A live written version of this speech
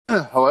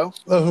Hello?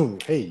 Oh,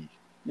 hey.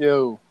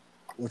 Yo,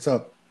 What's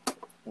up?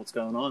 what's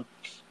going on?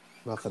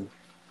 Nothing.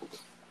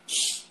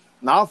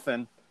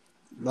 Nothing.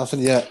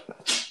 Nothing yet.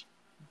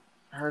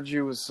 I heard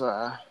you was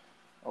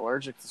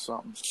allergic to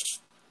something.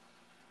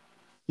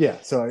 Yeah,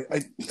 so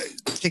I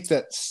take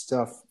that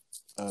stuff.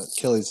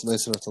 Kelly's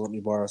nice enough to let me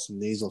borrow some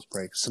nasal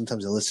spray. 'Cause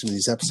sometimes I listen to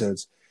these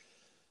episodes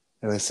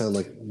and I sound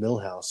like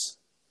Millhouse.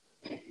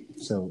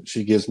 So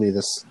she gives me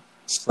this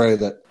spray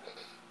that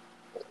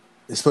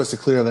is supposed to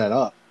clear that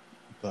up.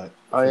 But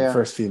for the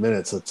first few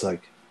minutes, it's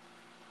like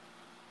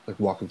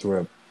walking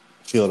through a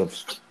field of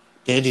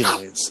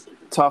dandelions.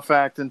 Tough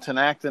acting,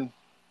 tenactin.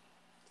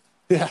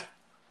 Yeah.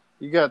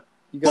 You got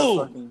Boom!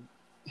 fucking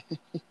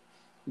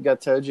you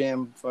got toe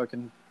jam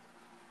fucking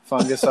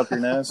fungus up your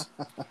nose.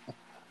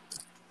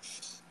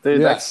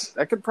 Dude, Yes.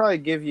 that could probably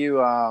give you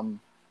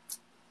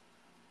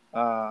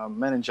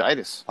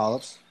meningitis.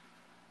 Polyps?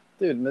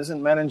 Dude,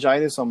 isn't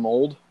meningitis a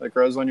mold that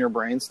grows on your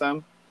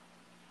brainstem?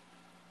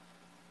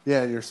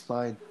 Yeah, your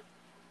spine.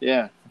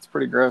 Yeah, it's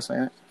pretty gross,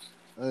 ain't it?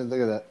 I didn't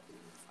think of that.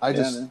 I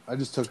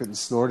just took it and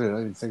snorted it. I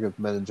didn't think of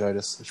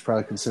meningitis. I should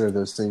probably consider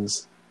those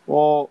things.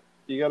 Well,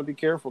 you got to be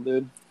careful,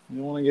 dude. You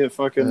don't want to get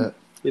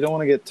you don't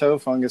want to get toe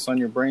fungus on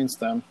your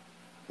brainstem.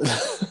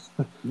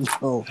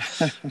 No.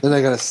 Then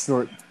I got to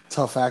snort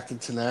tough acting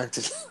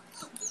tenactin.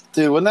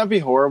 Dude, wouldn't that be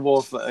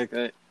horrible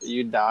if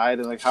you died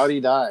and how do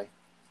you die?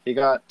 He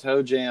got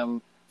toe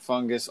jam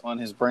fungus on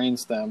his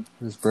brainstem.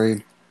 His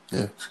brain.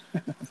 Yeah.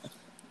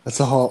 That's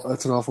an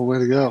awful way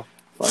to go.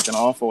 Fucking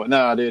awful.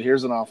 No, dude,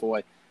 here's an awful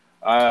way.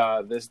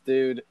 This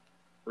dude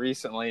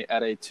recently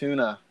at a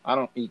tuna. I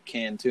don't eat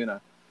canned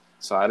tuna,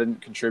 so I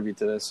didn't contribute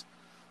to this.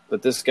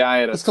 But this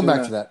guy at a Let's come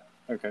back to that.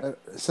 Okay.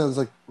 It sounds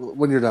like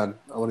when you're done,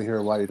 I want to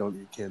hear why you don't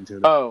eat canned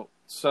tuna. Oh,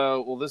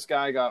 so this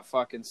guy got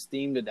fucking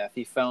steamed to death.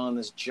 He fell in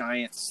this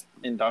giant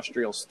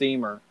industrial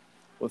steamer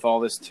with all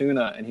this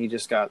tuna, and he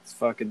just got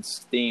fucking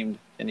steamed,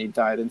 and he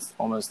died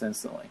almost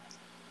instantly.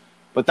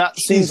 But that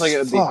seems like it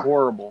would be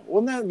horrible.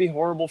 Wouldn't that be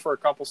horrible for a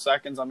couple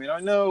seconds? I mean,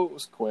 I know it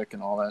was quick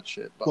and all that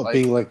shit, but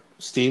being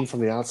steamed from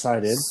the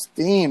outside in?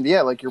 Steamed,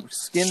 yeah, your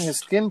skin. His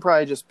skin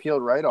probably just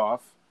peeled right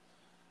off,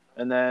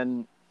 and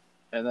then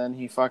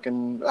he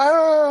fucking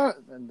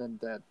and then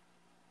dead.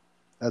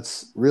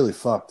 That's really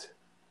fucked.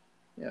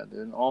 Yeah,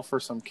 dude, all for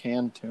some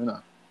canned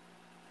tuna.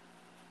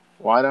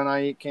 Why don't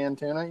I eat canned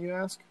tuna, you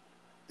ask?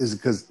 Is it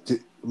because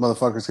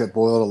motherfuckers get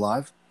boiled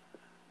alive?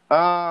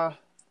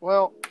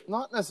 Well,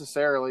 not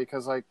necessarily,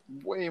 because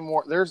way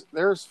more.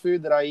 There's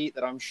food that I eat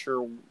that I'm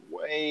sure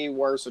way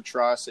worse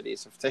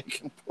atrocities have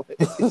taken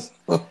place.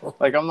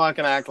 I'm not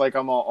gonna act like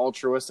I'm all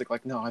altruistic.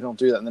 No, I don't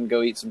do that, and then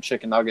go eat some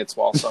chicken nuggets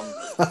while some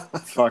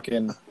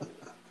fucking.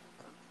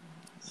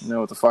 You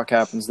know what the fuck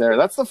happens there?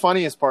 That's the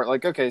funniest part.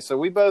 Okay, so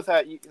we both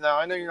had. Now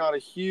I know you're not a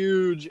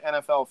huge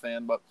NFL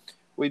fan, but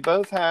we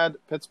both had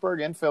Pittsburgh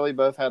and Philly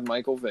both had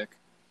Michael Vick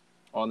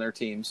on their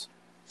teams.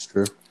 It's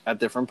true. At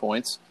different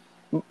points.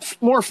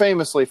 More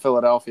famously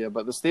Philadelphia,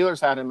 but the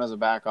Steelers had him as a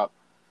backup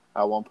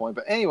at one point.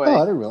 But anyway, I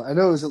didn't realize. I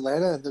know it was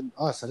Atlanta and then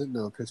us. I didn't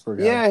know Pittsburgh.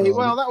 Yeah,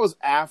 that was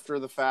after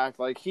the fact.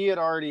 He had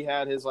already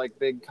had his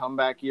big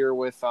comeback year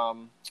with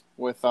the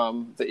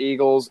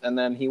Eagles, and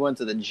then he went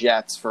to the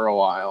Jets for a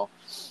while,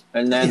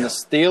 and then the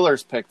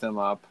Steelers picked him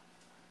up,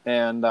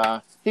 and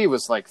he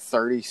was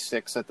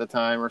 36 at the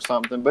time or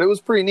something. But it was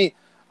pretty neat.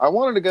 I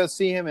wanted to go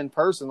see him in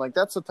person.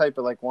 That's the type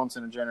of once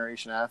in a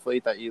generation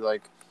athlete that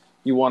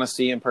you want to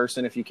see in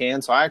person if you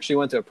can. So I actually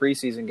went to a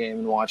preseason game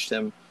and watched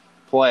him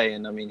play.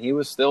 And, I mean, he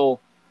was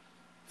still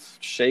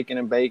shaking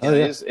and baking. Oh,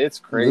 yeah. It's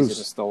crazy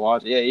to still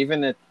watch. Yeah,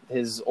 even at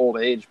his old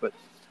age. But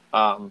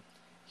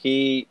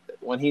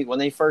when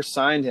they first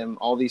signed him,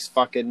 all these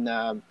fucking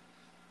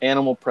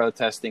animal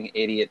protesting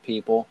idiot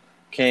people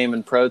came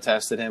and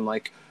protested him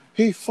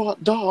he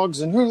fought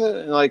dogs. And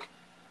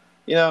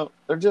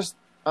they're just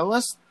 –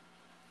 unless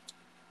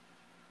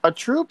a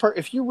true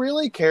if you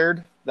really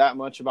cared – that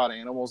much about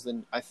animals,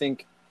 then I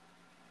think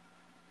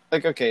I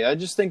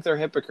just think they're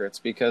hypocrites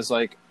because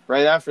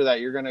right after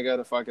that you're gonna go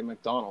to fucking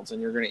McDonald's and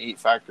you're gonna eat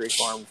factory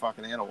farm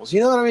fucking animals.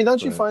 You know what I mean?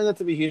 Don't you find that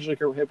to be hugely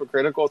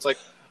hypocritical? It's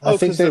I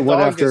think they went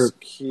after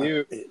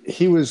cute.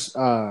 He was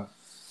I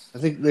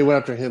think they went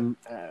after him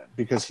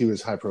because he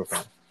was high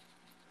profile.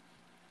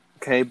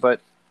 Okay,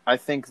 but I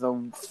think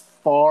the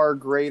far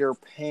greater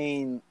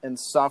pain and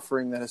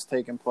suffering that has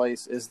taken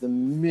place is the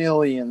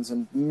millions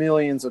and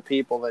millions of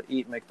people that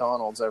eat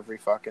McDonald's every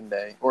fucking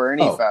day, or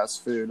any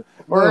fast food,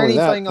 or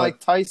anything like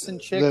Tyson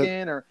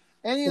chicken, or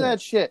any of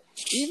that shit.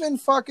 Even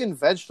fucking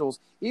vegetables.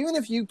 Even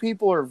if you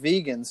people are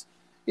vegans,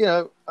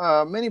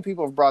 many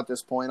people have brought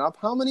this point up.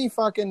 How many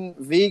fucking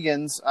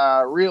vegans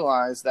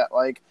realize that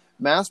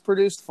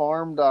mass-produced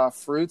farmed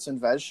fruits and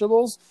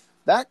vegetables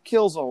that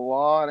kills a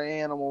lot of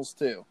animals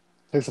too?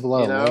 Takes up a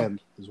lot of land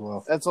as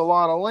well. It's a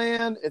lot of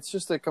land. It's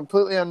just a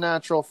completely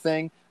unnatural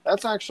thing.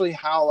 That's actually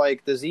how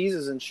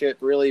diseases and shit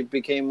really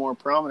became more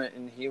prominent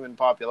in the human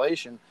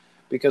population,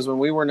 because when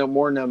we were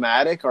more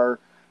nomadic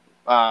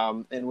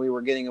and we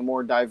were getting a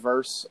more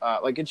diverse,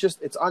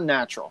 it's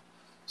unnatural.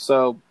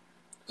 So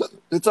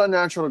It's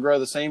unnatural to grow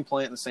the same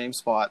plant in the same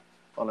spot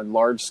on a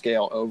large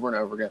scale over and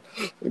over again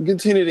and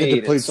continue to It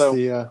eat depletes it.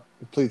 So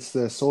depletes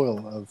the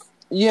soil of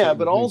yeah, certain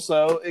but things.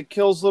 also it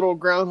kills little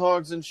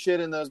groundhogs and shit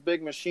in those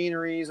big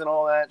machineries and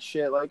all that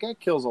shit. Like it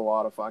kills a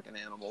lot of fucking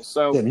animals.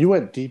 So, Damn, you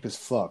went deep as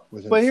fuck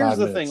within but here's 5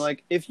 the thing: minutes.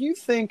 like if you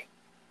think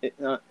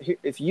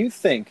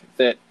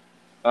that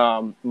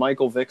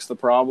Michael Vick's the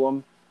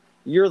problem,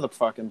 you're the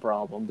fucking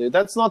problem, dude.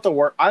 That's not the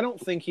word. I don't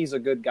think he's a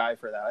good guy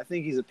for that. I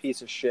think he's a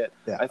piece of shit.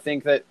 Yeah. I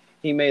think that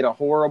he made a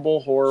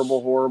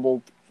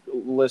horrible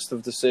list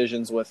of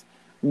decisions with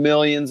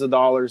millions of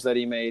dollars that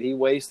he made. He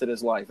wasted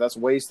his life. That's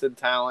wasted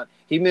talent.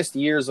 He missed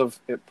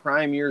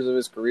prime years of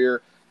his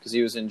career because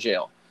he was in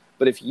jail.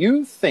 But if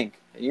you think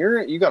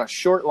you got a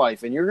short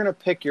life and you're going to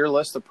pick your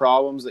list of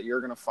problems that you're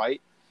going to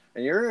fight,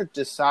 and you're going to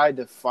decide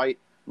to fight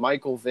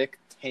Michael Vick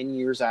 10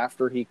 years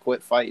after he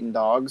quit fighting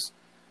dogs,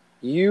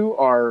 you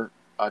are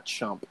a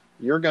chump.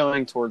 You're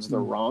going towards the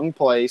wrong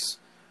place.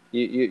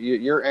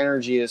 Your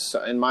energy is,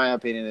 in my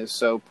opinion, is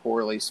so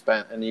poorly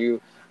spent,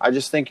 and I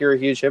just think you're a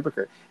huge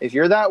hypocrite. If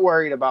you're that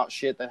worried about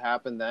shit that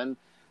happened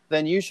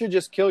then you should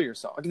just kill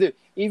yourself. Dude,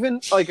 even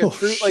like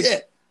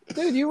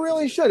dude, you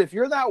really should. If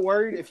you're that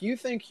worried, if you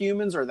think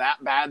humans are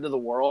that bad to the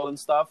world and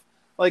stuff,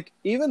 like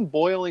even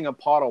boiling a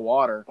pot of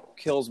water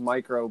kills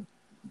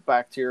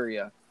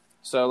microbacteria.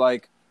 So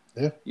like,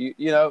 Yeah.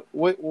 you know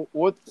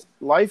what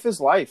life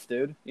is life,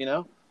 dude. You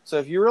know. So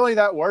if you're really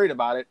that worried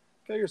about it,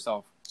 kill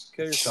yourself.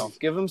 Kill yourself.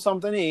 Give them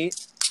something to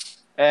eat.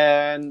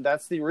 And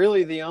that's the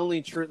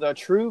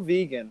true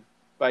vegan,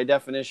 by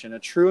definition, a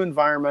true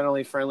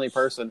environmentally friendly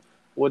person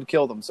would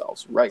kill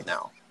themselves right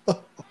now.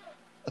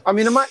 I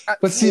mean,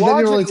 But see, then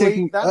you're only logically,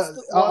 taking. that's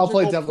the I'll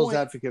play logical devil's point.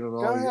 advocate on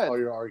Go ahead. all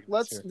your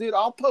arguments. Here. Dude,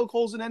 I'll poke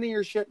holes in any of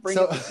your shit. Bring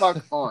So- it the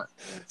fuck on.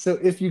 So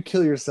if you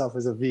kill yourself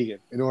as a vegan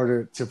in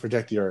order to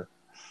protect the earth,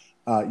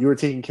 you are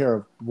taking care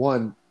of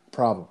one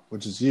problem,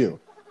 which is you.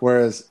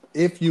 Whereas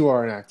if you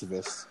are an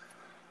activist,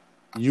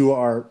 you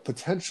are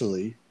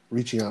potentially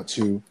reaching out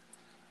to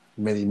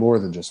many more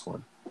than just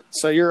one.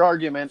 So your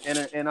argument,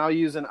 and I'll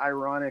use an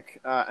ironic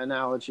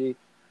analogy.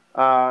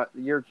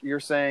 You're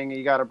saying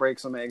you got to break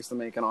some eggs to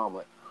make an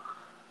omelet.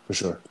 For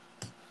sure.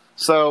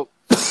 So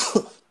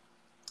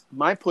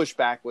my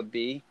pushback would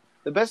be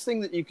the best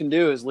thing that you can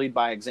do is lead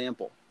by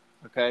example.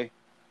 Okay.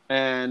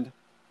 And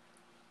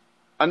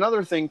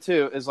another thing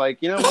too is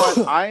like, you know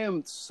what? I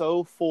am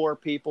so for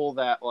people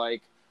that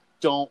like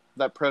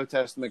that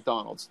protest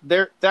McDonald's.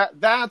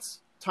 That's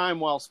time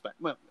well spent.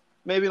 Well,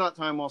 maybe not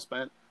time well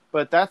spent,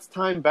 but that's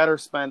time better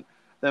spent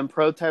than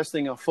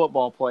protesting a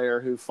football player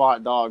who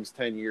fought dogs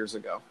 10 years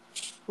ago.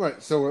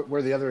 Right. So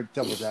where the other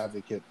devil's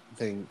advocate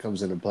thing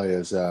comes into play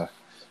is,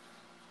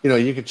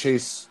 you could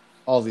chase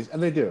all these,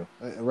 and they do,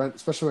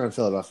 especially around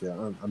Philadelphia.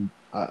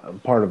 I'm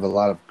part of a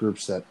lot of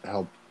groups that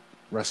help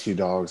rescue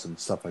dogs and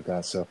stuff like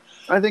that. So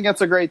I think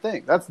that's a great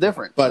thing. That's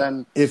different. But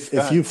than,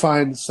 if you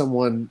find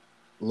someone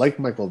like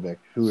Michael Vick,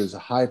 who is a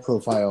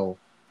high-profile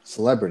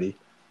celebrity,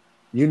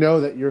 you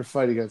know that your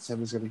fight against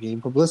him is going to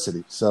gain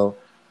publicity. So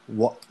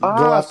go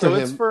after him.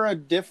 It's for a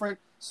different.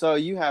 So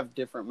you have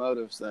different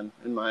motives, then,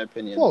 in my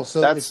opinion. Well,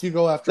 so if you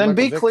go after, then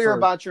Michael be Vick clear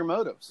about your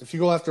motives. If you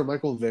go after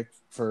Michael Vick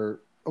the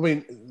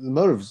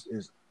motive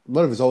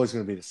is always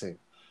going to be the same.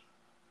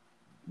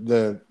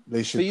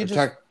 They should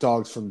protect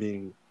dogs from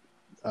being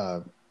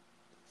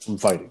from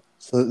fighting.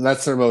 So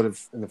that's their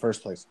motive in the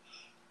first place.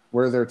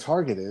 Where their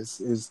target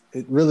is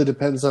it really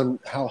depends on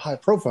how high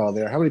profile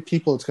they are, how many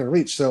people it's going to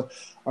reach. So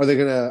are they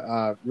going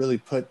to really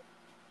put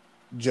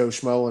Joe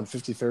Schmo on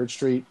 53rd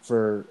Street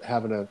for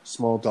having a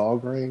small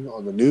dog ring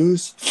on the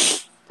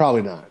news?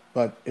 Probably not.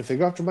 But if they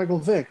go after Michael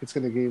Vick, it's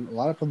going to gain a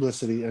lot of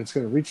publicity and it's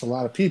going to reach a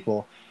lot of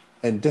people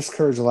and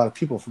discourage a lot of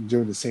people from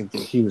doing the same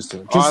thing he was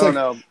doing. I don't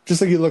know.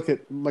 Just like you look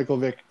at Michael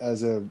Vick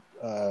as the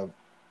kind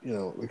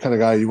of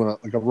guy you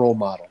want like a role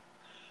model.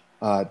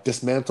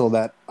 Dismantle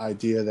that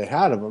idea they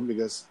had of him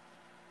because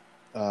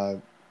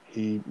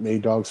he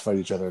made dogs fight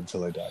each other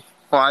until they died.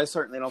 Well, I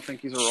certainly don't think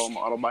he's a role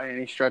model by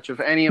any stretch of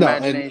any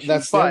imagination. And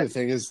that's the other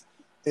thing is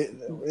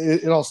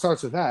it all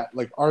starts with that.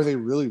 Like, are they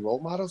really role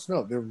models?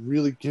 No, they're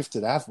really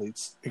gifted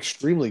athletes,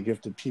 extremely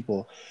gifted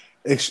people,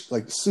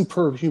 like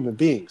superb human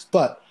beings.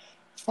 But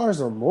as far as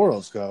their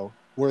morals go,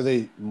 were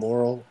they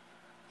moral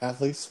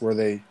athletes? Were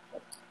they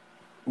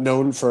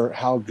known for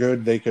how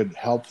good they could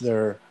help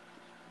their...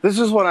 This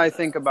is what I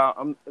think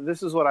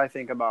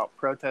about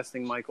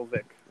protesting Michael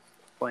Vick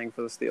playing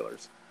for the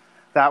Steelers.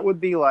 That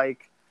would be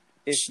like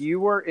if you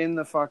were in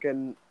the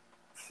fucking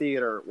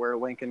theater where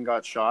Lincoln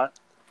got shot,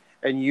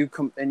 and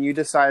you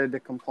decided to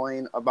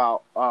complain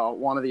about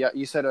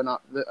you said an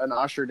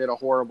usher did a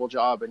horrible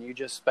job, and you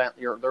just spent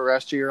the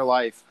rest of your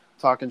life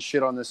talking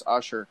shit on this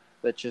usher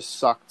that just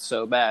sucked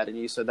so bad, and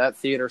you said that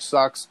theater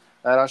sucks,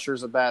 that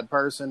usher's a bad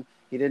person,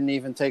 he didn't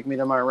even take me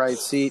to my right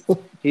seat,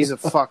 he's a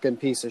fucking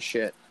piece of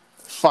shit.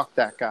 Fuck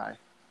that guy.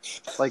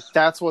 Like,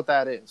 that's what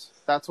that is.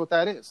 That's what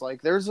that is.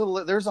 Like, there's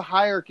a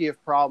hierarchy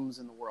of problems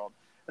in the world.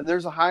 And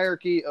there's a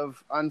hierarchy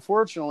of,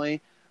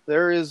 unfortunately,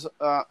 there is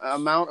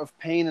amount of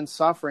pain and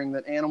suffering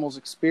that animals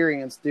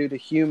experience due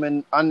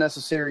to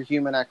unnecessary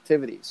human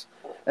activities.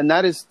 And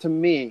that is, to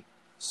me,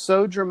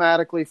 so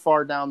dramatically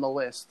far down the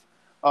list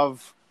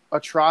of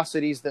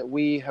atrocities that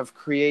we have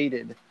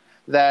created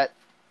that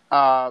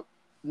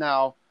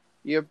now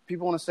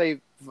people want to say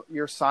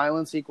your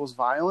silence equals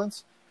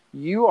violence.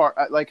 You are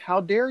like,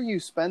 how dare you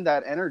spend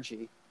that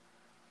energy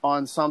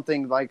on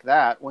something like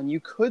that when you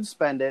could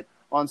spend it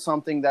on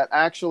something that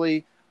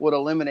actually would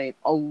eliminate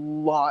a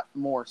lot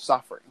more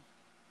suffering.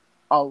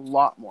 A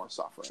lot more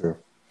suffering. Sure.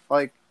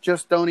 Like,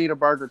 just don't eat a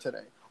burger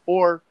today.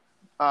 Or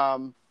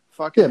how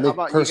about you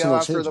go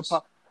after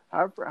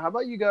how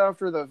about you go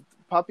after the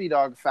puppy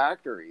dog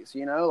factories,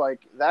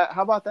 like that?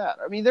 How about that?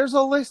 I mean, there's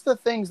a list of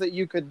things that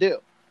you could do.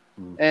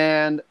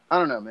 And I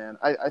don't know, man.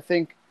 I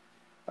think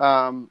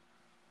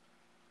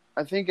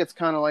it's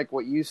kind of like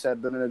what you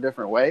said, but in a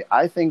different way.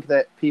 I think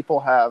that people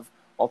have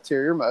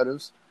ulterior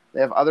motives. They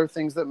have other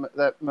things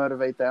that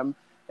motivate them.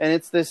 And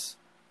it's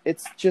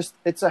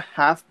a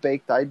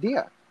half-baked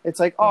idea. It's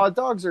like, oh,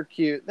 dogs are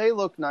cute. They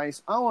look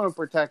nice. I want to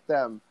protect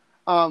them.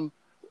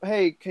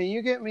 Hey, can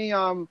you give me a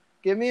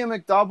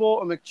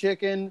McDouble, a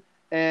McChicken,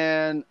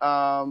 and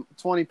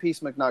 20-piece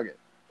McNugget?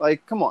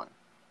 Like, come on.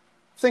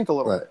 Think a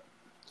little bit.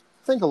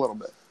 Think a little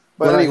bit.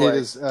 But what anyway. I hate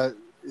is,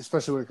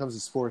 especially when it comes to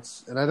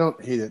sports, and I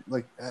don't hate it.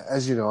 Like,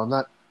 as you know, I'm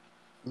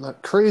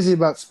not crazy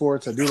about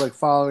sports. I do like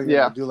following.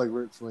 Yeah. I do like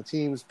rooting for my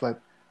teams,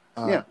 but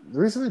the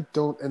reason I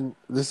don't, and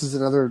this is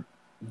another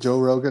Joe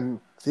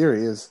Rogan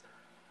theory, is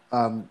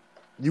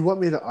you want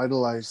me to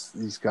idolize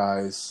these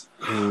guys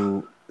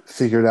who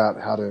figured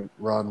out how to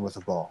run with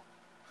a ball.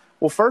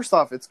 Well, first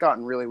off, it's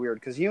gotten really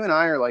weird because you and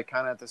I are like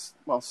kind of at this,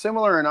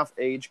 similar enough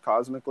age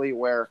cosmically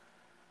where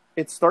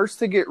it starts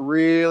to get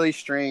really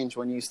strange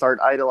when you start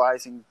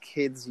idolizing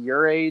kids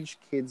your age,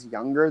 kids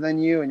younger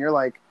than you, and you're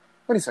like,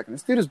 wait a second,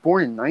 this dude is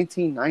born in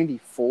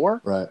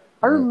 1994? Right.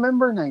 I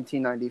remember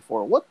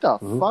 1994. What the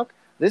fuck?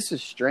 This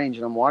is strange.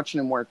 And I'm watching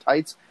him wear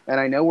tights, and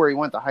I know where he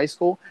went to high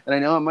school, and I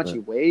know how much he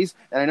weighs,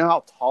 and I know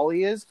how tall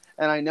he is,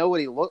 and I know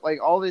what he looked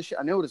like, all this shit.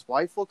 I know what his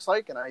wife looks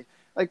like, and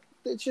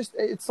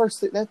it starts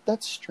to,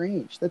 that's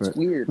strange. That's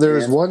weird. There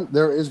is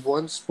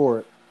one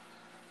sport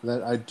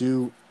that I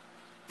do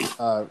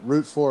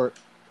root for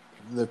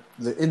the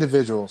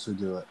individuals who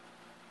do it.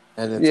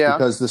 And it's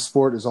because the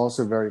sport is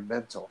also very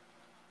mental.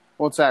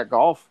 What's that,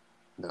 golf?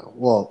 No.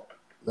 Well,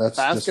 that's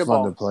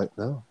basketball. Just fun to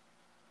play. No.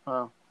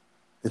 Oh.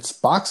 It's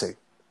boxing.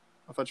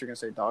 I thought you were going to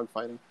say dog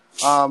fighting.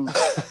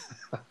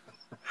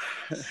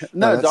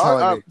 No,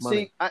 dog.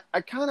 See,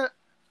 I kind of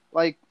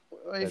like,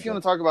 if you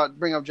want to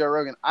bring up Joe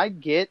Rogan, I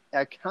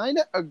kind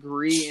of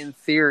agree in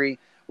theory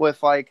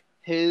with like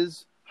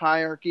his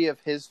hierarchy of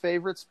his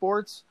favorite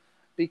sports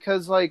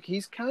because like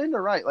he's kind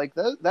of right. Like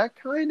that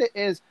kind of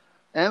is,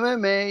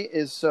 MMA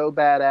is so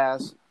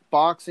badass.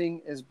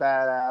 Boxing is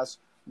badass.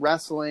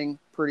 Wrestling,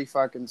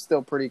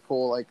 still pretty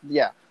cool. Like,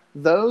 yeah,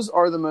 those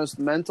are the most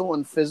mental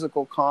and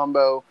physical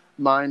combo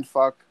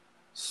mindfuck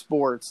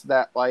sports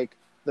that like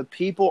the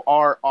people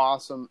are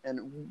awesome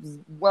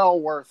and well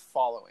worth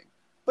following.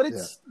 But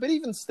but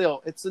even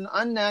still, it's an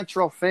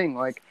unnatural thing.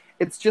 Like,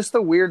 it's just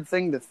a weird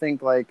thing to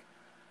think like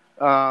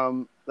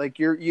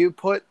you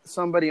put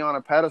somebody on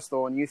a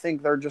pedestal and you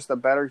think they're just a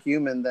better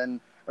human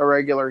than a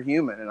regular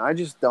human. And I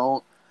just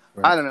don't,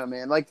 I don't know,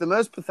 man. Like, the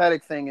most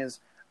pathetic thing is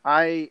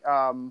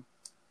in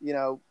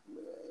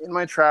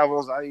my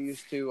travels, I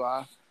used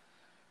to,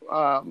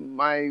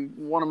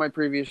 one of my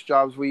previous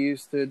jobs, we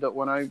used to,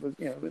 when I was,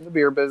 in the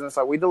beer business,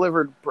 we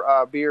delivered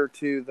beer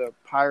to the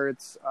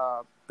Pirates,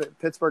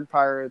 Pittsburgh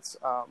Pirates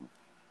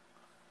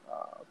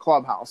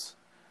clubhouse.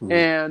 Mm-hmm.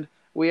 And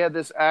we had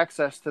this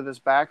access to this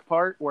back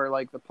part where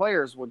like the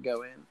players would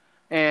go in,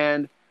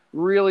 and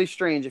really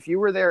strange. If you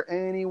were there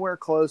anywhere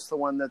close to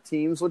when the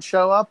teams would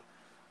show up,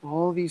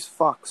 all these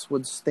fucks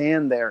would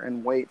stand there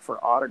and wait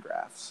for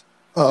autographs.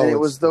 Oh, and it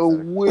was the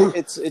weird.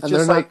 It's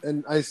just like,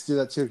 and I used to do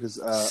that too because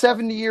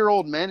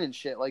 70-year-old men and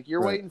shit. Like,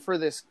 you're waiting for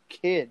this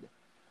kid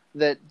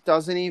that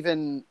doesn't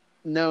even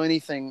know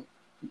anything,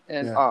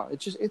 and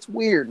it's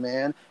weird,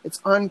 man. It's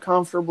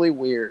uncomfortably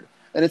weird,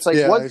 and it's like,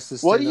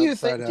 what do you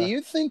think?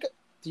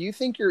 Do you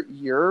think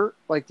you're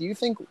like? Do you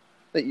think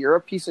that you're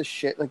a piece of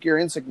shit? Like, you're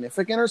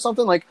insignificant or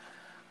something? Like,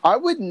 I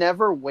would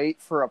never wait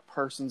for a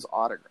person's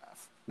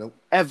autograph. Nope.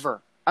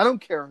 Ever. I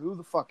don't care who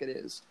the fuck it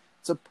is.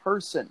 It's a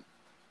person.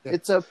 Yeah.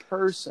 It's a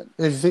person.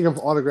 And if you think of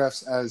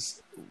autographs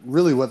as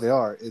really what they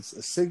are, it's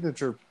a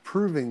signature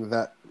proving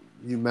that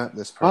you met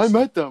this person. I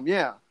met them,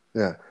 yeah.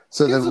 Yeah.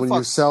 So then when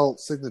you sell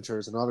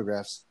signatures and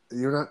autographs,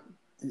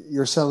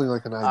 you're selling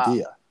like an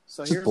idea.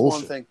 So here's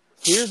one thing.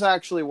 Here's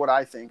actually what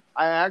I think.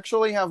 I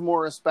actually have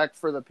more respect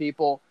for the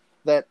people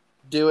that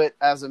do it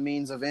as a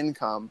means of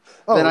income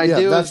than I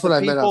do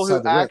the people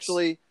who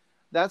actually.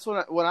 That's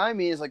what I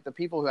mean is like the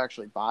people who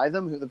actually buy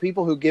them, the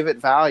people who give it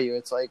value.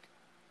 It's like,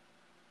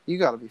 you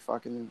got to be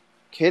fucking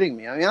kidding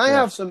me. I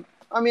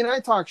mean, I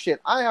talk shit.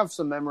 I have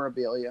some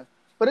memorabilia,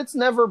 but it's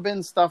never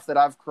been stuff that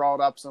I've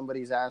crawled up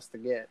somebody's ass to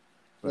get.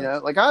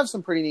 Right. Like, I have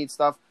some pretty neat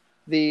stuff.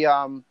 The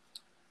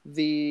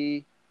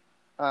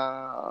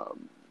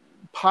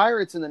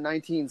Pirates in the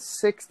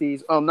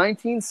 1960s.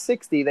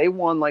 1960, they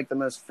won like the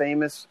most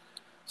famous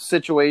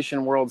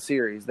situation World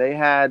Series. They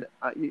had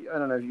I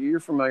don't know if you're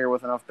familiar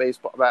with enough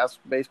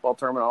baseball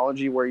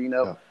terminology where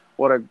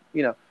what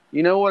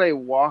a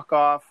walk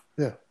off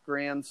I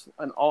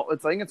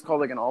think it's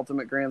called like an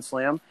ultimate grand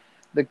slam.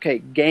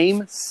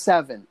 Game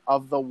 7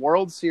 of the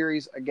World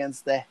Series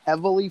against the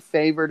heavily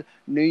favored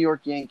New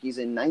York Yankees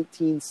in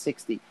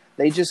 1960.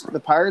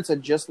 The Pirates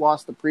had just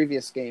lost the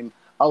previous game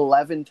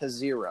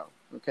 11-0.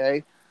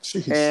 Okay.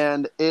 Jeez.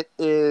 And it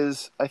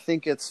is, I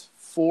think it's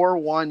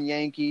 4-1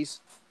 Yankees,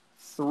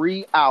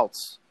 3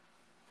 outs,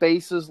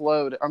 bases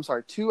loaded. I'm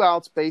sorry, 2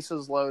 outs,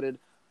 bases loaded,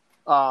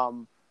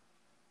 bottom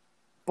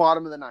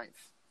of the 9th.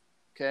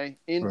 Okay.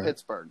 In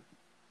Pittsburgh.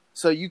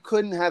 So you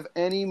couldn't have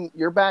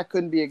your back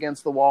couldn't be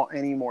against the wall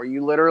anymore.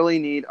 You literally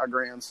need a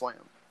grand slam.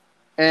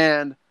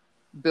 And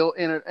Bill,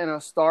 in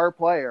a star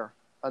player,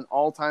 an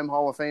all-time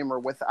Hall of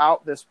Famer,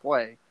 without this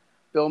play,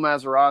 Bill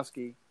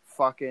Mazeroski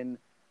fucking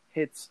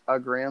hits a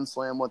grand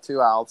slam with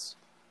 2 outs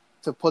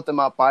to put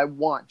them up by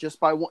 1. Just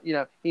by 1.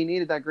 He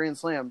needed that grand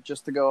slam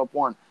just to go up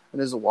 1.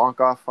 And there's a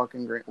walk-off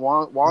fucking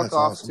walk-off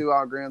awesome.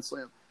 2-out grand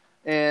slam.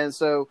 And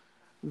so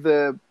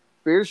the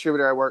beer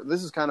distributor I work,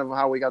 this is kind of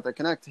how we got to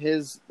connect.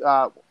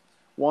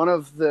 One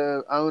of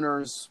the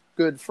owner's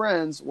good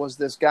friends was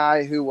this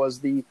guy who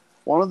was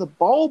one of the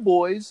ball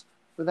boys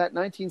for that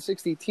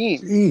 1960 team.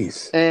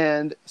 Jeez.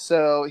 And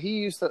so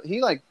he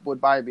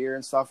would buy beer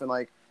and stuff, and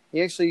like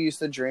he actually used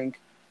to drink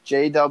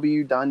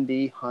J.W.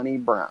 Dundee Honey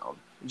Brown.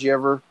 Did you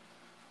ever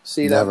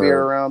see that beer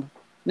around?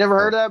 Never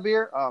heard of that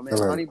beer? Oh man,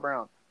 Honey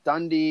Brown.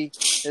 Dundee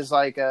is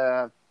like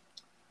I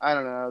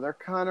don't know. They're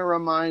kind of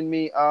remind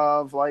me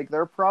of like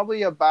they're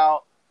probably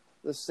about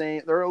the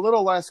same. They're a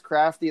little less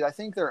crafty. I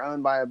think they're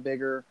owned by a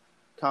bigger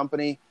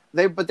company.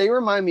 They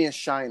remind me of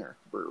Shiner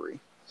Brewery.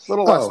 A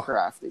little less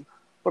crafty,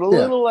 but a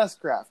little less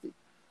crafty.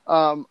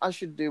 I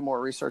should do more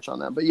research on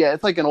that. But yeah,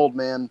 it's like an old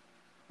man.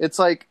 It's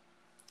like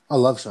I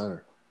love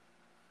Shiner.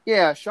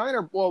 Yeah,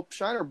 Shiner. Well,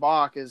 Shiner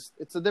Bock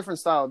it's a different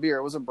style of beer.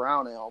 It was a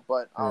brown ale,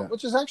 but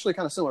which is actually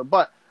kind of similar.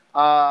 But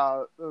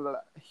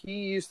he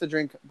used to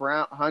drink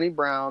Honey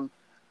Brown,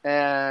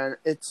 and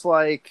it's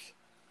like.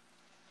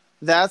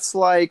 That's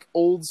like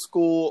old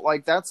school,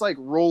 like that's like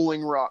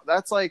Rolling Rock.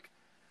 That's like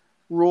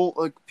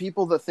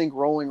people that think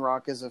Rolling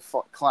Rock is a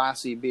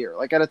classy beer.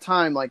 Like at a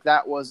time, like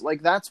that was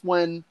like that's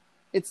when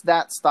it's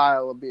that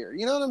style of beer.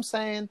 You know what I'm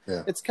saying?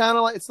 Yeah. It's kind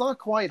of like it's not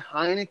quite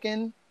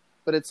Heineken,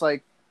 but it's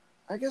like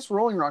I guess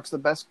Rolling Rock's the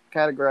best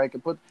category I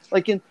could put.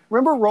 Like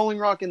remember Rolling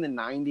Rock in the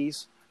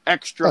 '90s,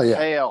 extra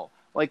pale.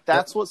 Like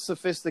that's what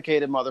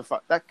sophisticated motherfucker.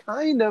 That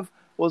kind of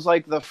was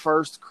like the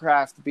first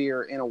craft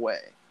beer in a way.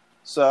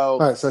 So, all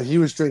right, so he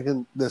was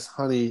drinking this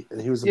honey, and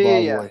he was a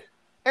ball boy.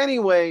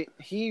 Anyway,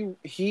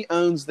 he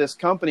owns this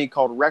company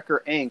called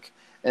Wrecker Inc.,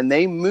 and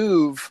they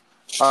move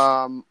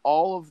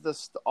all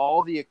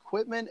the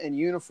equipment and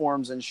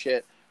uniforms and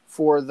shit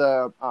for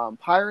the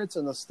Pirates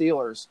and the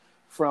Steelers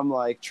from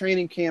like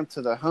training camp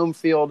to the home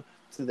field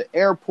to the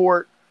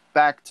airport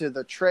back to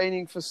the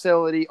training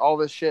facility, all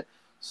this shit.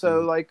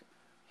 So like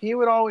he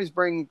would always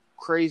bring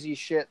crazy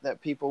shit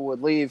that people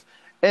would leave,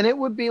 and it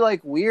would be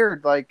like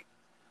weird, like.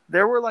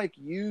 There were like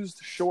used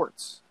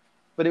shorts,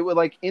 but it would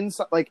like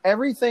inside, like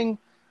everything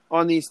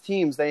on these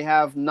teams, they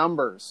have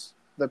numbers,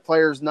 the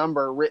player's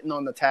number written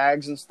on the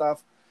tags and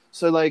stuff.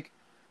 So like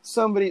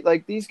somebody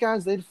like these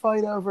guys, they'd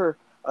fight over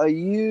a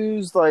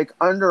used like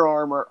Under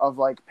Armour of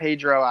like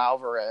Pedro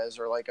Alvarez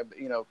or like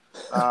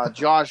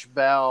Josh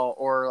Bell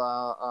or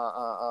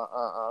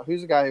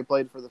who's the guy who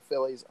played for the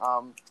Phillies?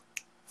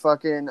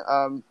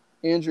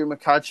 Andrew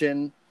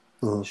McCutchen.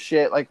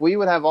 Shit, like we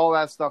would have all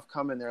that stuff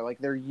come in there, like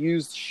they're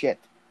used shit.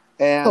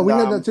 And, we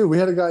had that too. We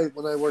had a guy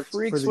when I worked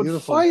for the would uniform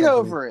fight company.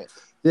 Over it.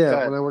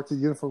 Yeah, when I worked at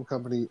the uniform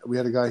company, we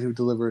had a guy who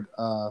delivered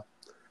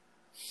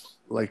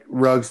like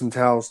rugs and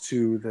towels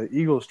to the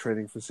Eagles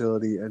training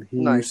facility, and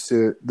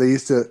they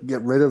used to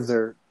get rid of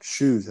their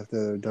shoes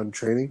after they're done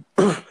training,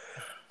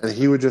 and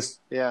he would just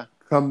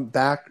come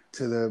back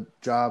to the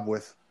job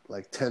with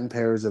like 10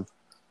 pairs of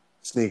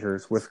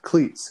sneakers with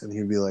cleats, and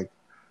he'd be like,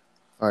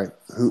 "All right,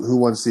 who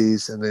wants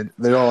these?" And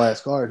they'd all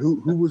ask, "All right, who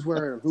was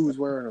wearing them? Who was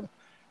wearing them?"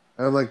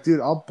 And I'm like, dude,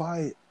 I'll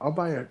buy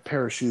a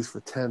pair of shoes for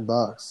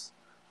 $10,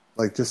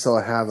 like just so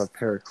I have a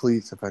pair of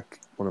cleats if I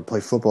want to play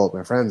football with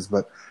my friends.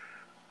 But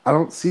I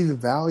don't see the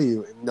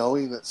value in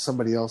knowing that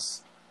somebody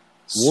else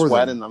wore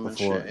sweating them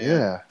before. And shit.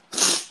 Yeah.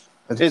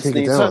 I just It's can't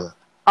neat. get down So with it.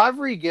 I've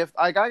regift.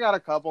 Like I got a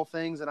couple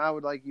things, and I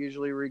would like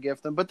usually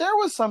regift them. But there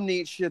was some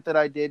neat shit that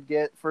I did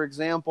get. For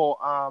example,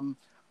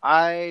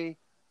 I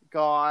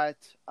got.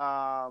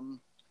 I don't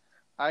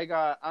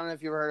know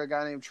if you ever heard of a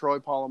guy named Troy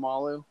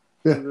Polamalu.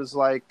 Yeah. He was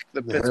like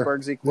the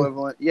Pittsburgh's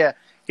equivalent. Yeah.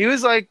 He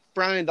was like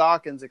Brian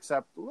Dawkins,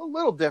 except a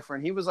little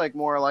different. He was like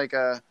more like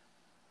I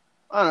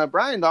don't know.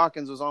 Brian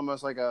Dawkins was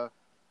almost like a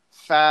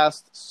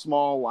fast,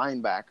 small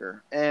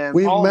linebacker. And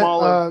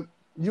Polamalu,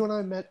 you and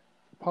I met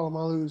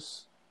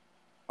Polamalu's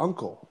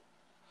uncle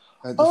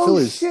at the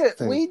Phillies shit,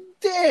 thing. we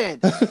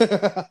did.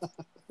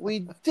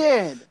 We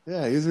did.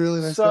 Yeah, he's a really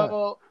nice guy.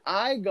 So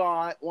I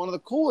got one of the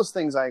coolest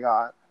things I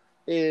got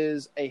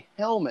is a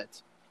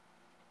helmet.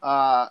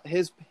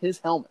 His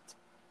helmet.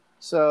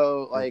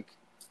 So like,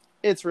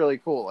 it's really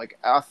cool. Like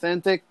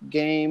authentic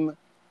game,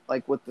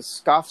 like with the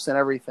scuffs and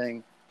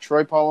everything.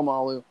 Troy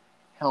Polamalu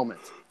helmet.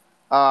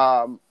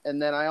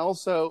 And then I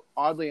also,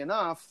 oddly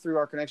enough, through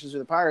our connections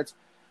with the Pirates,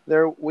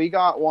 we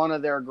got one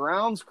of their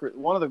grounds crew,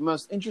 one of the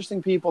most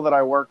interesting people that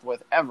I worked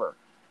with ever.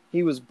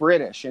 He was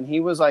British, and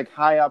he was like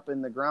high up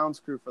in the grounds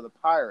crew for the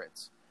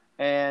Pirates,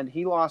 and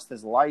he lost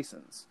his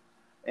license,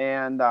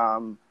 and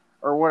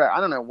or what, I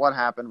don't know what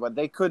happened, but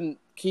they couldn't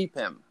keep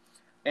him,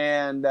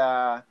 and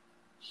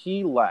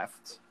he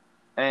left,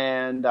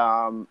 and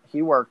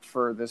he worked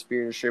for this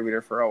beer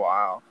distributor for a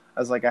while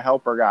as like a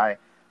helper guy,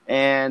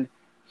 and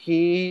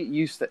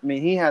he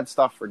had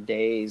stuff for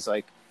days,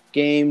 like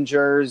game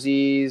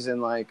jerseys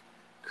and like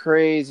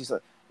crazy stuff.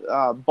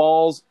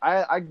 Balls.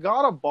 I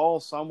got a ball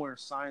somewhere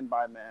signed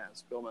by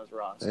Bill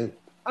Mazeroski. Hey.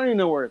 I don't even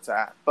know where it's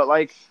at, but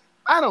like,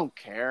 I don't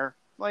care.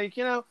 Like,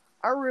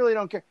 I really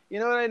don't care. You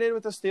know what I did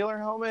with the Steeler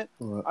helmet?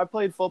 What? I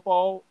played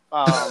football,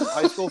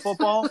 high school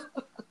football,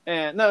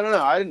 and no,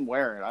 I didn't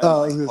wear it. I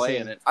didn't like play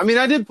in it. I mean,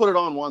 I did put it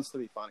on once to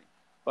be funny,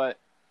 but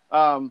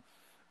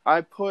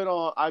I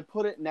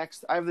put it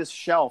next. I have this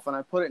shelf, and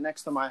I put it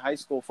next to my high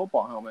school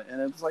football helmet,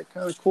 and it was like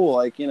kind of cool.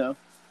 Like, I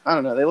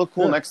don't know, they look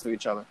cool next to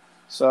each other.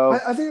 So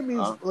I think it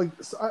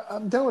means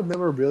I'm down with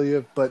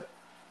memorabilia, but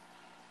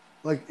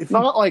like if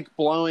not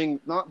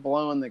blowing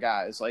the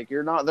guys. Like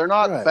they're not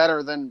right.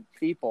 better than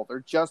people.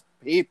 They're just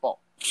people.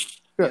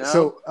 Yeah,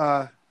 so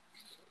I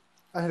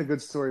had a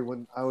good story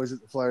when I was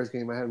at the Flyers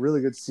game. I had really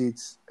good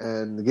seats,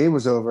 and the game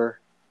was over,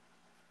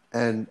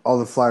 and all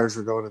the Flyers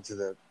were going into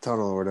the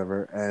tunnel or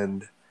whatever,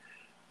 and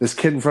this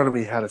kid in front of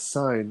me had a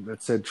sign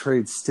that said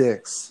 "Trade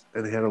Sticks,"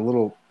 and he had a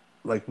little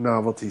like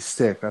novelty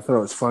stick. I thought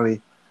it was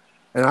funny.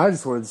 And I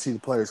just wanted to see the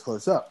players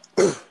close up.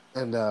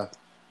 And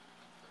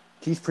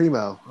Keith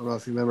Primo, I don't know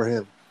if you remember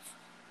him.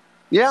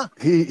 Yeah.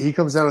 He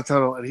comes down a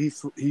tunnel, and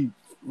he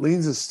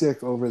leans his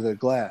stick over the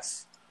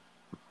glass.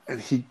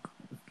 And he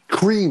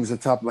creams the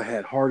top of my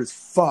head hard as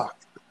fuck.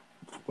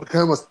 I kind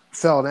of almost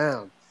fell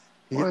down.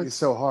 He hit me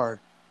so hard.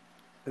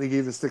 And he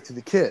gave the stick to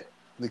the kid.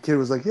 And the kid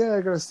was like, yeah,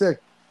 I got a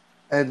stick.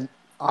 And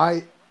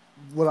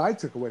what I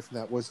took away from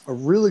that was a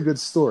really good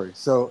story.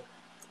 So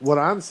what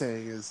I'm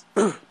saying is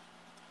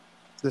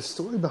the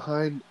story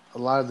behind a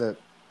lot of the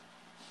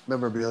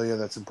memorabilia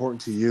that's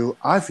important to you,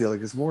 I feel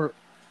like is more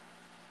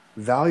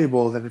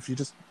valuable than if you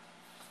just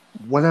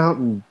went out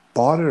and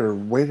bought it or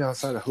waited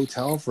outside a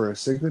hotel for a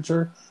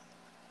signature.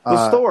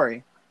 The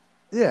story.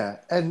 Yeah.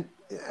 And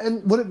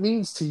what it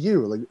means to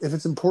you, like if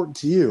it's important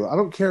to you. I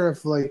don't care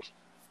if like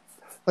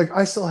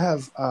I still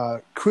have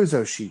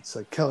Quizzo sheets.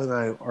 Like Kelly and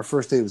I, our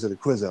first date was at a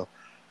Quizzo.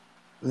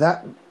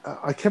 That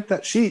I kept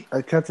that sheet.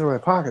 I kept it in my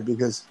pocket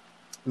because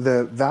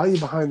the value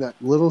behind that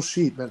little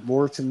sheet meant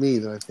more to me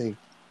than I think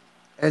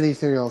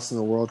anything else in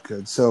the world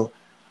could. So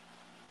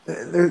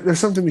there's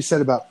something to be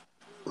said about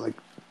like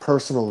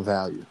personal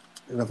value.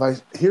 And if I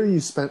hear you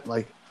spent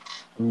like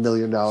 $1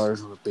 million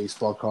on a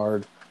baseball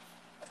card,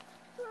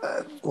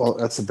 well,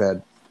 that's a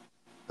bad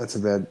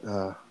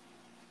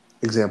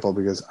example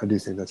because I do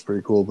think that's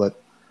pretty cool.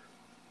 But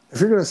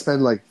if you're going to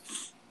spend like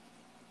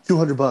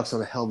 $200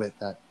 on a helmet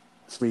that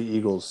 3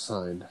 Eagles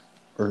signed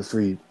or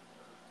 3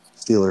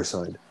 Steelers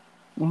signed,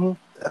 mm-hmm.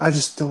 I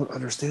just don't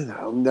understand that.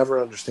 I'll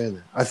never understand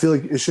that. I feel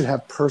like it should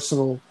have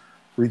personal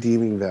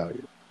redeeming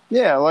value.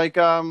 Yeah, like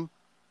the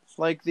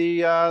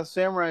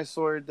samurai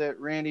sword that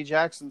Randy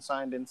Jackson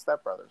signed in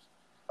Step Brothers.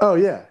 Oh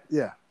yeah.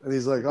 And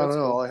he's like, I don't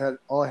know. Cool.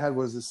 All I had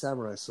was this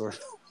samurai sword.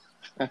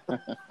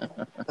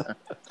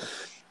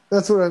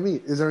 That's what I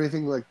mean. Is there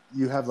anything like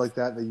you have like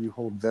that you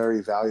hold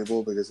very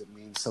valuable because it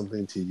means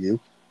something to you?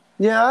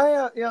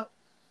 Yeah.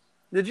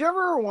 Did you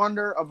ever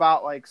wonder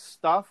about like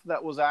stuff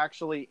that was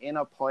actually in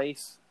a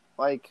place?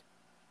 Like,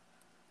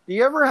 do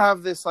you ever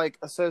have this like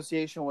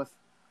association with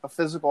a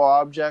physical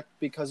object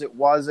because it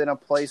was in a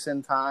place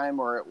in time,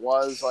 or it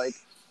was like?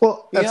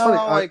 Well, that's funny.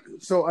 Like,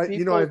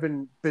 I've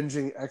been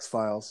binging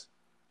X-Files.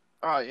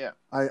 Oh yeah.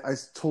 I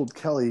told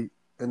Kelly,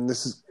 and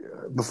this is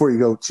before you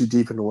go too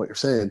deep into what you're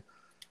saying.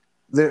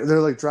 They're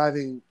like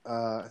driving.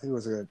 I think it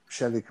was like a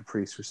Chevy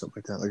Caprice or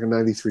something like that, like a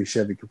 '93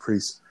 Chevy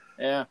Caprice.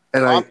 Yeah.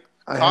 And I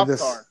had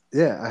this. Car.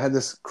 Yeah, I had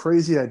this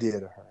crazy idea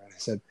to her. I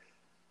said,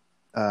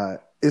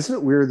 "Isn't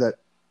it weird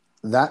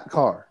that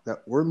car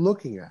that we're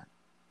looking at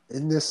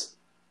in this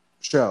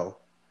show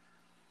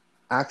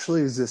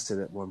actually existed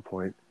at one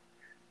point,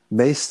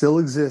 may still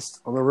exist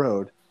on the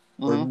road,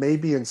 or may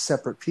be in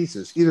separate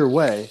pieces. Either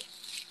way,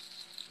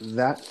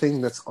 that thing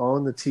that's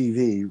on the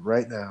TV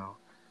right now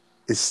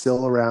is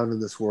still around in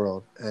this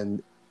world,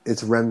 and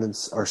its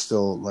remnants are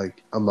still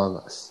like among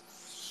us."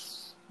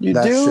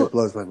 That shit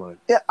blows my mind.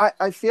 Yeah,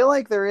 I feel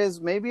like there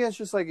is, maybe it's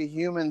just like a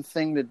human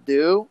thing to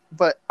do,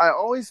 but I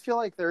always feel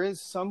like there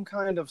is some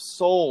kind of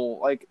soul.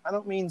 Like, I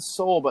don't mean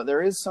soul, but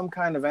there is some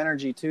kind of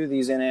energy to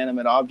these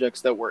inanimate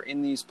objects that were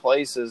in these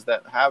places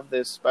that have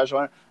this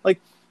special,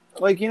 like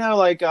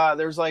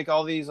there's like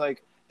all these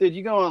like dude,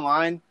 you go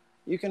online,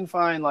 you can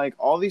find like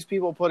all these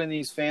people put in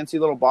these fancy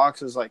little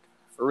boxes, like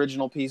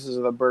original pieces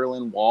of the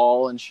Berlin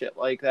Wall and shit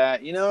like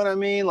that. You know what I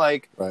mean?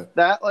 Like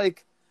that,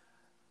 like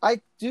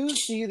I do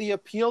see the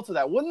appeal to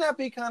that. Wouldn't that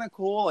be kind of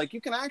cool? Like you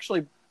can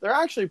actually, they're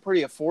actually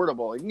pretty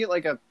affordable. You can get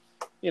like a,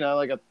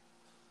 like a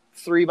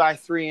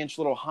 3x3 inch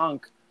little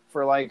hunk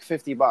for like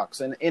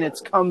 $50, and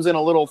it comes in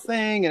a little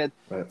thing, and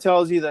it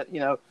tells you that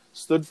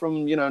stood from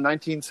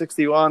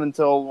 1961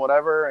 until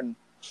whatever. And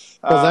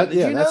did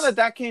you know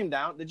that came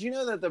down? Did you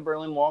know that the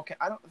Berlin Wall?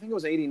 I think it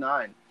was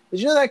 89. Did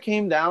you know that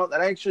came down?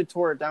 That I actually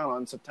tore it down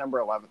on September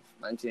 11th,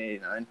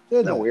 1989.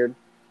 Isn't that weird?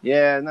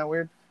 Yeah, isn't that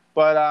weird?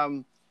 But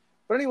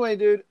anyway,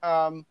 dude,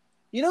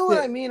 you know what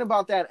I mean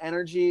about that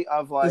energy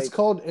of like, it's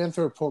called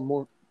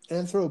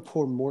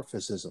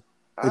anthropomorphism.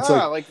 It's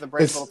like the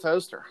brave little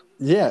toaster.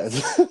 Yeah,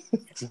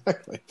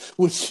 exactly.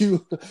 Which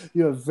you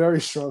have very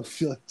strong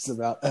feelings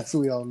about, as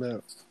we all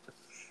know.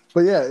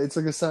 But yeah, it's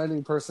like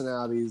assigning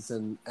personalities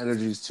and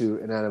energies to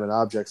inanimate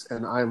objects,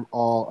 and I'm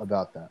all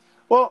about that.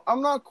 Well,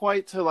 I'm not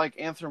quite to like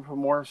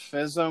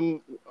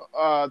anthropomorphism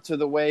to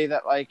the way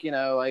that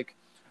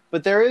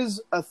but there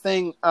is a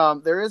thing,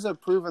 there is a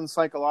proven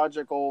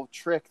psychological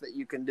trick that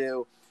you can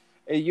do.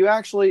 You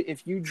actually,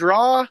 if you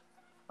draw,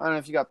 I don't know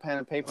if you got pen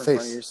and paper in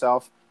front of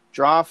yourself,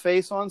 draw a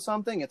face on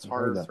something, it's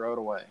harder to throw it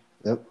away.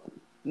 Yep.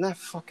 Isn't that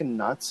fucking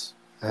nuts?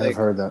 I've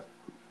heard that.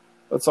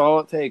 That's all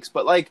it takes.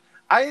 But like,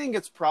 I think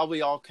it's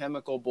probably all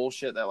chemical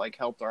bullshit that like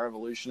helped our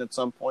evolution at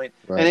some point.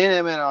 Right. And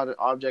inanimate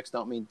objects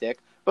don't mean dick.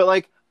 But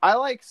like, I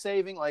like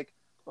saving, like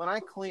when I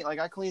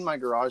cleaned my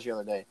garage the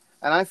other day,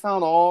 and I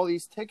found all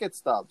these ticket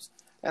stubs,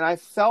 and I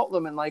felt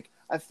them, and like,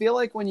 I feel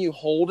like when you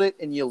hold it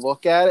and you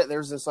look at it,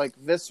 there's this like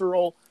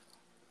visceral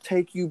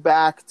take you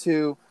back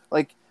to,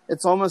 like,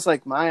 it's almost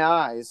like my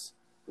eyes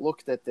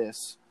looked at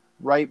this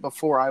right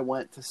before I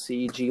went to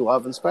see G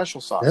Love and Special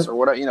Sauce or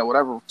whatever,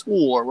 whatever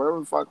Tool or whatever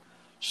the fuck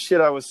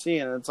shit I was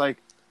seeing. And it's like,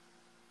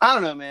 I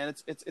don't know, man.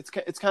 It's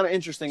kind of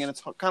interesting, and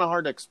it's kind of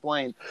hard to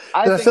explain.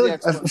 I feel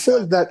like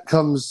that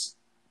comes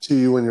to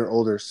you when you're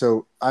older.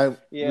 So I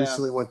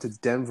recently went to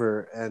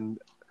Denver and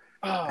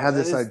had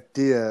this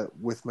idea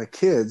with my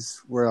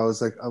kids where I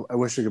was like, I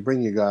wish I could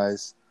bring you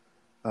guys.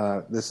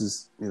 This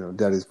is,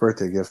 Daddy's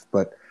birthday gift,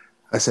 but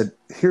I said,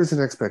 here's the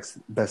next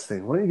best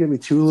thing. Why don't you give me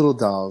 2 little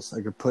dolls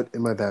I could put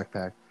in my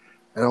backpack,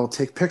 and I'll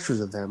take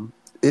pictures of them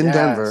in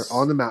Denver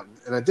on the mountain.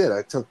 And I did.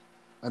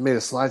 I made a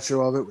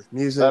slideshow of it with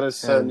music. That is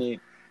so neat.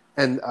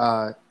 And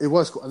it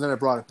was cool. And then I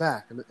brought it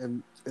back.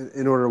 And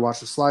in order to watch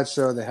the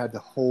slideshow, they had to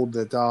hold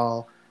the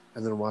doll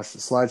and then watch the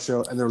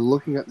slideshow. And they're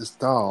looking at this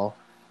doll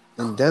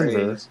in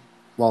Denver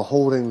while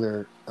holding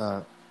it.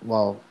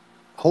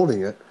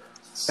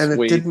 And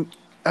it didn't.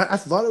 I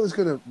thought it was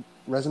going to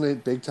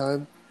resonate big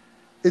time.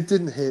 It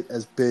didn't hit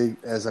as big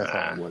as I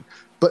thought it would.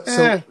 But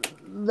so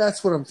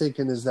that's what I'm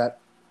thinking, is that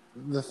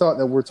the thought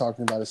that we're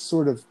talking about is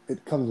sort of,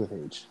 it comes with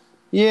age.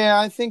 Yeah,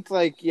 I think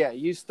they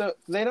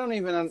don't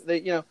even,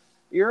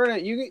 you're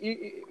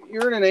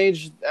in an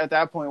age at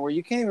that point where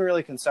you can't even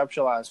really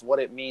conceptualize what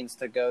it means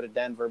to go to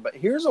Denver. But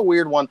here's a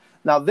weird one.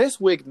 Now, this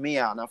wigged me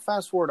out. Now,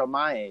 fast forward to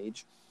my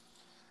age,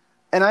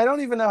 and I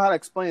don't even know how to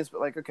explain this,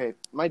 but like, okay,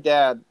 my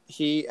dad,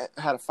 he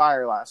had a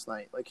fire last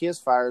night. Like, he has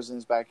fires in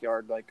his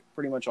backyard, like,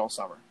 pretty much all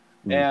summer.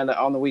 And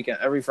on the weekend,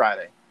 every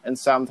Friday, and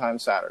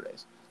sometimes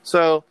Saturdays.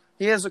 So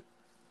he has a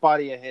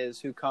buddy of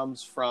his who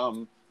comes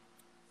from,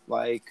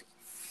 like,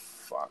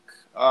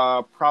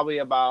 probably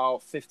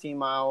about 15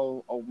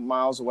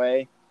 miles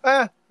away.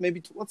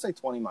 Maybe let's say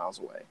 20 miles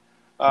away.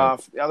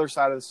 The other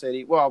side of the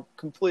city. Well,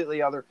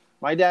 completely other.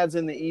 My dad's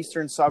in the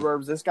eastern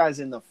suburbs. This guy's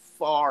in the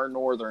far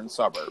northern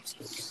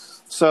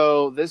suburbs.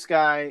 So this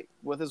guy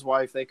with his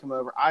wife, they come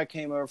over. I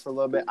came over for a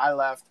little bit. I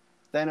left.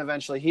 Then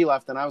eventually he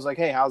left, and I was like,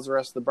 "Hey, how's the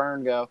rest of the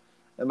burn go?"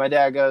 And my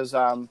dad goes,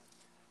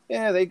 we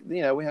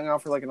hung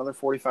out for like another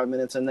 45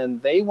 minutes, and then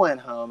they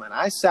went home, and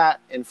I sat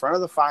in front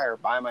of the fire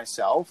by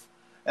myself,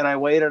 and I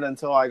waited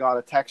until I got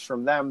a text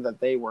from them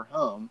that they were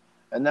home,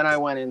 and then I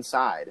went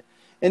inside.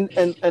 And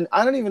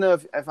I don't even know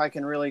if I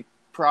can really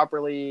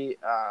properly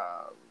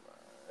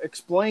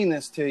explain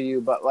this to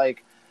you, but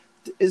like,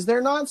 is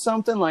there not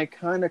something like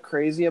kind of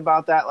crazy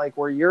about that? Like,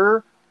 where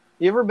you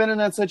ever been in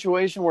that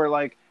situation where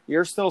like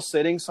you're still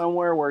sitting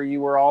somewhere where you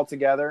were all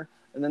together,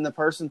 and then the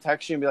person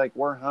texts you and be like,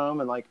 we're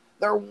home, and like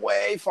they're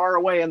way far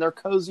away and they're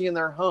cozy in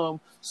their home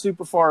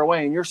super far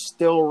away, and you're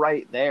still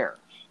right there.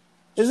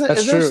 Is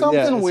there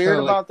something weird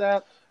about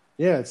that?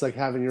 Yeah, it's like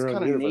having your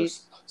own universe. Neat.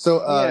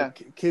 So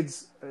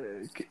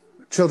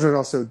children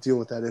also deal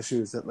with that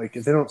issue, is that like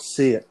if they don't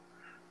see it,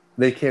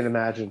 they can't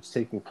imagine it's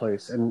taking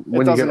place. And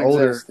when you get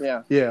older,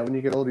 when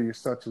you get older, you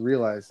start to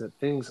realize that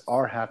things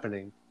are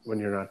happening when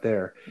you're not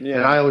there. Yeah.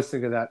 And I always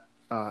think of that,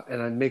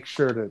 and I make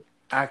sure to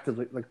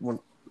actively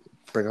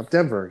bring up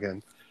Denver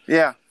again.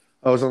 Yeah.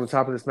 I was on the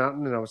top of this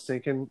mountain, and I was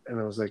thinking, and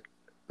I was like,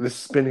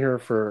 this has been here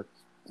for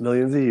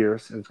millions of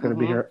years, and it's going to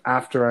be here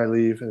after I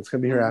leave, and it's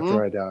going to be here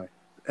after I die.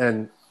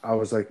 And I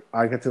was like,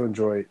 I get to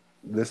enjoy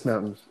this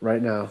mountain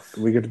right now.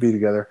 We get to be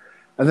together.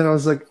 And then I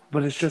was like,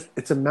 but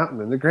it's a mountain.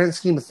 In the grand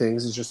scheme of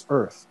things, it's just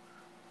Earth.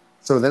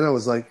 So then I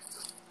was like,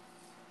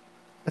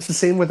 it's the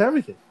same with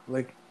everything.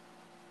 Like,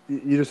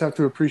 you just have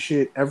to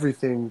appreciate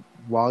everything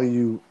while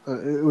you.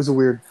 It was a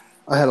weird.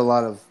 I had a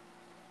lot of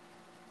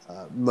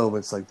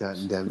moments like that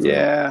in Denver.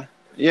 Yeah.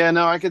 Yeah,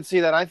 no, I could see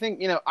that. I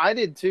think, I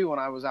did too when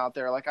I was out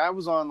there. Like, I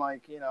was on,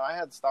 like, I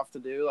had stuff to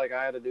do. Like,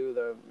 I had to do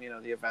the,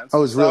 the events. I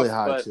was and stuff, really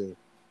high too.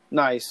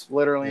 Nice,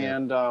 literally, Yeah.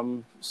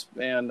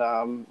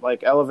 and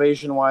like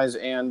elevation wise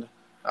and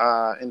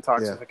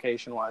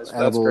intoxication wise.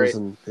 That's great.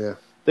 And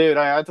Dude,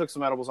 I took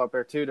some edibles up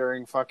there too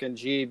during fucking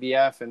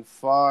GABF, and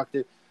fuck,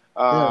 dude.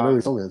 I remember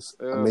you told me it's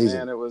amazing.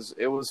 Man, it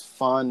was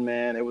fun,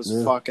 man. It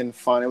was fucking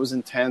fun. It was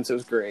intense. It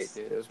was great,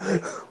 dude. It was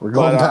great. We're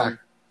going back.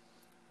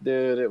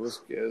 Dude, it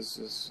was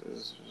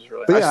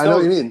really. But I know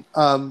what you mean.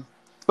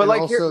 But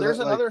like, there's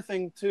another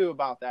thing too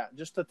about that.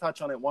 Just to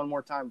touch on it one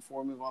more time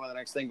before we move on to the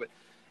next thing. But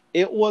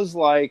it was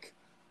like,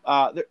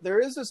 there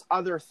is this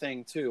other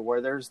thing too,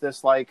 where there's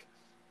this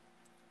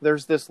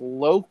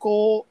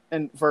local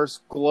and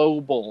versus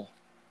global,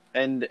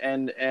 and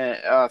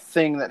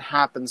thing that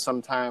happens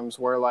sometimes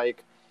where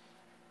like,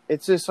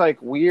 it's this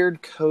like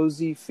weird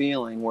cozy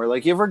feeling where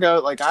like, you ever go,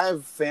 like, I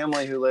have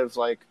family who lives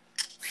like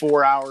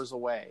 4 hours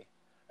away.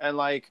 And,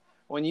 like,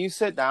 when you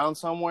sit down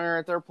somewhere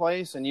at their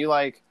place and you,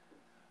 like,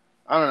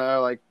 I don't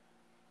know, like,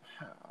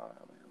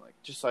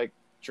 just, like,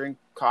 drink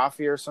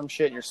coffee or some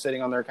shit and you're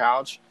sitting on their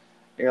couch,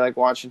 and you're, like,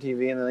 watching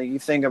TV, and then like, you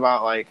think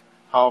about, like,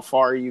 how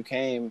far you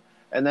came,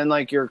 and then,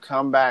 like, your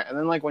comeback, and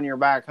then, like, when you're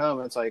back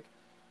home, it's like,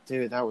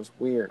 dude, that was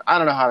weird. I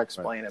don't know how to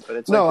explain it, but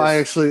it's no,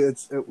 like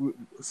this...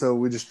 so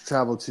we just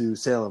traveled to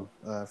Salem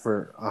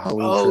for a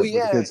Halloween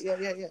trip with the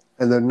kids. Yeah.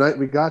 And the night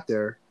we got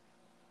there,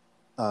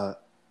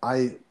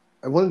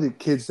 I wanted the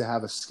kids to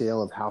have a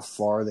scale of how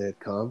far they had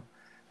come.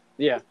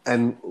 Yeah.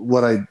 And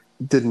what I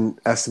didn't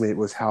estimate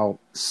was how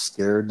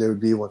scared they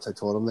would be once I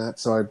told them that.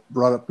 So I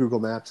brought up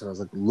Google Maps and I was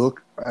like,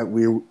 look at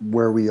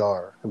where we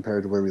are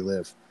compared to where we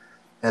live.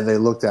 And they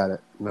looked at it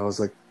and I was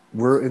like,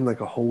 we're in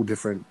like a whole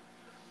different,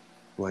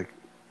 like,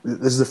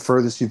 this is the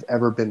furthest you've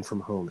ever been from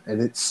home.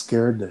 And it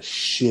scared the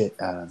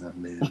shit out of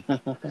them,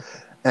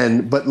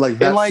 man. But like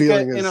that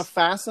feeling is... in a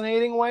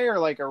fascinating way or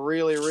like a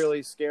really,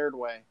 really scared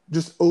way?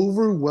 Just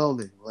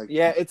overwhelming. Like,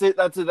 yeah,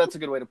 that's a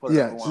good way to put it.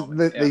 Yeah,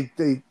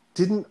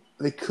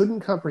 they couldn't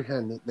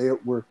comprehend that they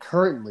were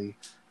currently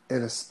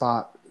in a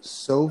spot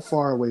so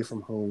far away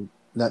from home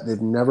that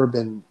they've never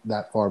been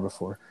that far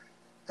before.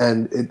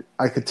 And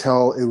I could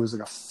tell it was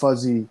like a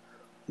fuzzy,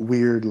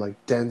 weird,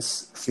 like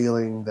dense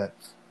feeling that,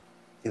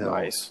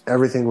 nice.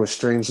 Everything was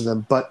strange to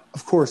them. But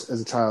of course,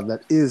 as a child,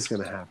 that is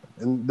going to happen,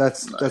 and that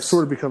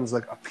sort of becomes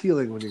like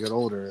appealing when you get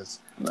older. Is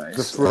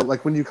nice.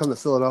 Like when you come to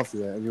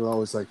Philadelphia, and you're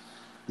always like,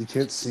 you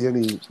can't see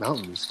any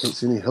mountains, you can't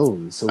see any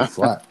hills, it's so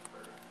flat.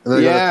 And then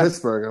I go to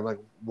Pittsburgh, and I'm like,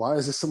 why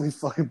is there so many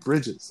fucking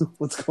bridges?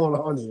 What's going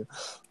on here?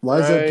 Why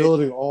is that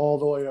building all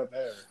the way up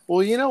there?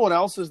 Well, you know what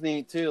else is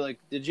neat too? Like,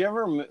 did you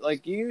ever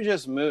like you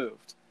just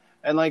moved,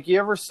 and like you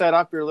ever set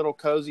up your little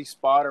cozy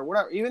spot or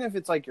whatever, even if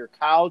it's like your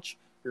couch,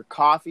 your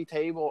coffee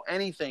table,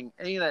 anything,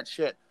 any of that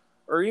shit,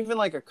 or even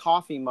like a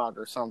coffee mug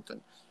or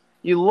something.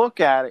 You look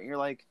at it and you're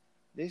like,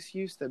 this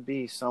used to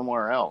be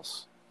somewhere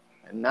else,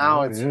 and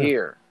now it's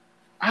here.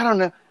 I don't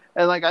know.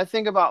 And like, I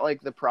think about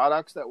like the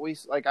products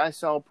that I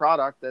sell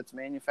product that's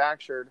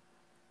manufactured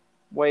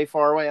way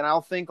far away, and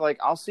I'll think like,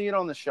 I'll see it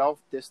on the shelf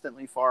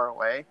distantly far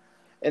away,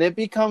 and it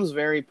becomes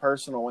very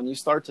personal when you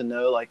start to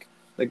know like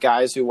the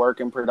guys who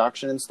work in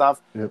production and stuff.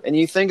 Yep. And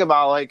you think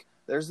about like,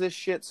 there's this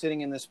shit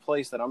sitting in this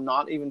place that I'm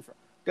not even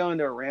going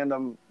to a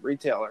random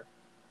retailer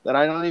that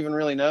I don't even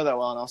really know that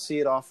well, and I'll see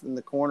it off in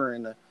the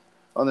corner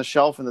on the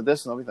shelf in the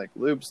distance. I'll be like,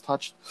 Lube's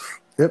touched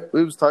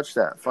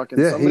that.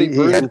 Fucking somebody he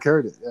hadn't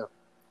carried it. Yeah.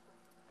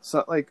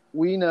 So like,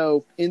 we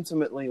know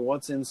intimately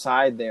what's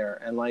inside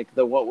there and like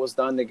what was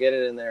done to get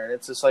it in there. And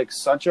it's just like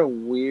such a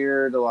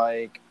weird,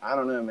 like, I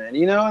don't know, man.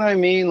 You know what I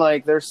mean?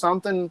 Like, there's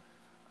something,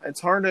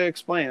 it's hard to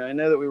explain. I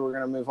know that we were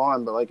going to move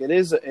on, but like, it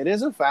is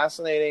a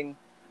fascinating,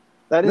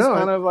 that is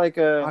of like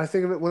I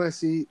think of it when I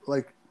see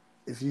like,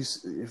 if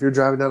you're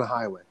driving down a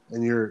highway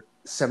and you're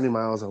 70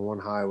 miles on one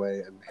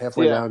highway and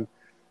halfway down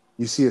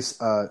you see a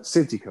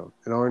safety cone,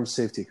 an orange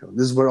safety cone.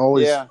 This is what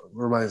always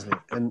reminds me.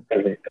 And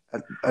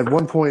at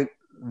one point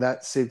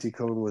that safety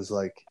cone was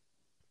like,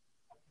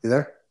 you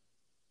there?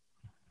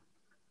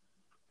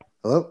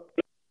 Hello?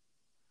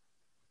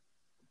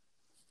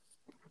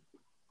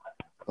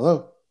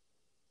 Hello?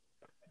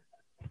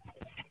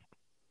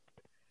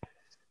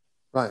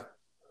 Right.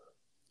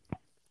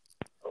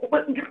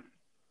 What?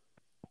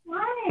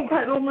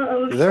 I don't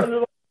know. You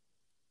there?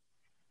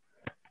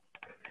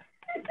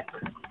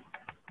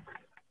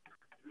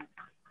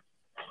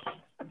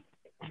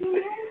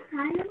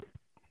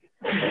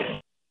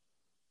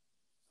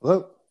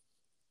 Hello?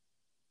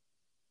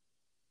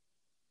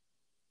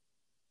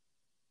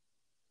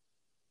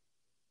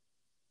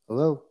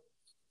 Hello?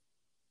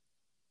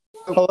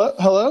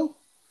 Hello?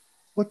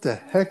 What the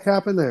heck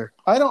happened there?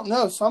 I don't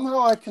know.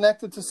 Somehow I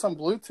connected to some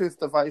Bluetooth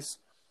device.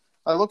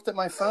 I looked at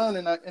my phone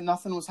and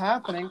nothing was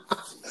happening.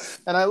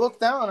 And I look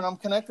down and I'm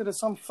connected to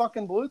some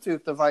fucking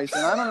Bluetooth device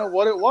and I don't know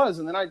what it was.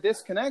 And then I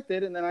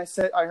disconnected and then I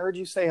heard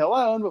you say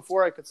hello. And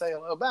before I could say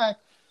hello back,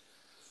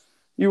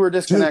 you were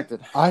disconnected.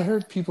 Dude, I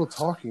heard people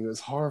talking. It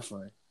was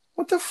horrifying.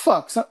 What the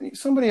fuck?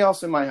 Somebody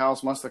else in my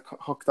house must have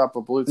hooked up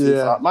a Bluetooth.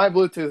 Yeah. My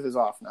Bluetooth is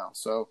off now.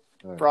 So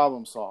Right.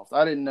 Problem solved.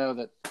 I didn't know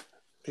that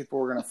people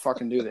were going to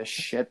fucking do this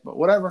shit, but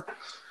whatever.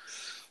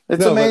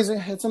 It's amazing.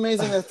 It's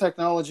amazing that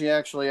technology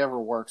actually ever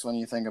works when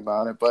you think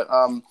about it. But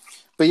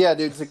yeah,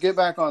 dude, to get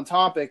back on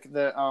topic,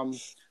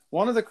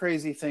 one of the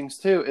crazy things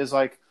too is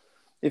like,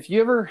 if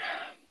you ever,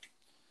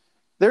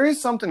 there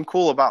is something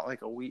cool about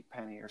like a wheat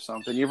penny or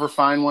something. You ever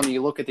find one and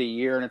you look at the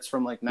year and it's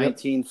from like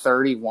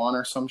 1931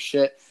 or some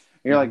shit.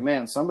 And you're like,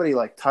 man, somebody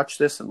like touched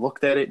this and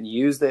looked at it and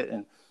used it.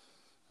 And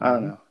I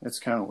don't know. It's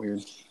kind of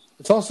weird.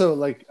 It's also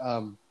like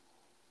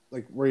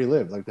where you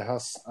live, like the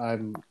house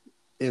I'm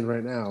in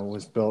right now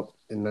was built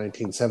in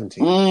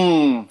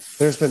 1917.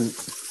 There's been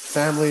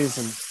families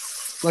and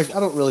like, I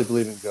don't really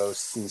believe in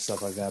ghosts and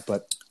stuff like that,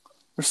 but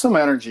there's some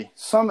energy,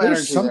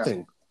 there's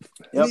something.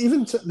 Yep.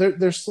 Even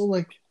there's still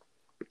like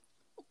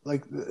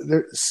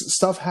there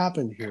stuff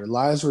happened here.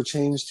 Lives were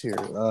changed here.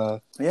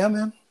 Yeah,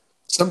 man.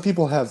 Some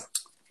people have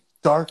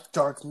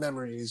dark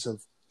memories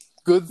of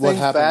good things,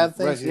 bad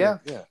things. Right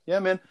yeah,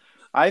 man.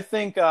 I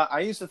think I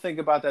used to think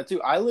about that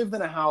too. I lived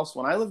in a house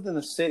when I lived in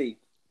the city.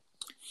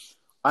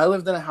 I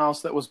lived in a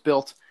house that was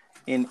built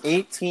in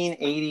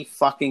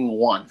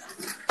 1881.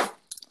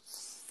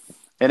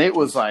 And it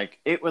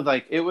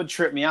would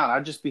trip me out.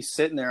 I'd just be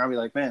sitting there. I'd be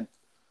like, man,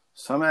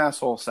 some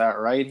asshole sat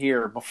right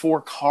here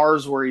before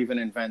cars were even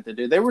invented,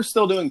 dude. They were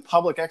still doing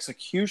public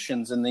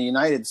executions in the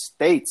United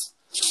States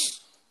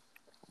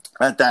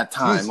at that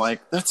time.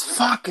 Like, that's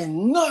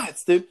fucking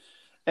nuts, dude.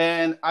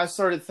 And I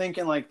started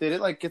thinking, like, did it,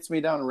 like, gets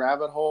me down a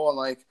rabbit hole? And,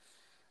 like,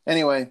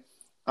 anyway.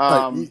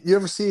 You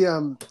ever see,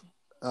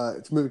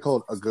 it's a movie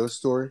called A Ghost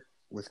Story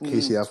with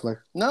Casey Affleck?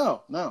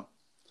 No. All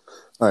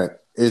right.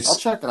 I'll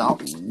check it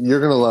out. You're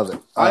going to love it.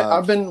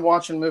 I've been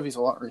watching movies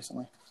a lot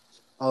recently.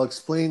 I'll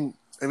explain.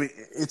 I mean,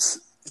 it's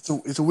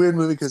a weird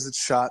movie because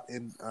it's shot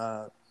in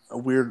a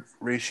weird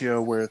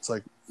ratio where it's,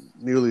 like,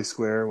 nearly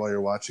square while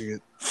you're watching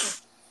it.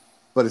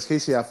 But it's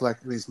Casey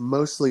Affleck, and he's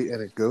mostly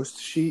in a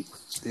ghost sheet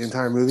the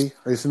entire movie.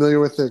 Are you familiar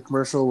with the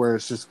commercial where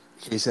it's just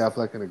Casey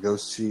Affleck in a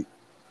ghost sheet?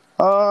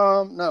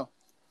 No.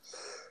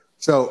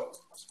 So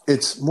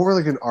it's more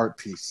like an art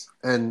piece,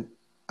 and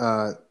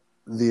the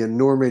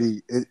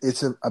enormity.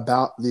 It's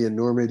about the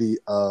enormity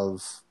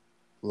of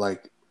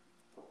like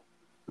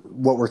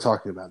what we're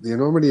talking about. The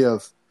enormity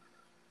of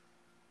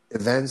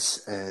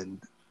events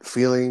and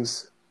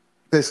feelings.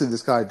 Basically,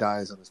 this guy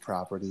dies on his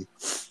property,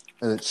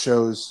 and it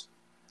shows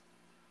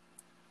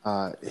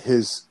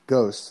his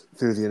ghost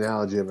through the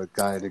analogy of a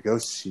guy in a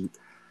ghost sheet,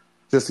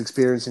 just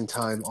experiencing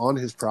time on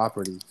his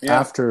property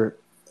after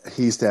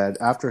he's dead,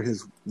 after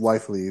his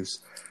wife leaves,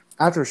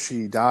 after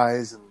she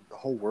dies, and the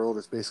whole world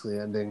is basically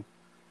ending.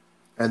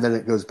 And then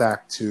it goes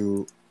back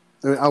to,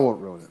 I mean, I won't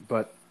ruin it,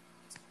 but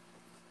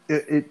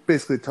it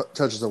basically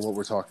touches on what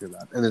we're talking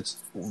about. And it's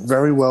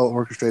very well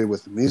orchestrated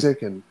with the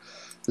music, and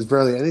there's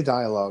barely any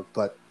dialogue,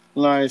 but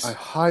nice.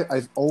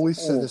 I've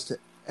always said this to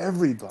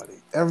everybody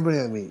I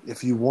meet.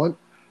 If you want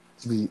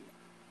to be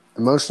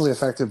emotionally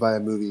affected by a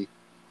movie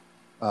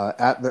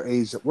at the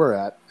age that we're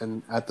at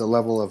and at the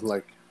level of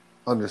like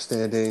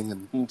understanding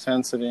and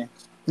intensity,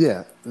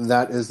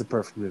 that is the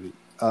perfect movie.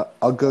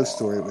 A Ghost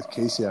Story with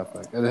Casey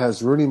Affleck, and it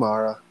has Rooney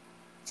Mara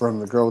from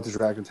The Girl with the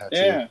Dragon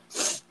Tattoo.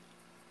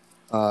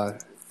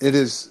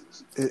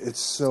 It's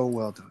so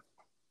well done.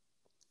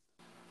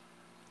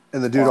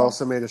 And the dude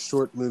also made a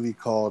short movie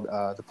called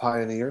The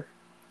Pioneer,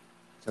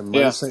 which I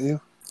might have sent you.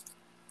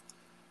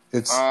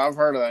 I've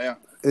heard of that. Yeah.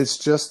 It's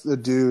just the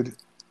dude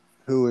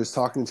who is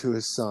talking to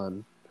his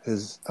son,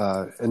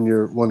 and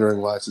you're wondering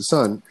why it's his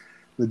son.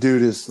 The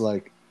dude is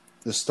like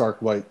the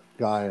stark white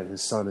guy, and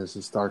his son is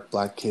this dark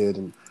black kid,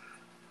 and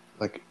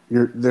like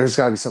there's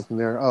got to be something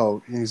there.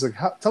 Oh, and he's like,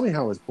 tell me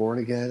how I was born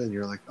again, and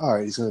you're like, all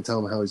right, he's going to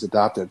tell him how he's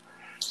adopted,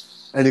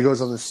 and he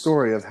goes on this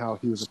story of how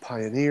he was a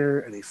pioneer,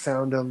 and he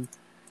found him,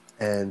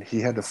 and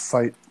he had to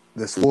fight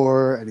this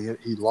war, and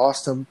he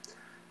lost him,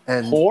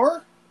 and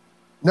war?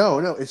 No,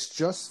 it's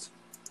just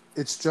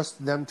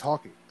them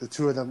talking. The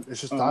two of them.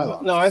 It's just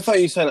dialogue. No, I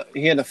thought you said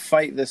he had to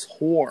fight this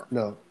whore.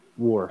 No,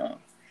 war. Oh.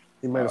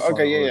 He might have fought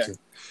yeah.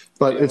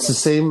 But it's the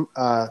same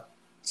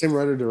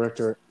writer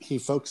director. He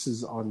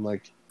focuses on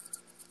like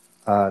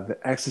the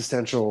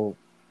existential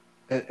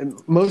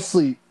and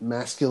mostly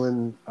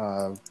masculine,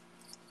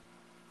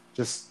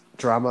 just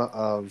drama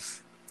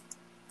of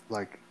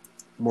like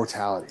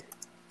mortality.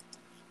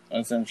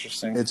 That's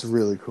interesting. It's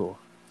really cool.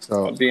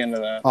 So I'll be into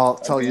that. I'll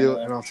tell you,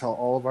 and I'll tell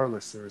all of our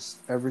listeners,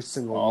 every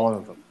single one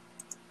of them.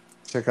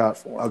 Check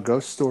out A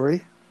Ghost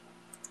Story,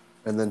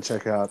 and then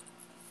check out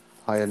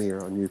Pioneer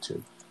on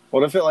YouTube.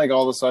 What if it like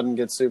all of a sudden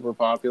gets super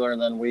popular,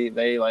 and then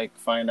they like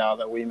find out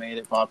that we made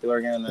it popular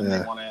again, and then they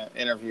want to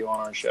interview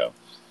on our show?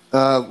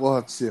 We'll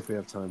have to see if we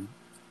have time.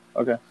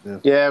 Okay.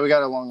 Yeah, we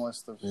got a long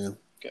list of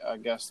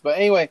guests. But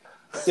anyway,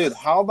 dude,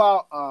 how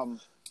about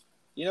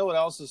You know what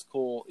else is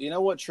cool? You know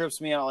what trips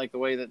me out, like the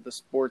way that the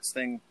sports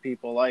thing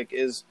people like,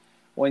 is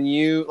when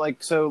you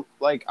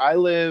I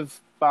live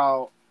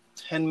about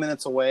 10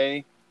 minutes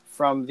away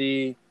from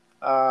the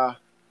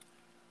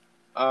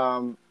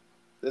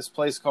this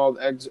place called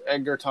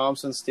Edgar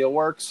Thomson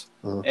Steelworks,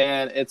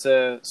 and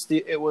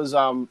it was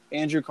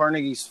Andrew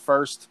Carnegie's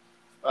first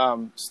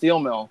steel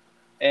mill,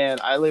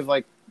 and I live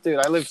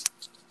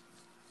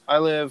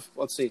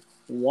let's see,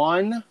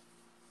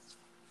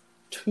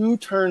 2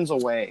 turns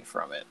away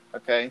from it.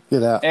 Okay,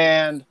 Get out.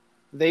 and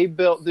they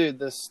built,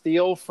 the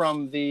steel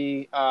from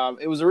the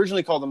it was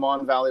originally called the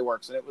Mon Valley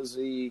Works, and it was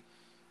like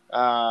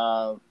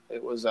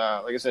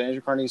I said,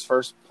 Andrew Carnegie's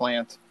first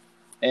plant.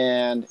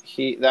 And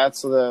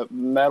that's the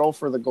metal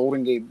for the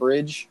Golden Gate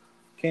Bridge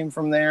came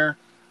from there.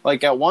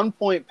 Like at one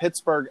point,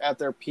 Pittsburgh at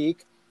their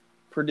peak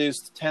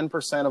produced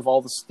 10% of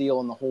all the steel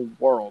in the whole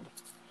world.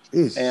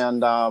 Jeez.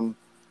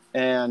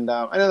 And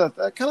I know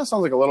that kind of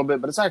sounds like a little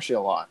bit, but it's actually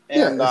a lot.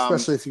 And, yeah,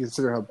 especially if you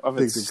consider how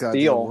big the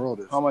goddamn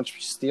world is. How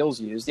much steel's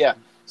used. Yeah.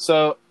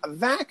 So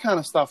that kind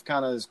of stuff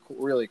kind of is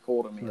really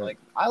cool to me. Right. Like,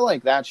 I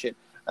like that shit.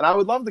 And I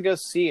would love to go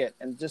see it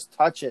and just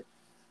touch it.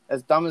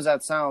 As dumb as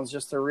that sounds,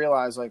 just to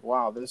realize, like,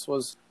 wow, this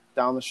was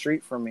down the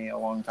street from me a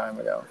long time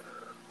ago.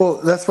 Well,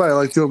 that's why I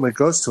like doing my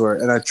ghost tour,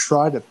 and I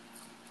try to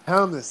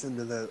pound this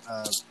into the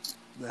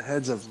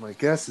heads of my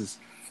guesses.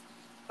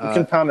 You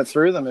can pound it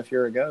through them if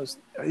you're a ghost.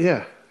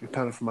 Yeah, you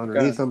pound it from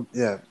underneath them.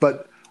 Yeah,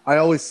 but I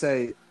always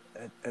say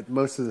at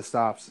most of the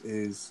stops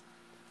is,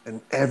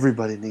 and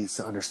everybody needs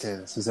to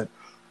understand this, is that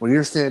when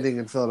you're standing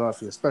in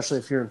Philadelphia, especially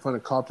if you're in front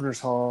of Carpenter's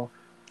Hall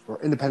or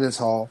Independence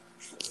Hall,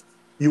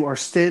 you are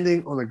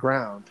standing on the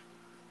ground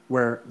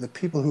where the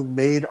people who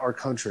made our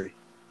country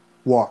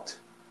walked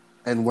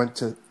and went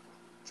to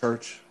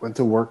church, went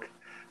to work.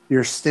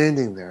 You're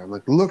standing there. I'm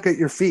like, look at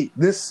your feet.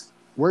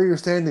 Where you're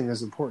standing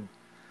is important.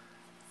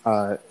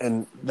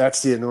 And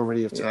that's the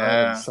enormity of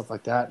time and stuff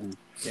like that. And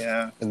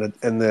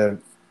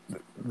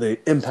the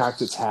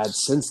impact it's had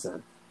since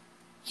then.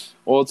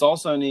 Well, it's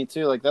also neat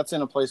too. Like, that's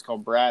in a place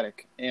called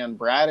Braddock, and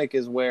Braddock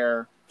is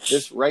where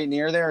right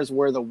near there is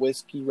where the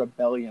Whiskey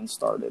Rebellion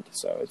started.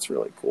 So it's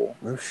really cool.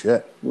 Oh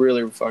shit!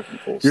 Really fucking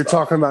cool. You're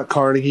talking about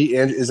Carnegie,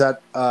 and is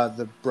that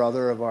the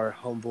brother of our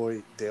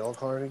homeboy Dale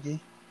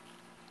Carnegie?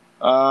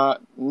 No,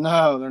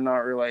 they're not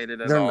related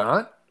at all. They're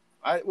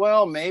not?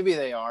 Well, maybe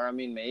they are. I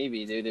mean,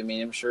 maybe, dude. I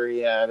mean, I'm sure he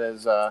had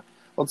his.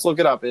 Let's look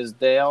it up. Is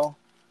Dale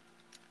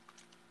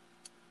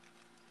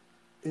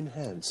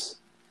Enhance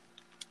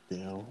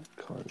Dale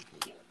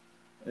Carnegie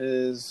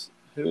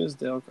who is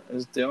Dale?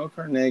 Is Dale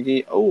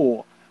Carnegie?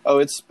 Oh,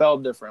 it's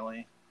spelled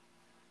differently.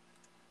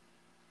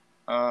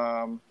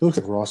 It looks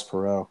like Ross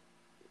Perot.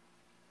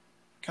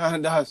 Kind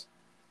of does.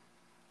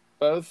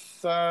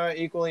 Both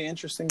equally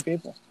interesting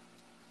people.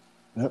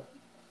 Yep.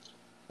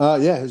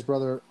 Yeah, his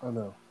brother. Oh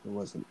no, it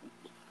wasn't.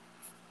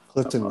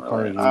 Clifton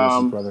Carnegie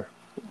was his brother.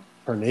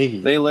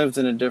 Carnegie. They lived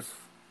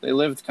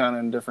kind of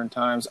in different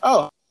times.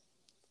 Oh,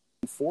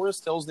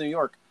 Forest Hills, New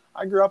York.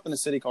 I grew up in a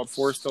city called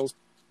Forest Hills,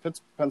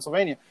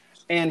 Pennsylvania.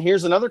 And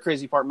here's another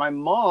crazy part. My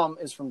mom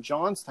is from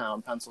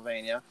Johnstown,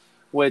 Pennsylvania,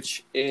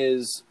 which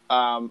is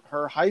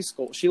her high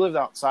school. She lived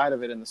outside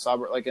of it in the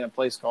suburb, like in a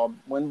place called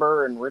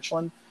Winburn and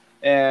Richland,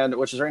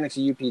 which is right next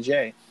to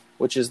UPJ,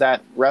 which is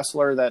that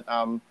wrestler that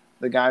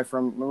the guy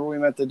from, remember we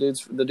met the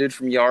dude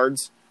from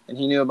Yards, and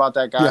he knew about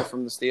that guy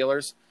from the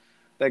Steelers.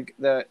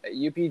 The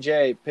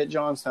UPJ, Pitt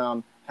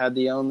Johnstown, had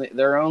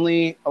their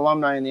only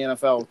alumni in the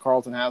NFL,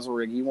 Carlton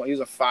Haselrig. He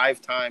was a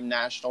 5-time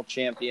national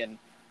champion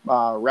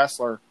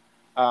wrestler.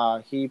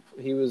 He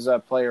was a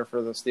player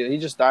for the Steelers. He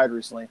just died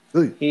recently.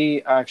 Really?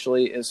 He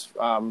actually is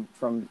from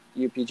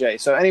UPJ.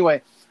 So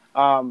anyway,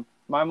 my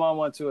mom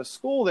went to a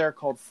school there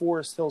called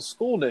Forest Hills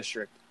School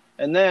District,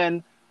 and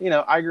then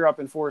I grew up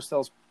in Forest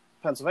Hills,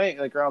 Pennsylvania,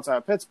 like right outside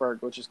of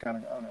Pittsburgh, which is kind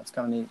of, I don't know, it's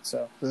kind of neat.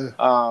 So,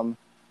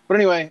 but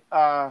anyway,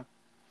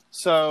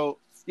 so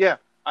yeah,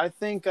 I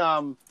think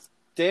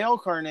Dale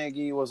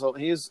Carnegie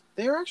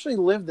they actually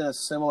lived in a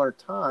similar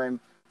time.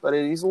 But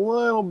he's a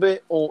little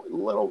bit old,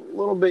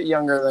 little bit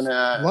younger than.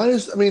 Why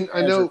does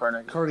I know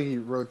Carnegie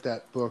wrote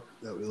that book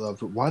that we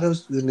loved, but why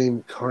does the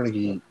name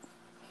Carnegie?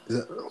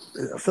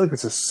 I feel like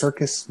it's a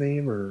circus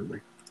name or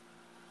like.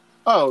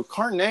 Oh,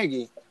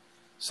 Carnegie.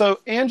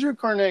 So Andrew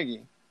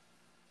Carnegie.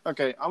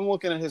 Okay, I'm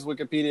looking at his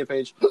Wikipedia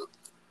page.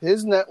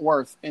 His net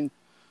worth in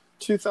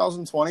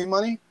 2020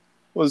 money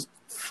was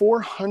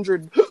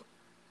 $400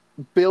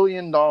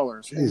 billion,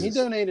 and he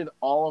donated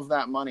all of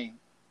that money.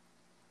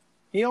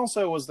 He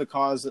also was the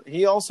cause of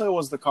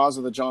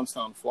the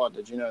Johnstown flood.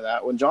 Did you know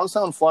that? When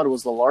Johnstown flood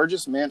was the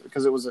largest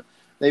because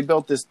they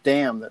built this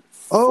dam that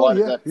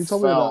flooded. That you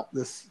told me about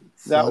this.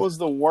 That was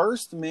the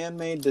worst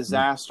man-made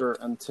disaster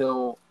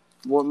until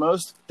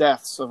most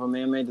deaths of a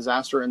man-made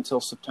disaster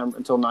until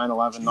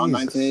 9/11, not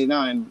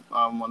 1989,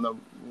 when the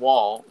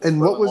wall.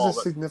 And what was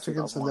the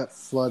significance of that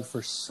flood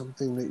for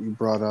something that you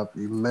brought up?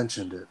 You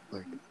mentioned it,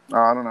 like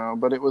I don't know,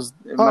 but it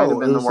might have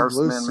been the worst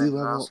man-made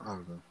disaster. I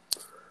don't know.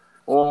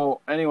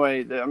 Well,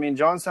 anyway, I mean,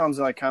 Johnstown's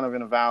like kind of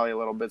in a valley a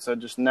little bit, so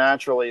just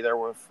naturally there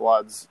were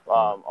floods a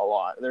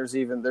lot. There's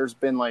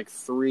been like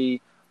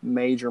three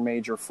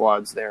major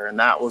floods there, and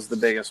that was the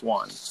biggest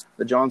one.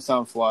 The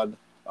Johnstown flood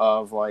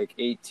of like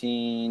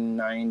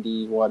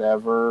 1890,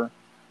 whatever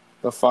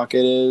the fuck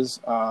it is.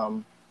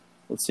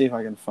 Let's see if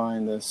I can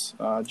find this.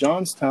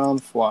 Johnstown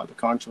flood, the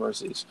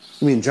controversies.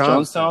 You mean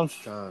Johnstown?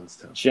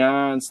 Johnstown.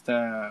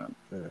 Johnstown.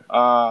 Yeah.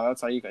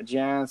 That's how you got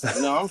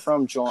Johnstown. No, I'm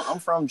from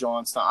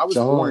Johnstown. I was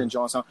born in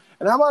Johnstown.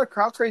 And how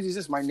crazy is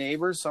this? My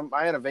neighbors,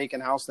 I had a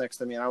vacant house next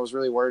to me, and I was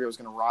really worried it was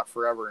going to rot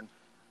forever. And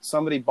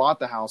somebody bought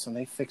the house, and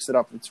they fixed it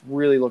up. It's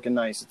really looking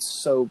nice.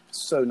 It's so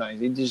nice.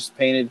 He just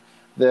painted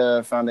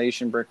the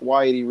foundation brick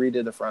white. He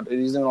redid the front.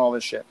 He's doing all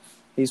this shit.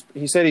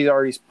 He said he's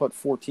already put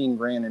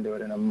 $14,000 into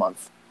it in a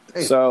month.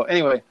 Hey. So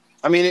anyway,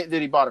 I mean,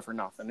 he bought it for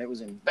nothing. It was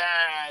in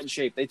bad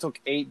shape. They took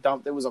 8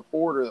 dump. There was a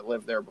hoarder that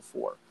lived there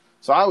before,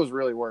 so I was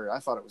really worried. I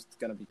thought it was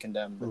going to be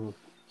condemned. But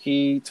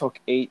he took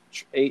 8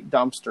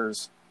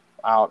 dumpsters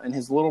out, and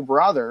his little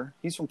brother,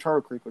 he's from Turtle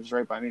Creek, which is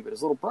right by me, but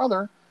his little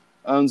brother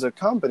owns a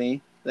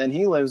company. Then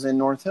he lives in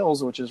North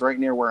Hills, which is right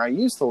near where I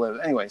used to live.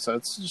 Anyway, so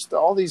it's just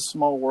all these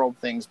small world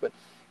things. But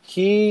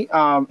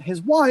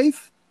his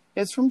wife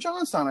is from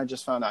Johnstown. I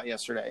just found out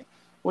yesterday.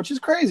 Which is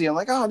crazy. I'm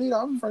like, oh, dude,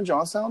 I'm from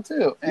Johnstown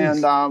too. And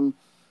so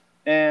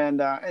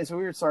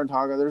we were starting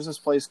talking. There's this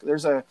place.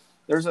 There's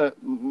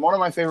one of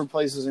my favorite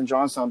places in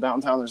Johnstown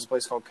downtown. There's a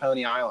place called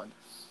Coney Island,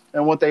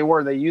 and what they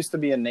used to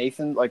be a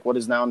Nathan, like what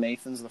is now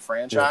Nathan's, the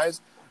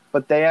franchise. Yeah.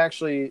 But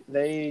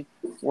they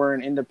were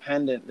an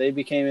independent. They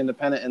became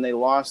independent, and they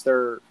lost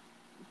their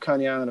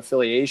Coney Island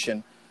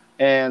affiliation,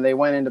 and they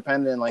went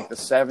independent in like the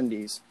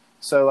 70s.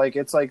 So like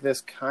it's like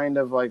this kind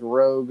of like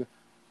rogue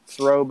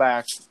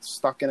throwback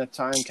stuck in a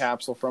time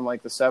capsule from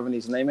like the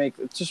 70s, and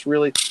it's just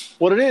really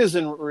what it is.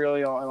 In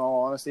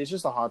all honesty, it's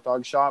just a hot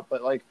dog shop,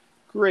 but like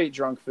great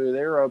drunk food.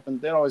 They were open.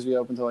 They'd always be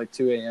open till like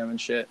 2 a.m.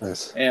 and shit.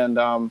 Nice. And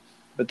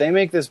but they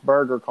make this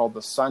burger called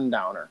the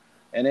Sundowner,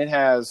 and it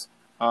has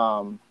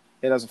a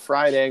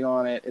fried egg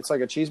on it. It's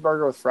like a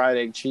cheeseburger with fried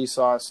egg, cheese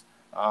sauce,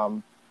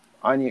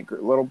 onion,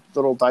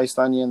 little diced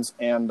onions,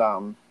 and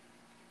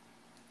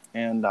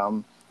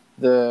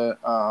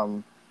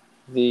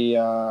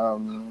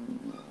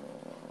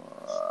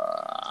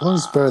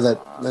One's better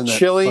than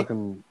chili,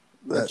 fucking,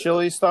 the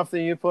chili stuff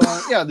that you put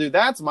on. Yeah, dude,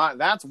 I think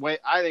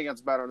that's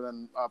better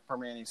than a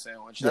Permane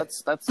sandwich.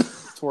 That's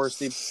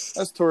touristy.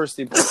 That's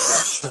touristy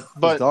bullshit.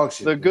 But dog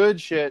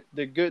shit,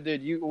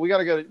 dude.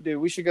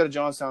 We should go to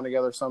Johnstown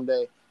together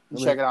someday and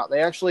check it out.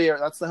 They actually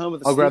that's the home of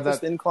the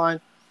steepest incline.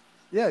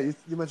 Yeah, you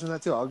mentioned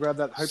that too. I'll grab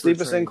that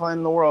steepest incline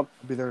in the world.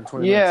 I'll be there in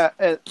 20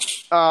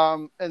 minutes.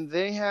 Yeah, and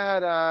they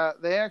had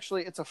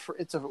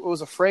it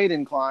was a freight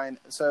incline,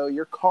 so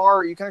you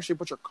can actually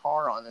put your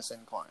car on this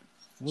incline,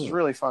 which is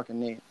really fucking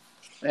neat.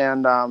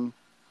 And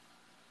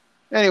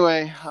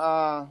anyway,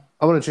 I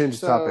want to change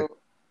the topic.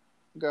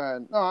 Go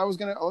ahead. No,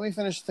 let me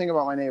finish the thing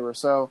about my neighbor.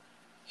 So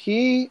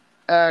they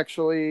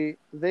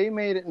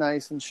made it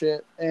nice and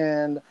shit,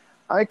 and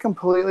I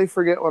completely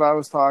forget what I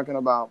was talking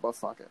about, but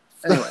fuck it.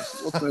 Anyway,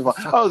 let's move on.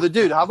 Oh,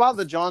 how about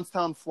the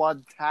Johnstown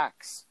flood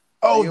tax?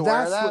 Oh,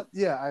 that's that?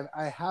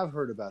 I have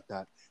heard about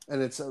that.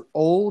 And it's an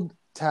old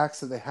tax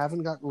that they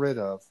haven't gotten rid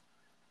of.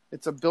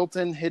 It's a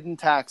built-in hidden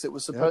tax. It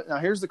was supposed. Yep. Now,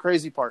 here's the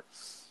crazy part.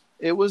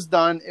 It was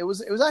done. It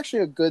was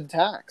actually a good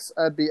tax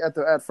at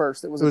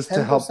first. It was a 10%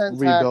 to help tax.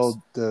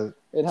 Rebuild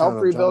it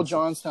helped rebuild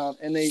Johnstown,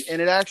 and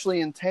it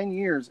actually in 10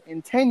 years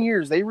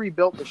they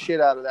rebuilt the shit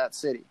out of that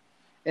city,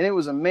 and it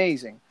was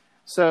amazing.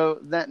 So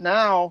that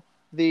now.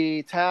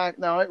 The tax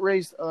it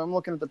raised. I'm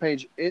looking at the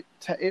page. It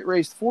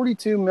raised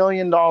 $42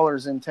 million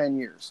in 10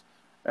 years,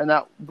 and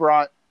that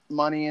brought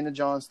money into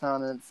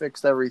Johnstown and it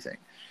fixed everything.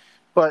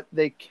 But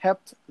they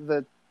kept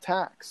the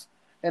tax,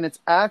 and it's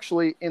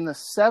actually in the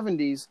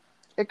 70s.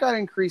 It got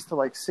increased to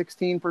like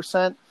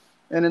 16%,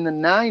 and in the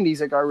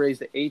 90s it got raised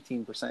to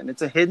 18%.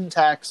 It's a hidden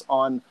tax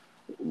on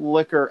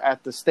liquor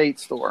at the state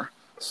store.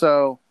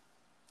 So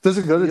does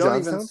it go to you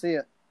Johnstown? Don't even see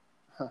it.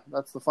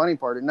 That's the funny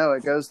part. No,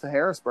 it goes to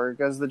Harrisburg. It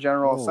goes to the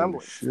General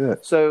Assembly.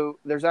 Shit. So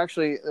there's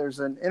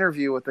an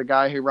interview with the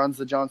guy who runs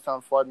the Johnstown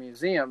Flood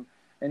Museum,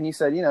 and he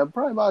said,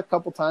 probably about a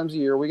couple times a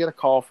year we get a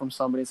call from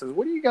somebody and says,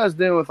 "What are you guys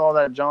doing with all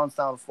that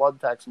Johnstown flood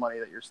tax money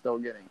that you're still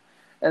getting?"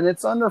 And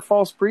it's under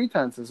false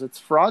pretenses. It's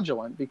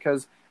fraudulent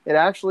because it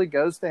actually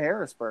goes to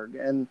Harrisburg,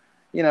 and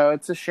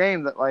it's a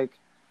shame that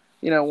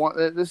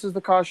this is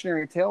the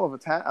cautionary tale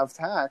of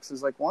tax.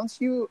 Is like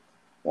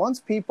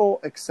once people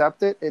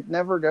accept it, it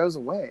never goes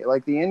away.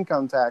 Like the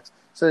income tax.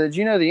 So did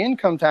you know the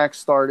income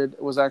tax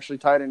was actually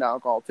tied into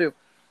alcohol too?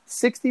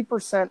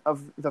 60%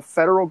 of the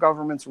federal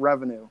government's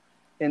revenue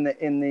in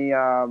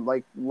the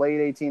like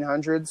late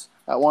 1800s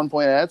at one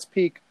point at its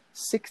peak,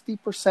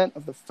 60%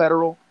 of the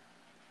federal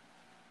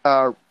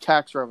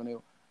tax revenue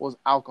was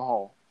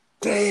alcohol.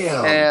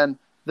 Damn. And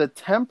the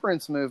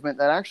temperance movement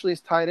that actually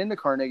is tied into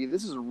Carnegie.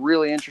 This is a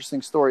really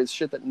interesting story. It's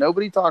shit that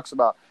nobody talks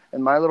about.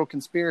 And my little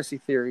conspiracy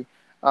theory.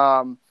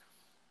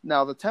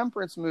 Now, the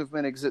temperance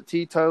movement,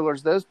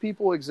 teetotalers, those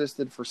people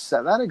existed for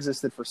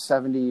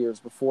 70 years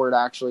before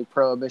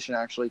prohibition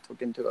actually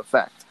took into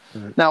effect.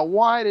 Right. Now,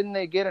 why didn't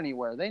they get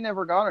anywhere? They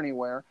never got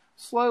anywhere.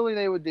 Slowly,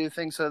 they would do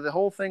things. So the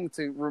whole thing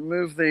to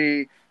remove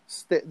the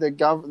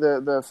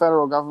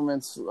federal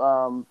government's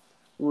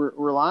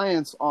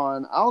reliance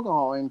on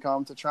alcohol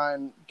income to try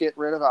and get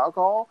rid of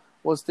alcohol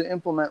was to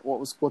implement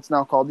what's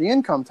now called the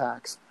income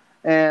tax.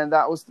 And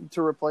that was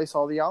to replace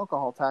all the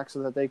alcohol tax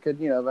so that they could,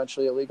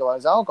 eventually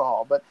legalize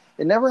alcohol. But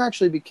it never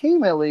actually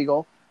became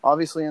illegal,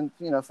 obviously, and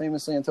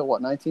famously until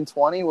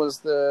 1920 was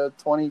the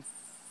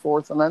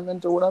 24th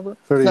Amendment or whatever.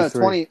 33. No,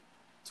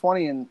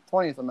 20 and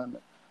 20th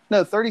Amendment.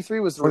 No,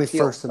 33 was the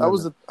repeal. That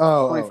was the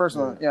 21st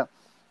Amendment. Yeah.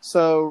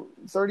 So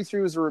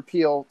 33 was a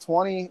repeal.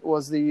 20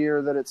 was the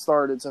year that it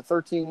started. So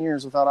 13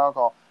 years without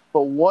alcohol.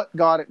 But what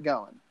got it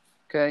going?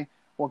 Okay,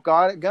 what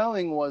got it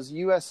going was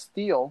U.S.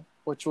 Steel,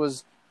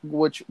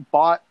 which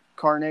bought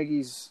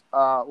Carnegie's,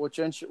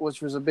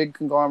 which was a big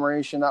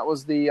conglomeration. That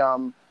was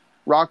the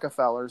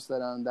Rockefellers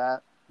that owned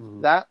that.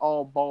 Mm-hmm. That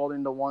all balled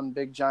into one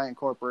big giant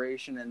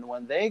corporation. And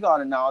when they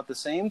got it, now at the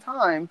same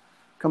time,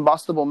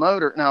 combustible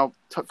motor. Now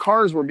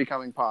cars were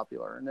becoming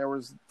popular, and there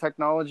was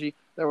technology.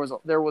 There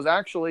was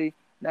actually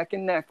neck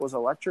and neck was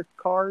electric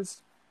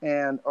cars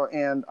and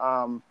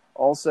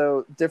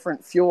also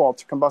different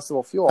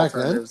combustible fuel back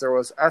alternatives. Then? There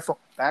was ethyl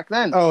back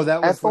then. Oh,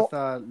 that was ethyl,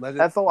 with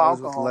ethyl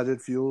alcohol, with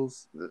leaded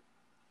fuels.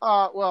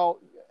 Well,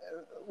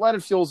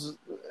 leaded fuels.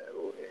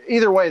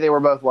 Either way, they were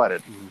both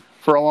leaded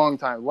for a long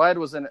time. Lead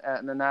was an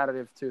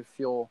additive to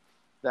fuel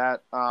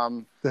that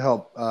to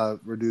help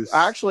reduce.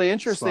 Actually,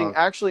 interesting. Smog.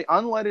 Actually,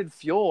 unleaded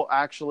fuel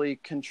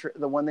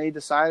when they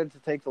decided to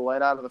take the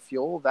lead out of the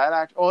fuel,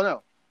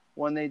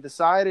 when they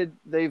decided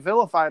they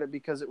vilified it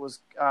because it was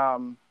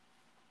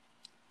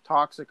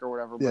toxic or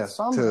whatever. But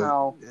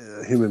somehow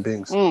to human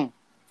beings.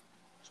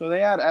 So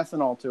they add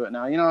ethanol to it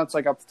now. It's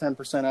like up to 10%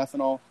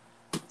 ethanol.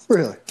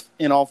 Really?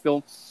 In all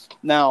fuel.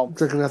 Now I'm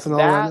drinking ethanol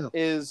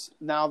right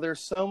now. There's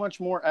so much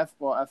more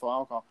ethyl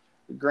alcohol,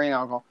 grain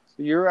alcohol.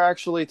 You're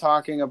actually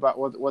talking about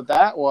what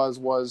that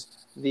was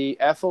the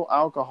ethyl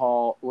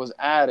alcohol was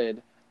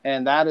added,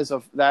 and that is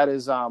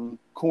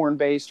corn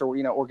based or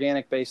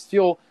organic based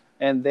fuel,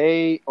 and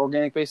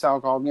organic based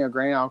alcohol,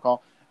 grain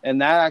alcohol,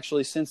 and that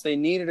actually, since they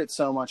needed it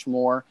so much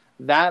more,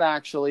 that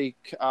actually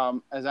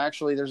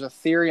there's a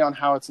theory on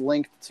how it's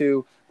linked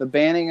to the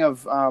banning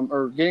of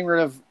or getting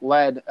rid of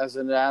lead as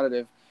an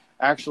additive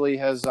actually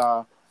has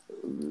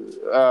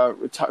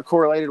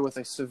correlated with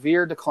a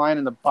severe decline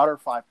in the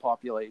butterfly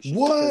population.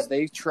 What? Because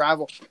they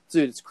travel,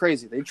 dude, it's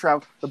crazy.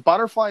 The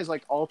butterflies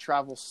all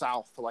travel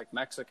south to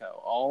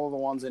Mexico. All of the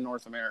ones in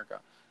North America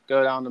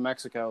go down to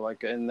Mexico,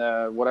 in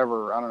the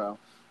whatever, I don't know,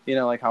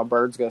 like how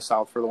birds go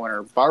south for the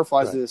winter.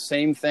 Butterflies do the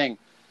same thing.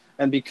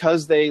 And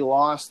because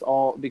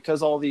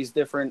all these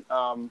different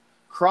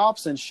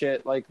crops and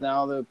shit, like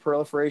now the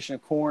proliferation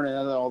of corn and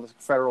all the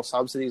federal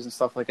subsidies and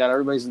stuff like that,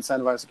 everybody's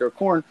incentivized to grow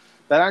corn.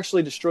 That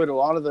actually destroyed a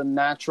lot of the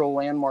natural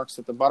landmarks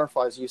that the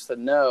butterflies used to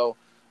know.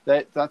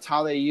 That's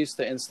how they used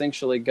to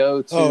instinctually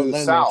go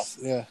to south.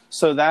 Yeah.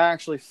 So that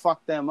actually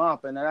fucked them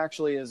up, and that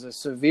actually is a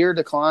severe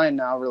decline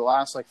now over the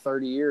last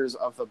 30 years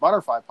of the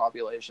butterfly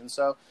population.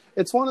 So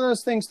it's one of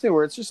those things too,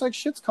 where it's just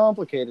shit's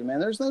complicated, man.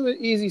 There's no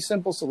easy,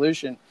 simple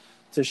solution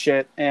to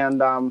shit. And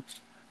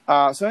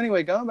so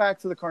anyway, going back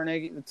to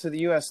the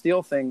U.S.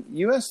 Steel thing,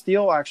 U.S.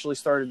 Steel actually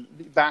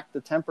started back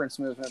the temperance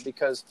movement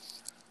because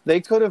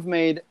they could have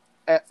made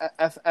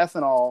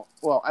ethyl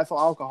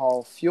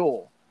alcohol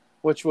fuel,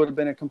 which would have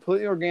been a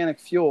completely organic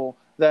fuel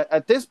that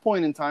at this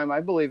point in time, I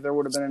believe there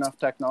would have been enough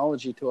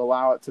technology to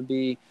allow it to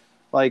be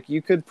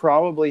you could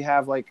probably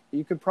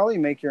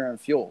make your own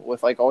fuel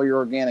with all your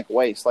organic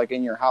waste,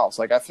 in your house.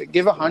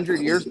 Give 100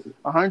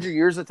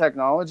 years of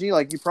technology,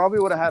 you probably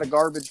would have had a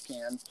garbage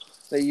can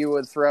that you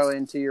would throw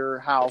into your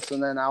house,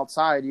 and then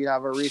outside you'd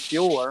have a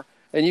refueler,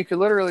 and you could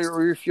literally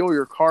refuel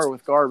your car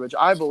with garbage,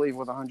 I believe,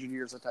 with 100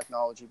 years of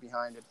technology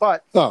behind it.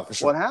 But for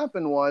sure. What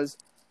happened was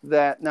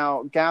that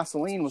now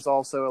gasoline was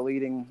also a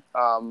leading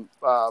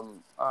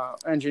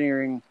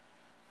engineering,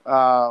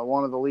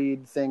 one of the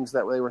lead things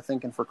that they were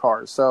thinking for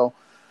cars. So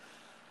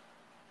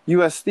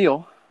U.S.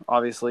 Steel,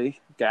 obviously,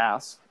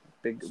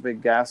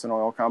 big gas and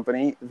oil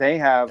company, they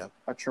have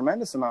a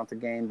tremendous amount to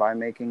gain by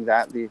making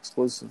that the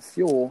exclusive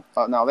fuel.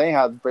 Now, they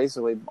had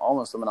basically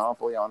almost a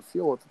monopoly on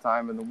fuel at the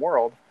time in the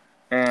world,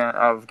 and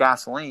of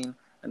gasoline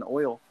and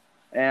oil.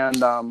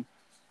 And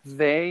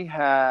they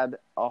had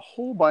a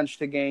whole bunch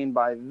to gain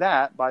by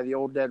the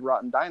old dead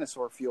rotten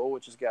dinosaur fuel,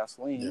 which is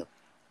gasoline,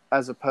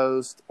 as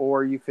opposed,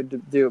 or you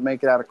could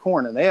make it out of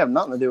corn. And they have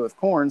nothing to do with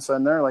corn. So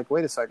they're like,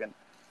 wait a second.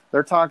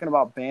 They're talking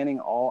about banning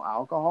all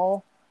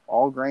alcohol,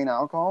 all grain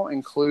alcohol,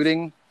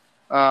 including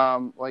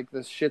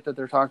this shit that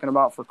they're talking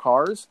about for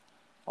cars.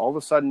 All of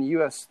a sudden,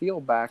 U.S.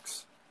 Steel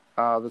backs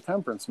the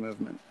temperance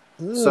movement.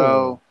 Ooh.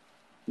 So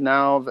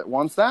now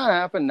once that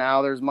happened,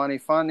 now there's money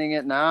funding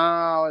it.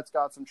 Now it's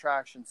got some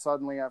traction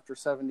suddenly after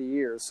 70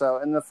 years. So,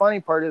 and the funny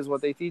part is what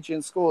they teach you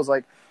in school is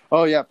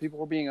oh yeah,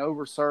 people are being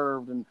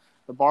overserved and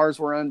the bars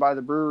were owned by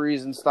the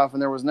breweries and stuff,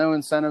 and there was no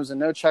incentives and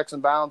no checks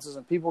and balances,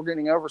 and people were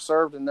getting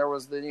overserved, and there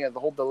was the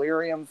whole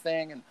delirium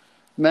thing, and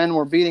men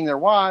were beating their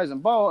wives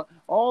and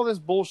all this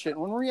bullshit.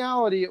 When in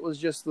reality, it was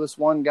just this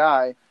one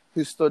guy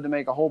who stood to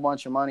make a whole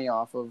bunch of money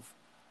off of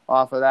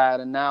that,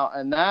 and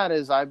that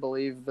is, I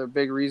believe, the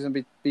big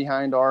reason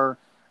behind our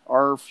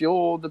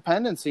fuel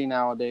dependency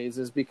nowadays,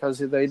 is because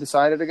they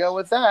decided to go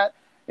with that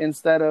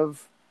instead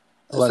of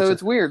electric. So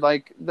it's weird.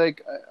 Like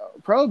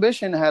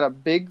prohibition had a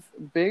big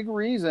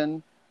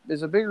reason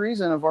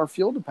of our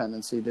fuel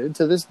dependency, dude,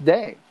 to this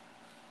day,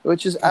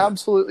 which is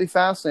absolutely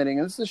fascinating.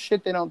 And this is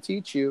shit they don't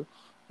teach you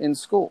in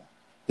school.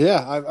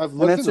 Yeah, I've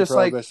looked into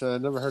prohibition.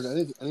 I've never heard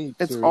any.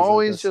 It's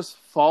always just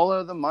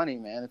follow the money,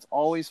 man. It's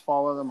always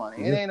follow the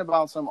money. It ain't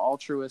about some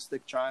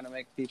altruistic trying to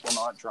make people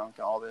not drunk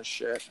and all this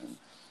shit. And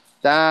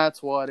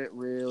that's what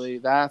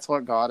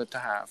got it to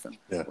happen.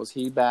 Yeah. Was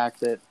he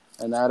backed it,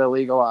 and that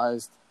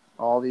illegalized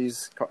all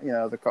these,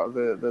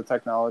 the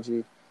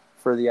technology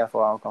for the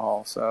ethyl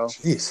alcohol. So,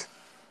 jeez,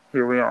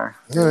 here we are.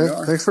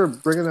 Thanks for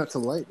bringing that to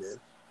light, man.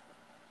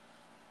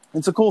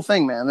 It's a cool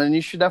thing, man. And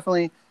you should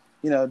definitely,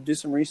 do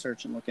some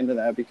research and look into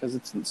that, because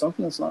it's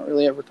something that's not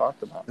really ever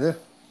talked about. Yeah.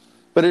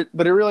 But it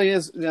really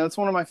is. It's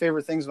one of my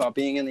favorite things about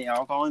being in the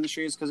alcohol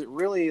industry, is because it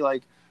really,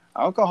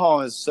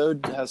 alcohol has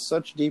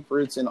such deep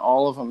roots in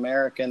all of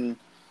American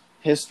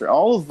history,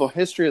 all of the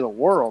history of the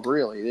world.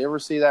 Really, you ever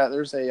see that?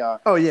 There's a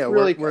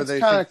really where they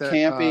kind think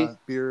of campy.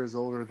 Beer is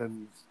older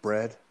than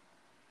bread.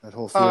 That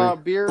whole theory.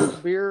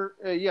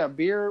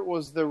 Beer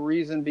was the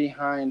reason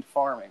behind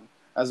farming,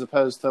 as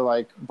opposed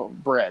to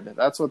bread.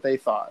 That's what they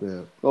thought.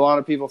 Yeah. A lot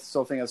of people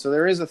still think that. So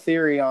there is a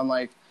theory on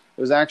it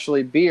was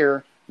actually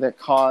beer that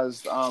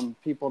caused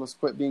people to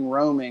quit being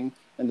roaming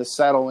and to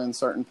settle in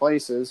certain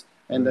places,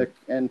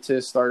 and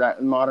to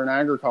start modern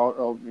agriculture.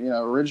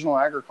 Original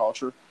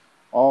agriculture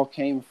all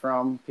came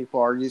from,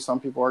 some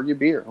people argue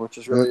beer, which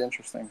is really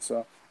interesting.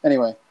 So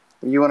anyway,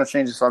 you want to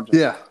change the subject?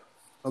 Yeah,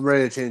 I'm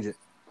ready to change it.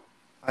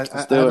 I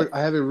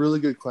have a really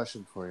good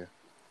question for you.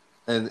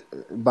 And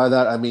by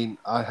that, I mean,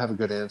 I have a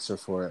good answer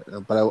for it,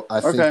 but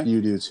I think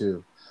you do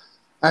too.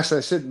 Actually,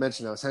 I should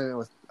mention, I was hanging out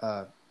with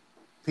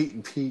Pete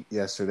and Pete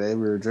yesterday.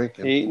 We were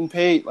drinking. Pete and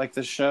Pete, like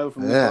the show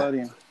from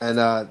Nickelodeon.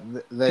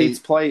 And Pete's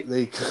Plate.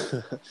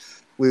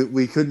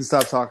 We couldn't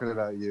stop talking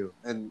about you.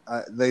 And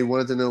they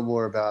wanted to know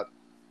more about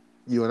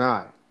you and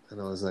I. And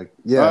I was like,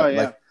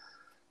 and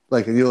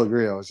you'll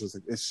agree. I was just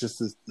like, it's just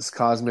this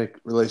cosmic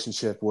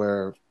relationship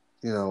where,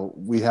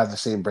 we have the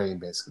same brain,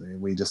 basically.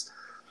 And we just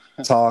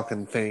talk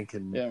and think,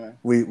 and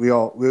we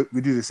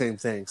do the same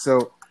thing.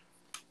 So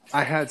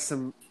I had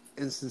some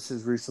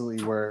instances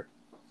recently where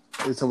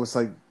it's almost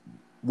like,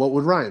 what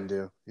would Ryan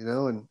do?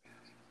 And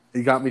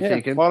it got me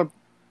thinking.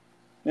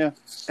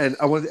 And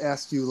I wanted to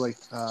ask you,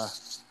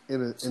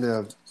 in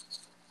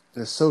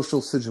a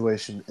social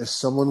situation, if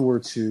someone were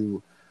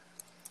to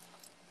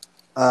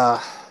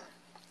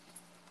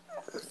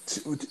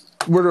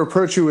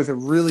approach you with a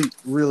really,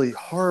 really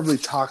horribly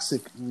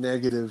toxic,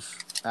 negative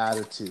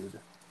attitude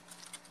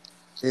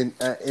in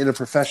a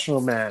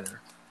professional manner,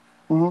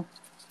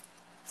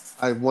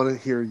 I want to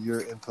hear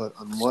your input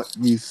on what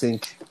you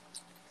think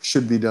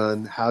should be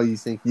done, how you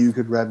think you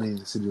could remedy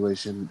the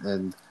situation,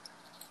 and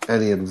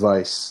any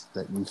advice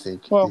that you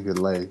think you could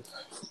lay.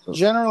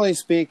 Generally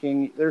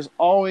speaking, there's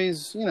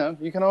always,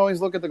 you can always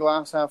look at the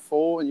glass half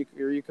full, and you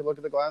could look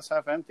at the glass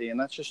half empty, and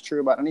that's just true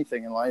about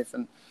anything in life.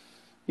 And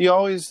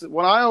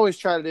what I always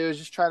try to do is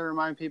just try to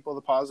remind people of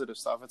the positive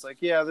stuff. It's like,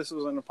 this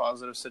wasn't a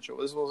positive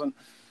situation. This wasn't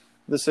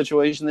the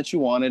situation that you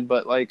wanted,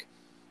 but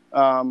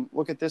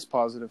look at this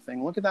positive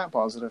thing. Look at that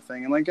positive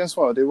thing. And guess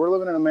what, dude? We're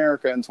living in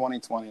America in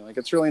 2020.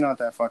 It's really not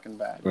that fucking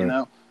bad,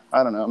 right.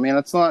 I don't know. I mean,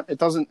 it's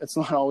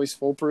not always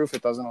foolproof.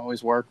 It doesn't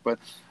always work, but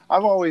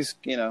I've always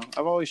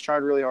tried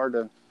really hard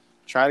to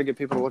try to get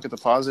people to look at the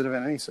positive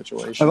in any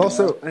situation. I've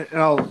also, and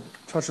I'll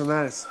touch on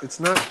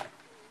that.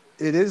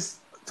 It is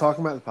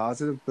talking about the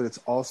positive, but it's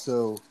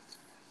also,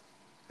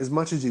 as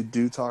much as you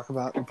do talk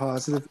about the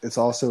positive, it's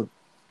also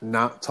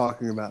not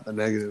talking about the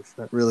negative.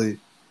 That really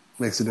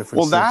makes a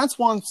difference. Well, that's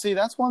one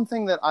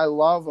thing that I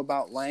love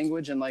about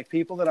language, and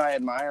people that I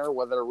admire,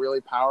 whether they're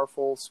really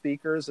powerful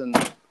speakers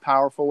and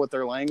powerful with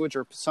their language,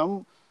 or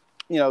some,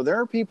 there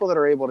are people that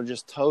are able to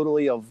just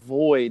totally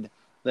avoid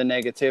the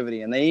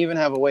negativity, and they even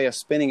have a way of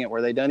spinning it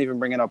where they don't even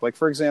bring it up. Like,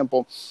 for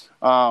example,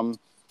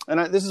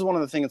 this is one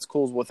of the things that's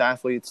cool with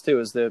athletes too,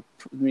 is the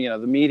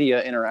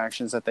media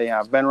interactions that they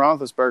have. Ben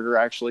Roethlisberger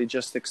actually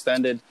just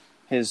extended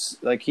his,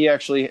 he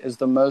actually is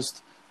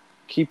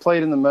he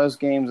played in the most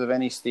games of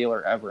any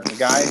Steeler ever. And the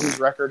guy whose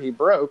record he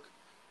broke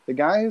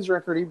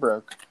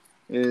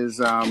is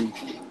a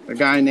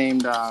guy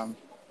named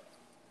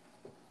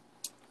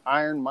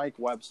Iron Mike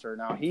Webster.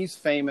 Now, he's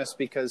famous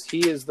because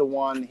he is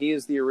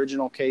the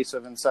original case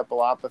of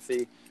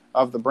encephalopathy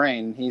of the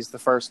brain. He's the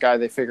first guy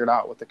they figured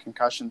out with the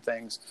concussion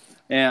things.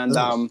 And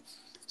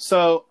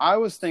so I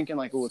was thinking,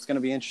 it's going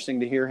to be interesting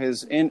to hear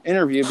his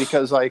interview,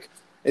 because,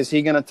 is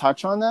he going to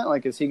touch on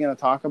that? Is he going to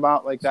talk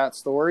about, that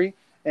story?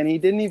 And he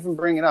didn't even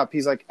bring it up.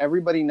 He's like,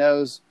 everybody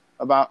knows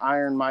about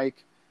Iron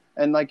Mike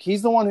And like,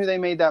 he's the one who they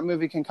made that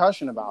movie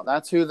Concussion about.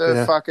 That's who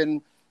the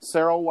fucking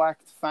Sarah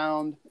Wecht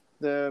found.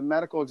 The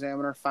medical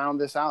examiner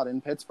found this out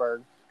in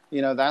Pittsburgh.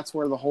 You know, that's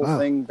where the whole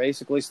thing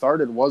basically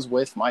started, was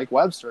with Mike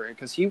Webster.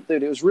 Because it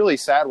was really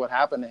sad what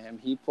happened to him.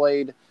 He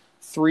played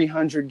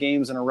 300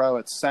 games in a row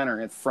at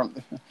center through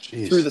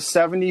the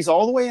 70s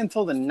all the way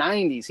until the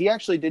 90s. He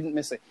actually didn't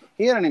miss it.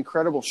 He had an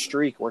incredible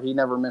streak where he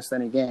never missed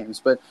any games.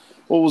 But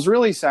what was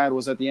really sad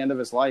was at the end of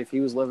his life, he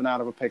was living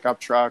out of a pickup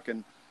truck.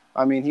 And,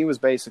 I mean, he was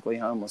basically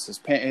homeless.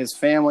 His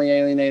family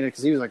alienated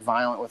because he was, like,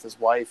 violent with his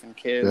wife and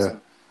kids.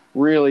 And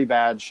really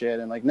bad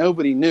shit. And, like,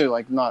 nobody knew.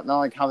 Like, not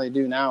like how they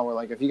do now where,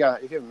 like, if you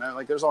have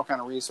like, there's all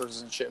kind of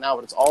resources and shit now.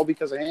 But it's all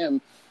because of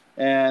him.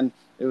 And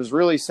it was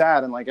really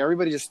sad. And, like,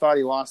 everybody just thought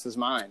he lost his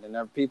mind.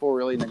 And people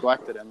really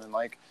neglected him. And,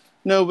 like,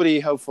 nobody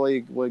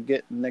hopefully would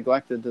get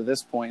neglected to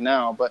this point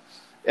now. But,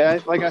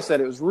 like I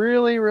said, it was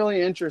really, really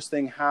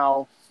interesting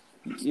how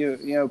you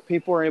know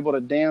people are able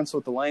to dance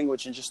with the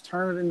language and just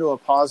turn it into a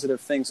positive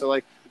thing. So,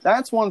 like,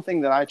 that's one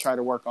thing that I try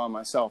to work on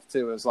myself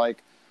too, is,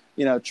 like,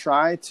 you know,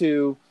 try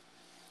to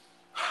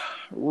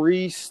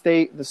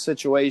restate the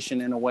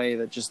situation in a way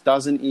that just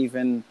doesn't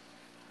even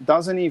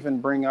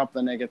bring up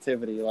the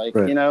negativity. Like,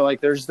 you know,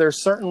 like there's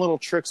certain little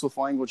tricks with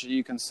language that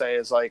you can say,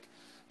 is like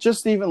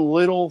just even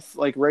little,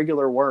 like,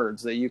 regular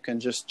words that you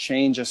can just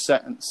change a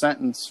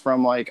sentence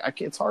from, like,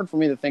 it's hard for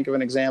me to think of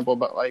an example,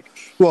 but, like,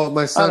 well,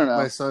 my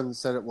son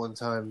said it one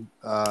time,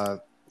 there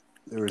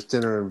was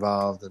dinner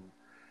involved,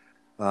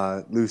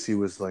 and Lucy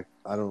was like,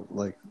 I don't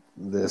like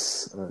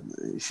this.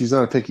 She's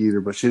not a picky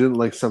eater, but she didn't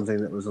like something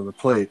that was on the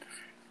plate.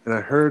 And I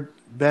heard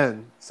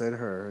Ben say to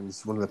her, and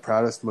it's one of the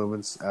proudest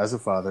moments as a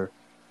father,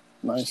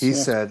 he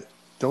said,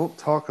 don't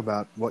talk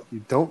about what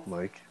you don't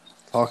like,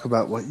 talk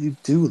about what you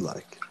do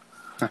like.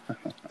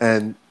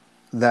 And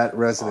that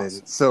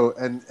resonated. Awesome. So,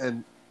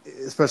 and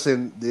especially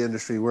in the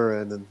industry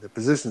we're in and the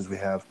positions we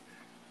have,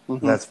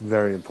 that's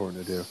very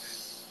important to do.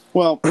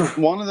 Well,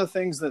 one of the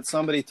things that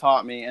somebody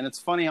taught me, and it's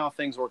funny how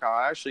things work out.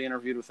 I actually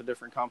interviewed with a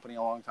different company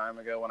a long time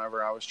ago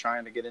whenever I was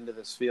trying to get into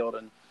this field,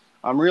 and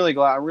I'm really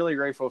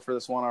grateful for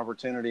this one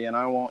opportunity, and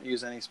I won't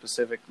use any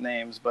specific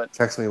names, but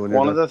text me when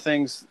one of the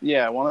things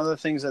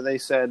that they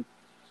said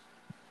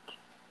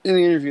in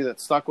the interview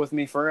that stuck with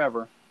me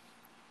forever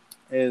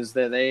is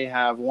that they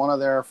have, one of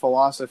their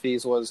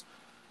philosophies was,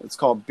 it's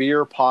called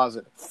beer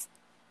positive,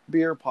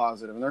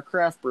 and they're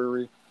craft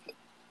brewery.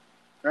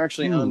 They're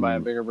actually owned by a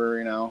bigger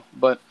brewery now,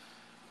 but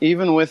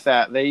even with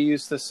that, they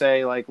used to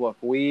say, like, look,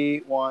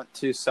 we want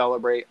to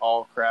celebrate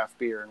all craft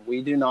beer, and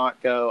we do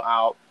not go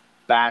out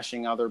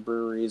bashing other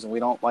breweries, and we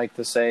don't like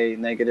to say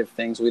negative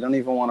things. We don't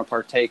even want to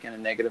partake in a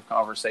negative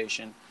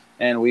conversation,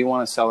 and we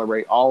want to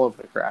celebrate all of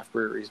the craft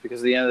breweries,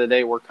 because at the end of the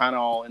day, we're kind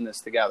of all in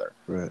this together.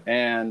 Right.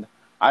 And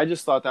I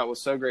just thought that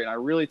was so great, and I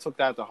really took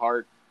that to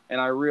heart.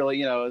 And I really,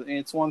 you know,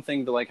 it's one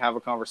thing to, like, have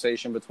a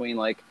conversation between,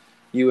 like,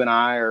 you and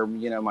I, or,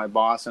 you know, my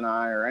boss and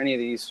I, or any of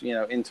these, you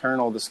know,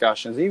 internal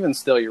discussions. Even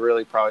still, you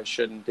really probably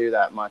shouldn't do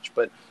that much.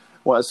 But,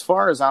 well, as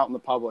far as out in the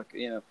public,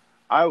 you know,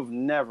 I've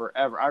never,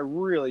 ever, I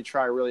really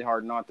try really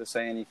hard not to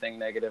say anything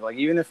negative. Like,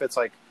 even if it's,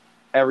 like,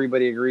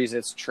 everybody agrees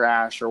it's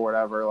trash or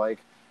whatever, like,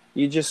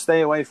 you just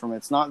stay away from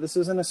it. this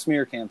isn't a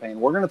smear campaign.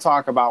 We're going to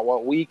talk about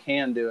what we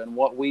can do and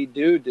what we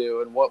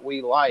do and what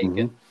we like.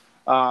 And,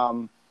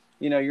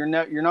 you know, you're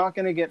not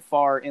going to get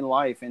far in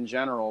life in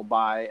general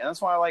and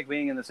that's why I like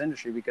being in this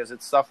industry, because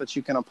it's stuff that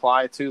you can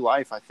apply to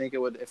life. I think it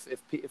would,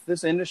 if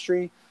this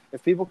industry,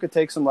 if people could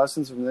take some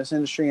lessons from this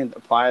industry and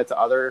apply it to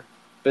other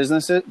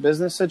business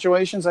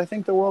situations, I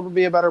think the world would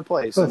be a better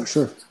place. Oh,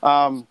 sure.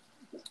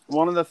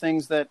 One of the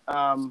things that,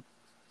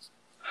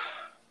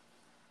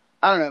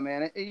 I don't know,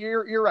 man.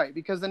 You're right,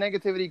 because the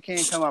negativity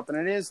can come up, and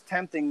it is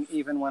tempting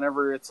even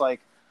whenever it's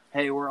like,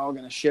 hey, we're all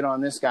going to shit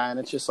on this guy, and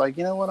it's just like,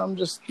 you know what? I'm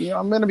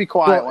going to be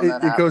quiet when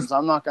that happens.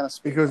 I'm not going to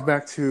speak. It goes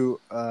back to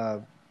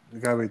the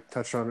guy we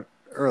touched on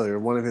earlier.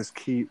 One of his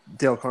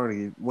Dale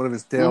Carnegie. One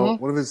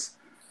of his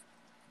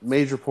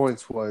major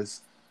points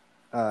was,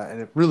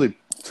 and it really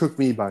took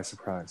me by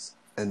surprise.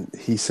 And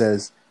he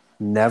says,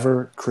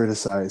 never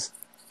criticize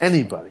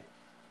anybody.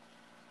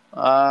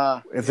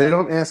 If they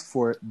don't ask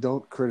for it,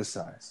 don't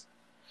criticize.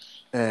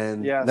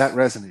 And that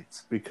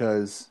resonates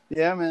because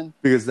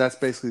that's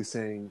basically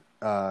saying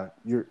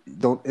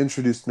don't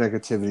introduce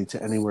negativity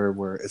to anywhere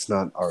where it's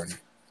not already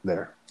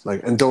there.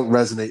 Like, and don't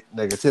resonate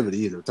negativity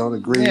either. Don't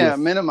agree. Yeah,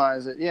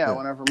 minimize it. Yeah,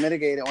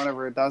 mitigate it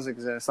whenever it does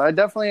exist. I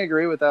definitely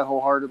agree with that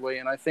wholeheartedly,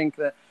 and I think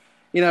that,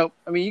 you know,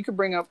 I mean, you could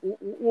bring up.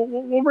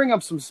 We'll bring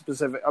up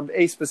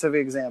a specific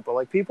example.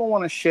 Like, people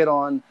want to shit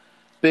on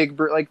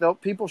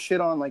people shit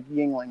on, like,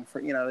 Yingling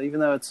for, you know, even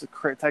though it's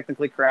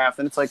technically craft,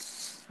 and it's like,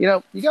 you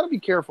know, you got to be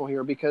careful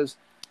here, because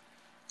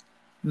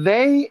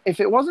if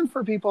it wasn't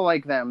for people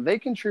like them, they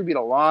contribute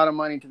a lot of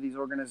money to these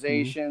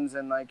organizations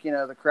and like,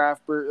 the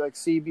craft brew, like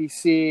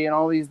CBC and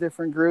all these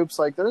different groups,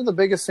 like they're the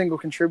biggest single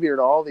contributor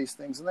to all these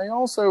things. And they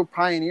also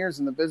pioneers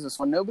in the business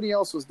when nobody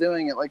else was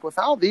doing it. Like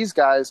without these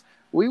guys,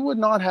 we would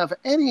not have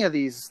any of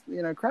these,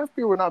 craft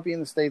beer would not be in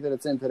the state that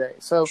it's in today.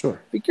 So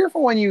Be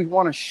careful when you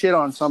want to shit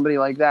on somebody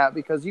like that,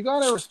 because you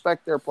got to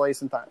respect their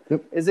place and time.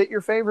 Yep. Is it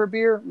your favorite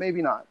beer?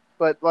 Maybe not.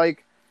 But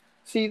like,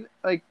 see,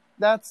 like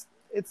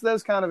it's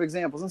those kind of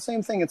examples. And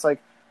same thing, it's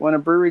like when a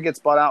brewery gets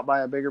bought out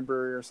by a bigger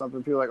brewery or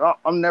something, people are like, oh,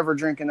 I'm never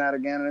drinking that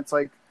again. And it's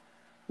like,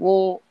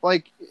 well,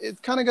 like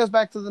it kind of goes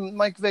back to the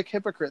Mike Vick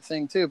hypocrite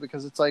thing too,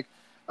 because it's like,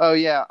 oh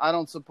yeah, I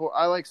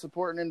like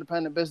supporting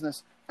independent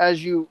business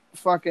as you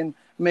fucking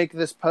make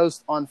this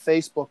post on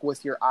Facebook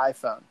with your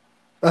iPhone.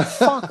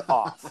 Fuck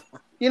off.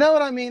 You know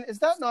what I mean? Is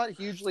that not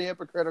hugely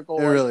hypocritical?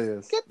 It really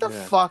is. Get the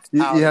fuck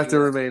out. You have to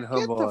remain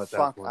humble at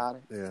that point. Out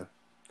of yeah.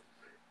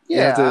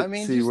 Yeah, I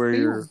mean, be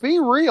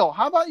real.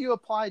 How about you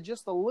apply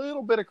just a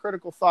little bit of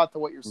critical thought to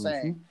what you're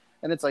saying?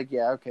 And it's like,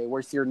 yeah, okay,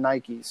 where's your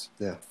Nikes?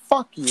 Yeah.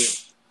 Fuck you.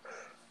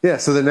 Yeah,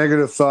 so the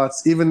negative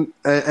thoughts, even,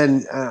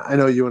 and I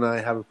know you and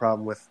I have a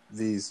problem with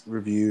these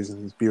reviews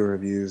and these beer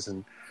reviews,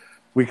 and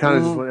we kind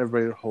of just want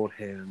everybody to hold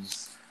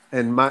hands.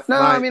 And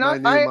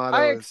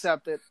I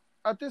accept it.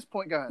 At this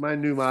point, go ahead. My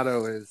new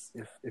motto is,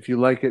 if you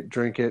like it,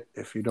 drink it.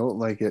 If you don't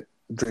like it,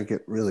 drink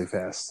it really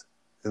fast.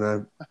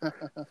 And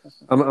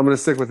I'm going to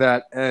stick with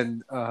that.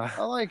 And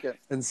I like it.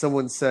 And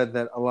someone said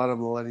that a lot of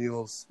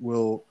millennials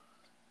will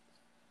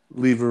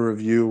leave a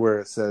review where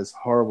it says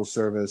horrible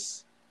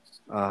service,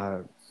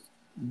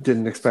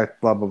 didn't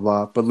expect blah blah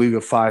blah, but leave a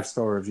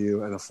 5-star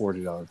review and a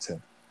 $40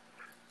 tip.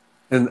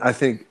 And I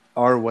think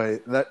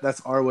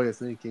that's our way of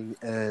thinking,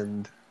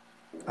 and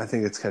I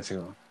think it's catching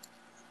on.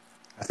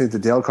 I think the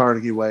Dale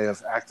Carnegie way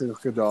of acting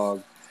like a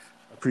dog,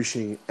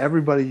 appreciating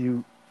everybody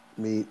you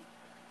meet,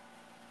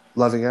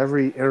 loving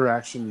every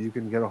interaction you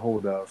can get a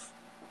hold of,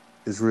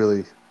 is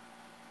really,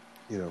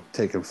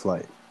 taking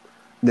flight.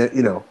 Like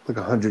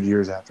 100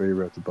 years after he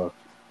wrote the book.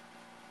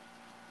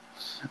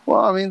 Well,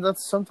 I mean,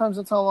 sometimes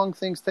that's how long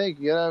things take.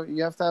 You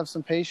have to have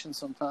some patience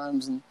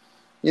sometimes, and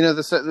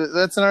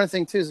that's another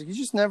thing too. Is like you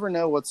just never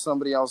know what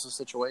somebody else's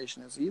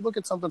situation is. You look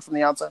at something from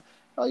the outside.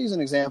 I'll use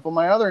an example.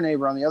 My other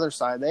neighbor on the other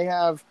side,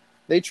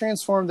 they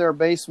transformed their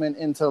basement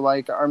into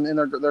like in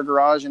their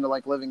garage into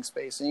like living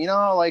space, and you know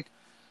how like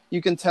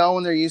you can tell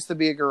when there used to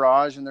be a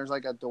garage and there's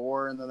like a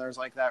door and then there's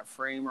like that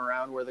frame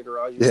around where the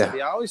garage used to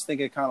be. I always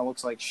think it kind of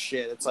looks like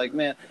shit. It's like,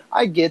 man,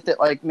 I get that.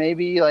 Like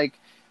maybe like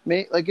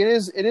it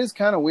is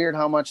kind of weird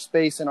how much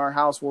space in our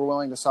house we're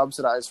willing to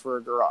subsidize for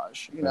a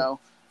garage,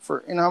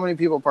 for how many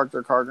people park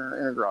their car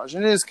in a garage.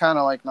 And it is kind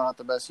of like not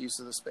the best use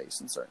of the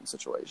space in certain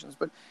situations,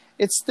 but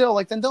it's still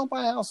like, then don't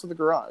buy a house with a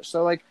garage.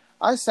 So like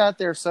I sat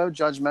there so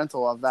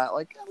judgmental of that.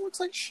 Like, it looks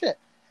like shit.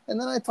 And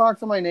then I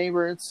talked to my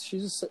neighbor.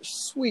 She's a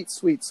sweet,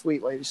 sweet,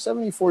 sweet lady. She's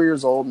 74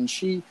 years old. And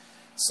she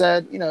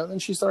said, then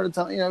she started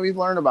telling, we've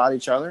learned about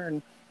each other.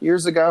 And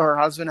years ago, her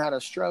husband had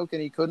a stroke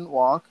and he couldn't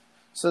walk.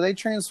 So they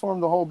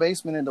transformed the whole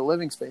basement into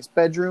living space,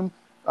 bedroom,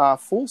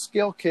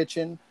 full-scale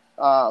kitchen,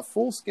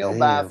 full-scale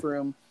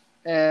bathroom.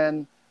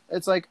 And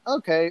it's like,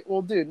 okay,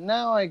 well, dude,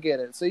 now I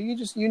get it. So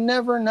you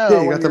never know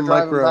when you're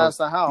driving past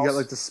the house. You got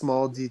like the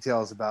small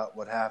details about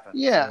what happened.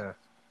 Yeah.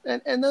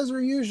 And those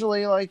are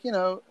usually like,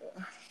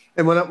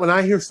 And when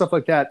I hear stuff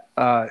like that,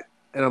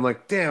 and I'm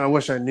like, damn, I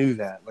wish I knew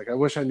that. Like, I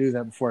wish I knew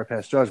that before I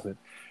passed judgment.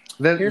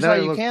 Here's how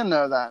you can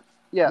know that.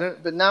 Yeah,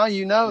 but now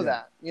you know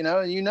that,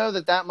 and you know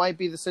that might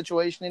be the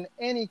situation in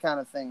any kind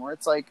of thing where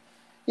it's like,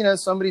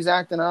 somebody's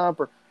acting up,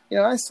 or,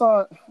 I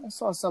saw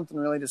something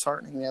really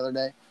disheartening the other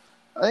day.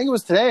 I think it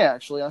was today,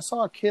 actually. I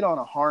saw a kid on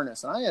a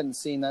harness, and I hadn't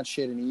seen that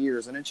shit in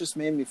years, and it just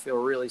made me feel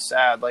really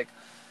sad. Like,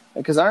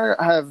 because I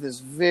have this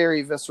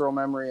very visceral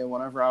memory of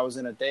whenever I was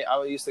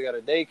I used to go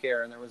to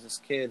daycare, and there was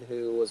this kid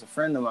who was a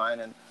friend of mine,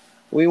 and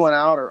we went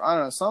out, or I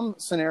don't know, some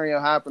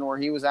scenario happened where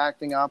he was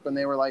acting up, and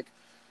they were like,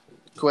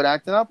 quit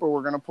acting up or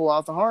we're going to pull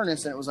out the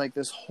harness. And it was like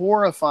this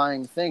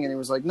horrifying thing. And he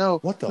was like, no,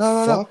 what the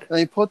fuck? No. And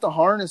he put the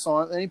harness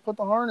on. And he put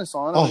the harness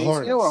on.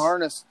 Harness. You know what a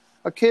harness,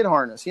 a kid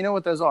harness, you know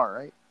what those are,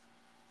 right?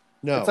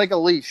 No. It's like a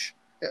leash.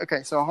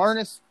 Okay. So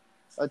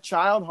a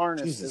child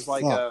harness is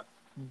like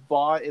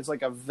it's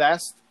like a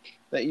vest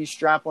that you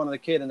strap onto the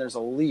kid and there's a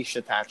leash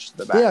attached to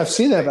the back. Yeah, I've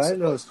seen that, but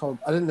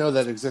I didn't know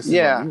that existed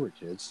when we were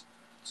kids.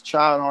 It's a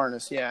child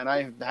harness. Yeah. And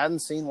I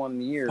hadn't seen one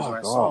in years when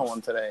I saw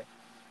one today.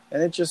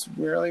 And it just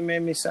really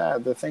made me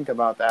sad to think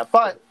about that.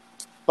 But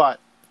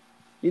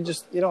you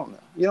don't know.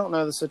 You don't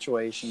know the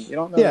situation. You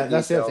don't know the details.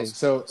 That's the other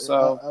thing.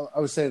 So I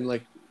was saying,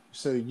 like,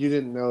 so you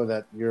didn't know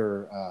that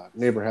your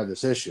neighbor had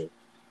this issue.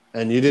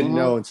 And you didn't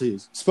know until you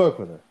spoke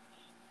with her.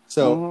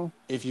 So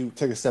if you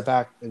take a step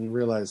back and you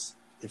realize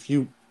if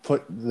you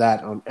put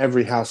that on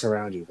every house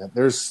around you, that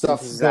there's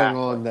stuff going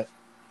on that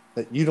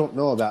you don't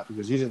know about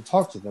because you didn't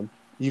talk to them,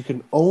 you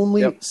can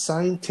only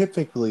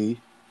scientifically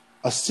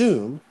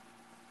assume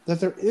that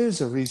there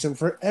is a reason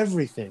for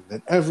everything,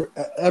 that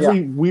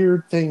every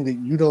weird thing that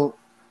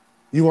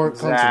you aren't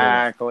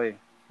comfortable with.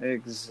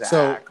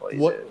 Exactly.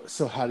 Dude.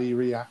 So how do you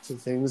react to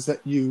things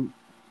that you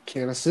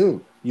can't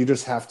assume? You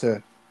just have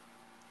to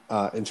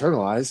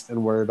internalize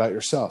and worry about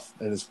yourself.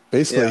 And it's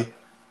basically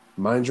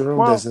mind your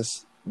own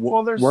business,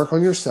 work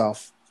on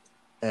yourself,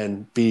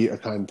 and be a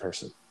kind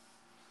person.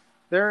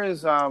 There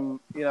is, I don't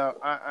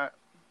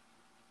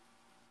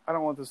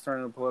want this to turn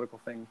into a political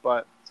thing,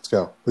 but let's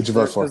go. Who'd you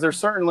vote for? Because there's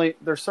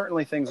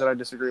certainly things that I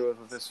disagree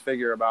with this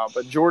figure about.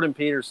 But Jordan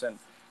Peterson,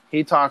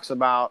 he talks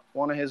about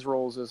one of his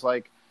rules is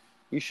like,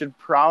 you should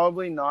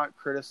probably not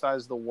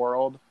criticize the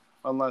world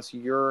unless the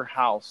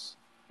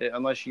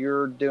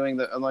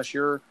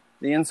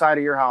inside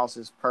of your house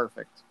is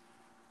perfect.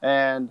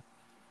 And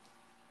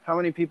how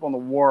many people in the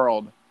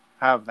world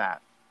have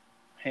that?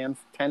 10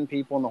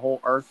 people in the whole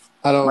earth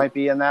might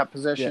be in that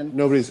position. Yeah,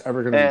 nobody's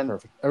ever going to be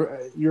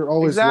perfect. You're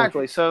always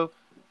exactly. So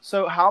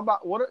how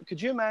about could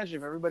you imagine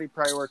if everybody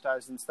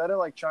prioritized instead of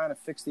like trying to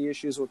fix the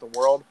issues with the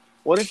world?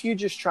 What if you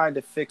just tried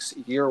to fix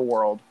your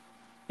world?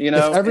 You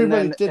know, if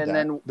everybody did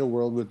that, the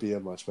world would be a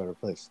much better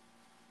place.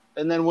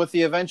 And then with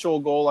the eventual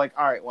goal, like,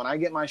 all right, when I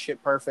get my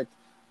shit perfect,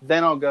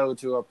 then I'll go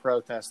to a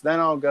protest. Then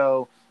I'll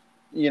go,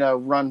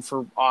 run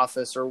for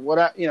office or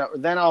whatever.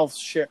 Then I'll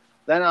share.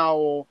 Then I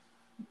will.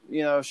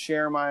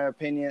 Share my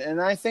opinion. And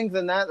I think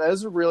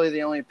those are really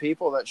the only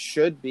people that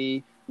should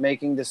be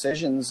making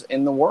decisions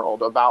in the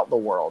world about the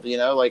world.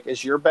 Like,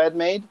 is your bed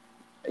made?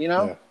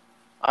 Yeah.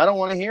 I don't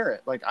want to hear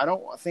it. Like, I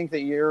don't think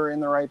that you're in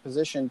the right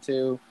position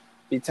to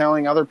be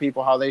telling other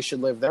people how they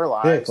should live their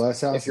lives.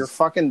 Yeah, if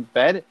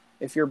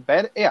your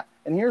bed, yeah.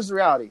 And here's the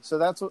reality. So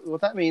that's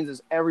what that means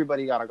is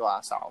everybody got a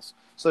glass house.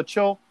 So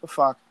chill the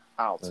fuck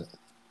out. Right.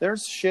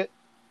 There's shit.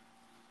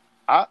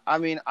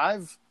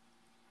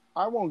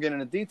 I won't get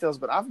into details,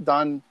 but I've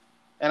done,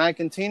 and I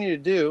continue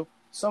to do,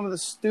 some of the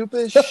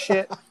stupidest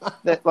shit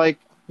that, like,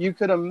 you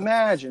could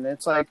imagine.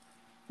 It's like,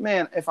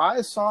 man, if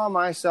I saw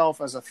myself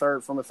as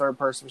from a third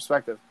person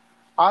perspective,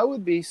 I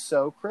would be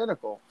so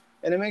critical.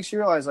 And it makes you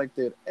realize, like,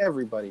 dude,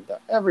 everybody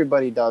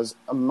does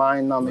a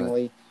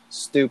mind-numbingly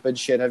stupid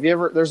shit.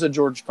 There's a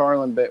George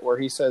Carlin bit where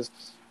he says,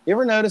 you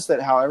ever notice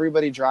that how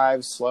everybody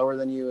drives slower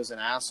than you is an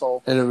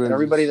asshole? And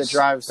everybody that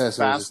drives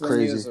faster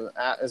than you is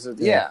a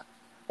yeah.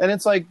 And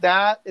it's like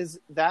that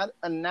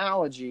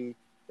analogy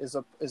is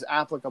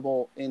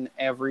applicable in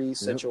every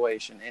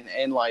situation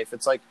in life.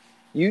 It's like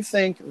you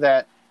think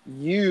that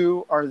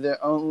you're the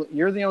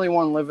only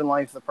one living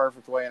life the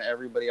perfect way and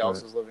everybody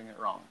else is living it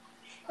wrong.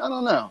 I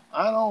don't know.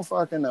 I don't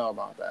fucking know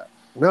about that.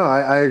 No,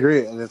 I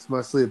agree. And it's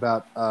mostly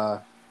about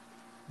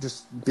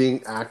just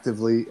being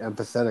actively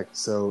empathetic.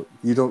 So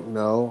you don't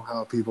know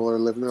how people are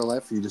living their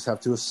life. You just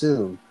have to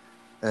assume.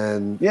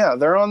 And yeah,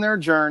 they're on their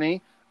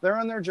journey.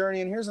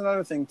 And here's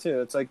another thing, too.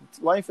 It's like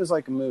life is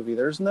like a movie.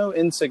 There's no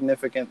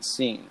insignificant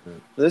scene.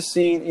 This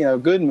scene,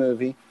 good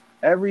movie,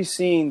 every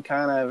scene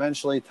kind of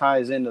eventually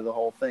ties into the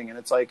whole thing. And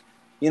it's like,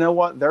 you know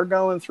what? They're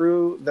going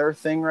through their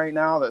thing right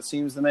now that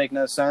seems to make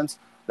no sense.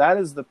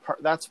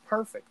 That's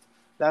perfect.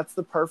 That's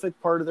the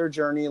perfect part of their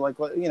journey. Like,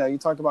 you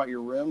talk about your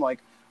room. Like,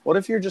 what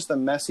if you're just a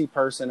messy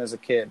person as a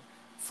kid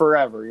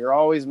forever? You're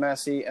always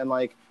messy, and,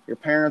 like, your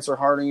parents are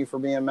hard on you for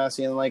being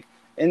messy, and, like,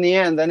 in the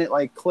end, then it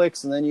like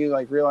clicks, and then you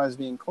like realize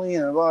being clean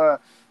and blah, blah.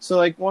 So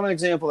like one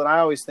example that I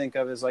always think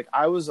of is like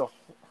I was a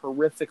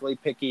horrifically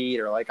picky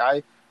eater. Like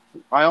I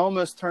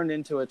almost turned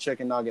into a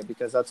chicken nugget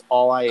because that's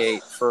all I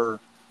ate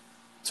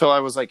till I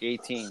was like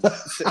 18.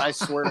 I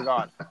swear to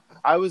God,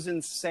 I was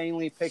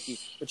insanely picky.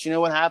 But you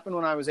know what happened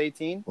when I was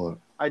 18? What?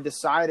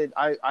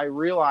 I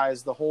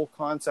realized the whole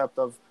concept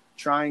of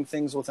trying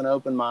things with an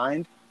open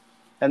mind,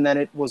 and then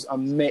it was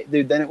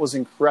dude. Then it was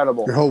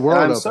incredible. Your whole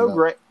world. And I'm so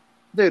great.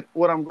 Dude,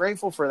 what I'm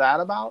grateful for that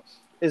about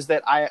is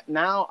that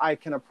I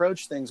can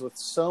approach things with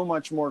so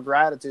much more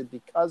gratitude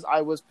because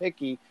I was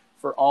picky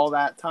for all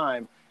that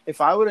time. If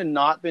I would have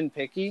not been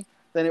picky,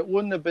 then it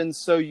wouldn't have been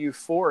so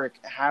euphoric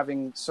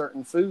having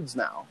certain foods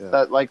now,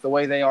 that like the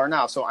way they are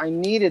now. So I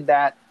needed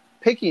that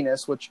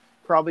pickiness, which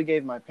probably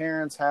gave my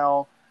parents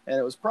hell. And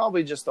it was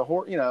probably just there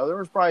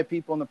was probably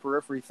people in the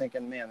periphery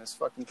thinking, man, this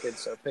fucking kid's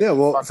so picky. Yeah,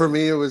 well, for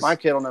me, it was... My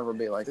kid will never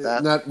be like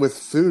that. Not with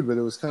food, but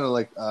it was kind of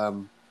like...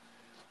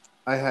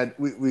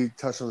 we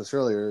touched on this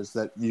earlier, is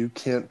that you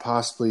can't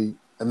possibly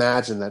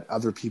imagine that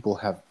other people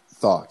have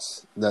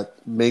thoughts that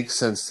make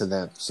sense to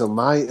them. So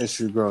my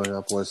issue growing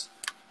up was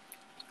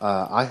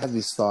I had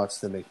these thoughts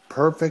that make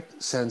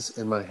perfect sense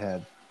in my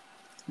head.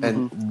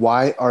 And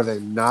why are they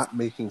not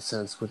making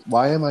sense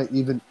why am I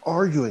even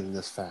arguing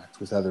this fact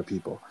with other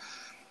people?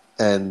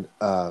 And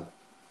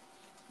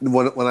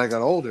when I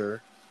got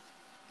older,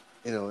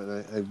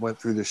 and I went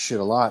through this shit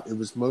a lot, it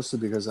was mostly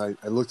because I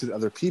looked at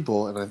other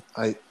people and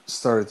I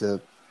started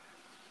to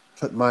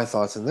put my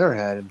thoughts in their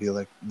head and be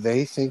like,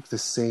 they think the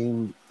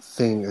same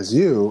thing as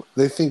you.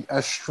 They think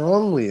as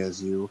strongly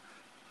as you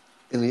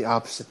in the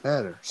opposite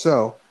manner.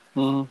 So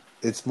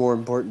it's more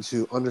important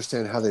to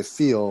understand how they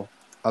feel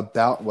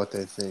about what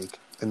they think.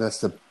 And that's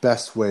the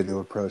best way to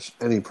approach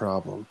any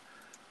problem.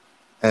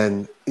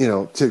 And,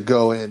 to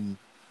go in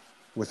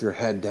with your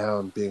head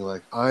down being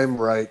like, I'm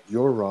right,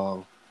 you're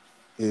wrong,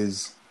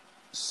 is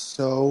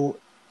so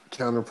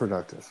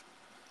counterproductive.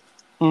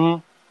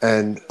 Mm-hmm.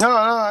 And no,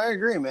 I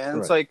agree, man.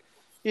 It's right.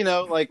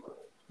 like, like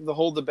the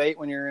whole debate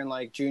when you're in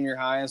like junior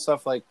high and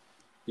stuff, like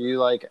you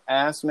like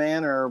ass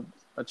man or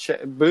a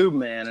boob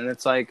man, and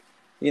it's like,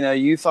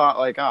 you thought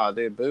like, oh,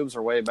 dude, boobs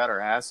are way better,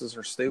 asses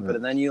are stupid, Right.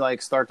 and then you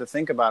like start to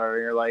think about it, and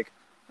you're like,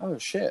 oh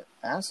shit,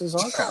 asses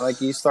are kind of like,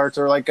 you start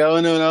to like go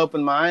into an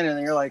open mind, and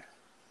you're like,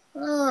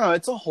 oh,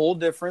 it's a whole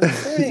different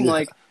thing. Yeah.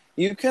 Like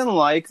you can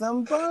like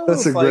them both.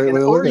 That's a like, great way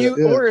to look at it.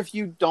 Yeah. Or if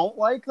you don't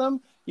like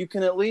them, you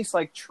can at least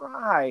like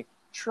try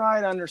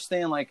to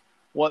understand like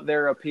what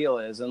their appeal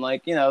is. And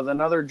like,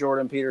 another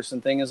Jordan Peterson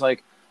thing is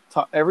like,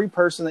 every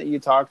person that you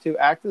talk to,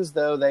 act as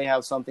though they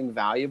have something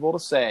valuable to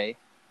say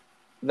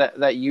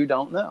that you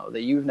don't know,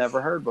 that you've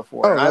never heard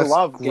before. Oh, and I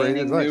love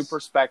gaining advice. New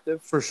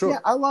perspective. For sure. Yeah,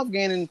 I love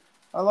gaining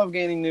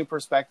new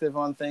perspective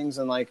on things.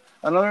 And like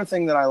another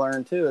thing that I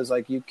learned too is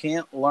like, you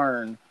can't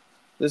learn.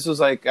 This was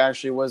like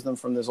actually wisdom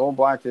from this old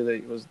black dude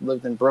that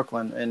lived in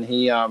Brooklyn, and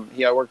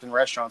I worked in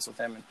restaurants with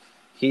him, and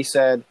he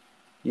said,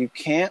 you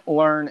can't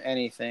learn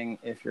anything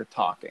if you're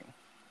talking.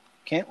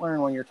 Can't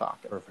learn when you're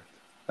talking. Perfect.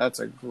 That's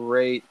a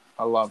great.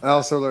 I love that. I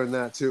also learned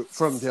that too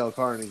from Dale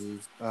Carnegie.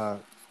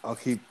 I'll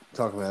keep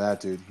talking about that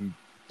dude.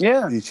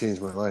 He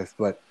changed my life.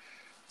 But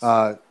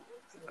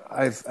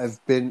I've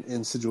been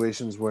in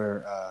situations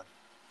where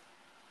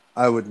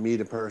I would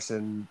meet a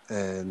person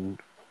and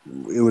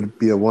it would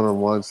be a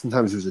one-on-one.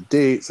 Sometimes it was a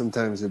date.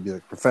 Sometimes it would be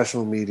like a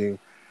professional meeting,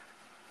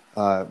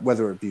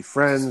 whether it be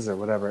friends or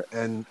whatever.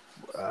 And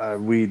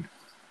we'd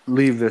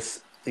leave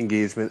this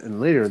engagement,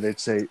 and later they'd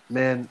say,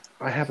 man,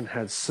 I haven't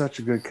had such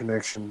a good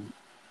connection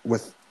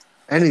with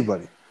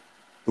anybody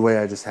the way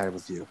I just had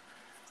with you.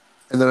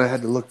 And then I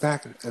had to look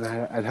back, and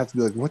I'd have to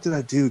be like, what did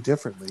I do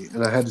differently?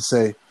 And I had to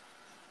say,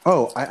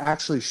 oh, I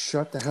actually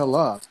shut the hell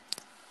up,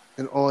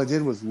 and all I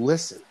did was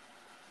listen.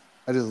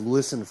 I just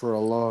listened for a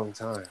long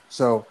time.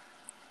 So,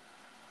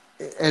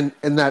 and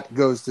that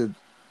goes to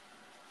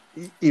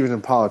even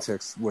in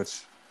politics,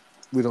 which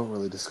we don't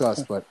really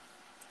discuss, but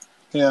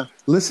yeah,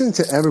 listening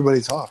to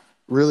everybody talk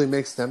really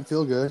makes them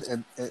feel good,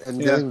 and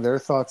getting their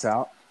thoughts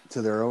out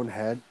to their own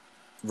head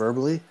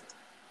verbally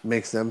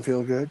makes them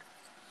feel good.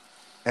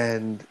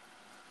 And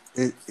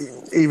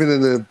even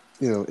in the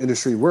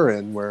industry we're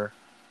in, where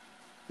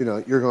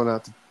you're going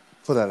out to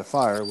put out a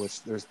fire,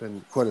 which there's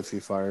been quite a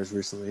few fires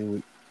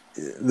recently.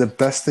 The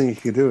best thing you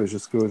can do is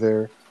just go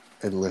there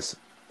and listen.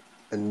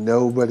 And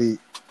nobody,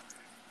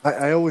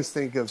 I always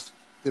think of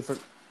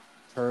different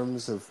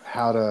terms of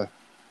how to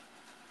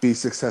be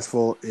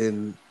successful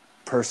in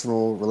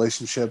personal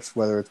relationships,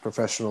 whether it's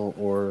professional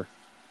or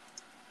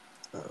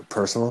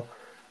personal.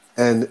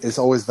 And it's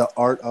always the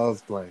art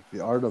of blank,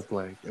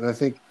 And I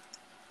think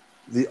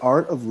the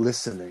art of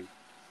listening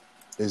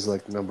is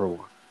like number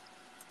one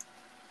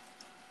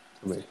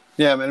for me.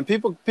 Yeah, man.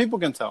 People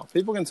can tell.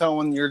 People can tell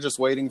when you're just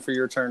waiting for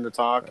your turn to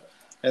talk,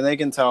 and they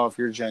can tell if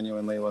you're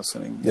genuinely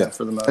listening. Yeah,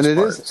 for the most part. And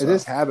it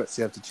is habits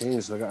you have to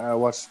change. Like I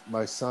watched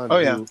my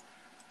son,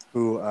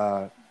 who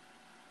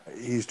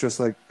he's just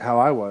like how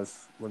I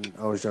was when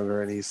I was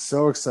younger, and he's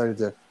so excited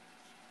to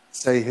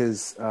say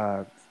his,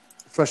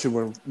 especially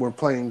when we're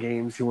playing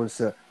games, he wants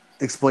to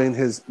explain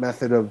his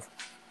method of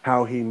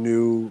how he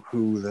knew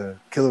who the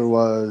killer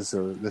was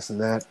or this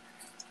and that,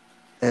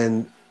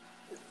 and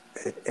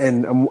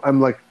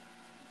I'm like,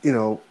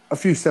 a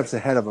few steps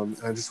ahead of him.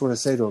 And I just want to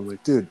say to him,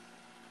 like, dude,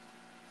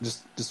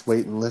 just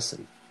wait and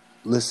listen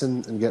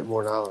and get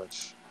more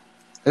knowledge.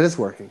 And it's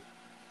working.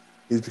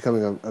 He's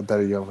becoming a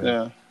better young man.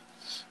 Yeah.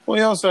 Well,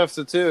 you also have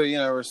to too,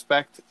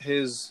 respect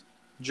his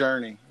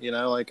journey,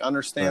 like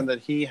understand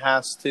that he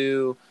has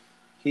to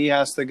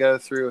go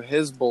through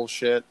his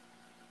bullshit,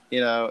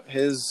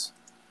 his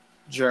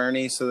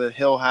journey, so that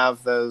he'll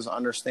have those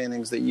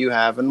understandings that you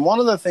have. And one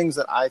of the things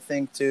that I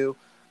think too,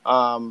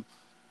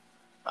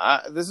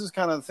 this is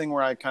kind of the thing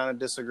where I kind of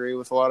disagree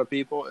with a lot of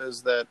people,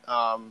 is that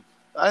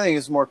I think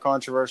it's a more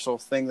controversial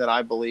thing that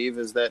I believe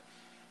is that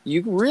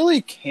you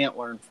really can't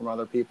learn from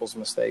other people's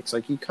mistakes.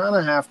 Like you kind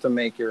of have to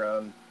make your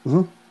own.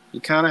 Mm-hmm.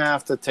 You kind of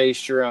have to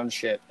taste your own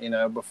shit,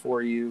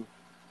 before you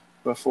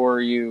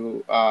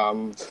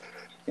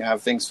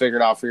have things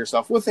figured out for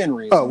yourself within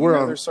reason.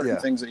 Oh, there's certain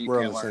things that you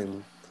can't learn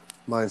same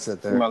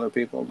mindset there from other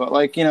people. But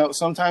like,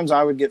 sometimes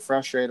I would get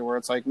frustrated where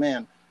it's like,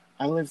 man,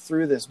 I lived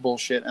through this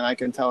bullshit and I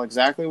can tell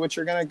exactly what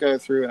you're going to go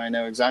through, and I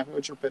know exactly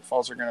what your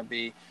pitfalls are going to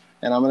be,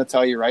 and I'm going to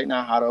tell you right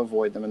now how to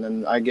avoid them. And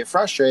then I get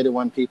frustrated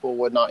when people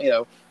would not,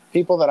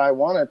 people that I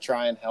want to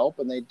try and help,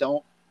 and they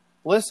don't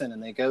listen,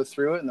 and they go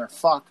through it and they're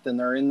fucked, and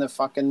they're in the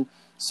fucking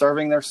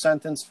serving their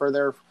sentence for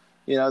their,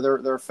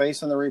 they're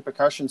facing the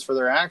repercussions for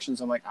their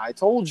actions. I'm like, I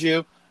told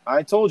you.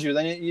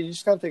 Then you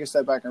just got to take a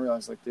step back and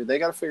realize, like, dude, they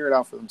got to figure it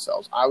out for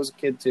themselves. I was a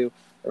kid too.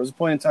 There was a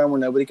point in time where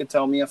nobody could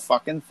tell me a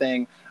fucking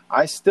thing.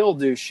 I still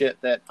do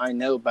shit that I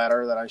know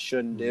better that I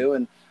shouldn't do.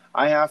 And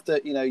I have to,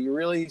 you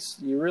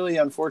really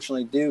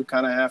unfortunately do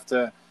kind of have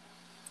to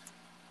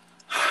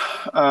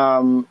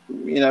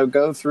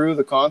go through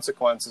the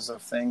consequences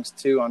of things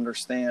to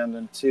understand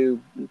and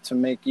to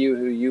make you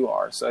who you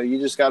are. So you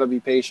just got to be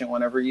patient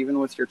whenever, even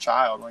with your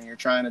child, when you're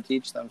trying to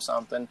teach them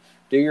something,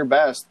 do your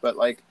best. But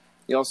like,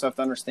 you also have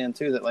to understand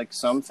too, that like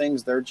some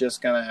things they're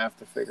just going to have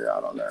to figure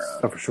out on their own.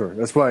 Oh, for sure.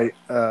 That's why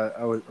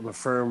I'm a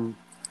firm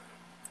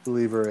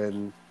believer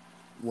in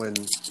when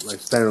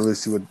like Ben or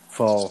Lucy would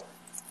fall,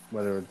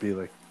 whether it be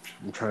like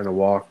I'm trying to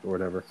walk or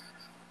whatever,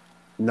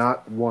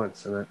 not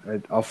once.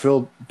 And I'll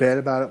feel bad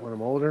about it when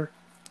I'm older.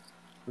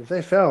 If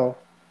they fell,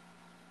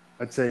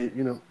 I'd say,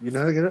 you know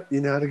how to get up.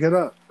 You know how to get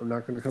up. I'm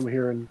not going to come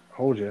here and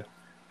hold you,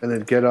 and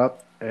then get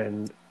up.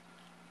 And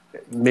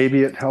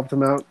maybe it helped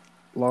them out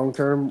long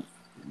term.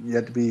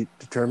 Yet to be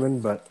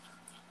determined, but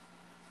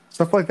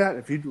stuff like that.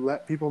 If you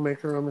let people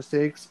make their own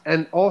mistakes,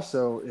 and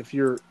also if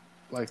you're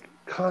like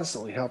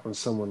constantly helping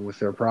someone with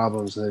their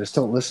problems and they just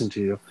don't listen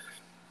to you,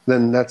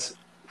 then that's,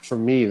 for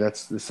me,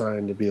 that's the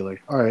sign to be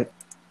like, all right,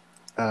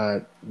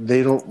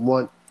 they don't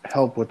want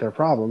help with their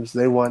problems.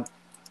 They want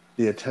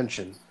the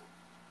attention.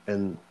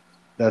 And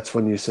that's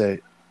when you say,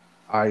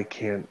 I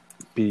can't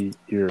be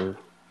your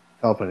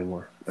help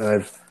anymore. And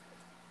I've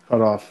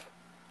cut off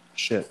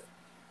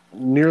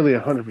nearly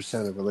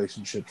 100% of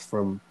relationships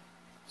from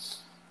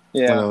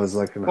when I was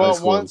like in high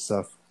school and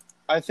stuff.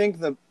 I think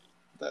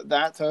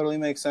that totally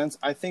makes sense.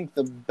 I think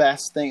the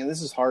best thing, and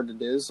this is hard to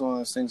do, this is one of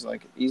those things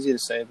like easy to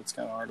say, but it's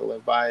kind of hard to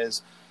live by,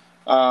 is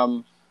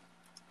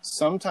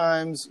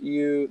sometimes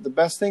the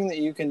best thing that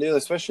you can do,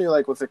 especially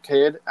like with a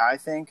kid, I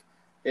think,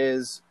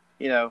 is,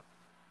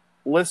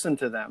 listen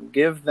to them,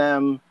 give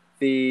them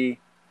the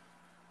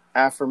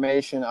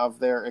affirmation of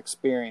their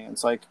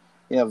experience, like,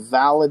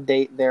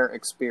 validate their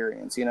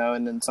experience,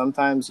 and then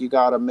sometimes you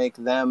got to make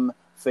them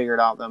figure it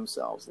out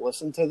themselves.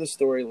 Listen to the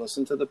story,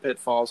 listen to the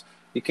pitfalls.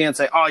 You can't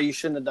say, oh, you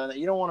shouldn't have done it.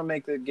 You don't want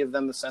to give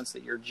them the sense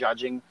that you're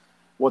judging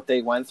what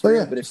they went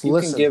through. But if you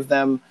can give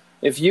them,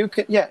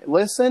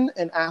 listen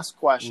and ask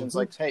questions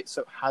like, hey,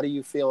 so how do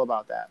you feel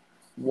about that?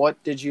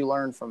 What did you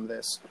learn from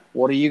this?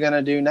 What are you going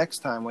to do next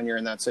time when you're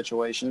in that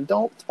situation?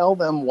 Don't tell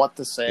them what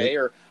to say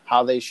or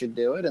how they should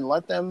do it, and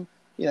let them,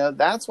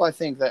 that's why I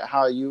think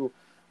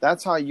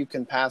that's how you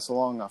can pass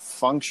along a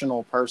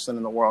functional person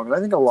in the world. And I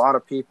think there's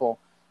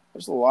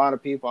a lot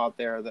of people out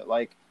there that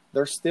like,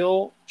 they're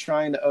still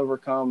trying to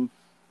overcome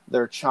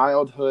their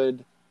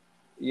childhood,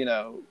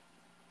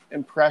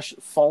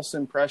 false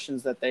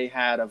impressions that they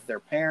had of their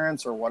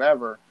parents or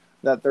whatever,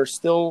 that they're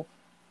still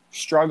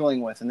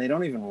struggling with, and they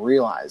don't even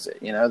realize it.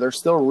 They're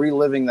still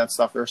reliving that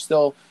stuff. They're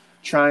still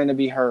trying to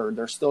be heard.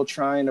 They're still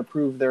trying to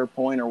prove their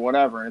point or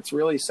whatever. And it's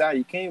really sad.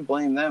 You can't even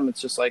blame them.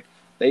 It's just like,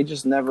 they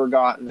just never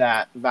got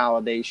that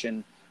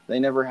validation. They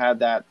never had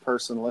that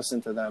person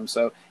listen to them.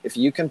 So if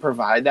you can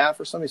provide that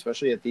for somebody,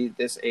 especially at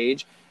this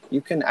age,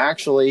 you can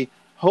actually,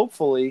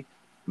 hopefully,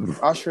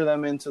 usher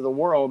them into the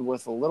world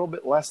with a little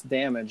bit less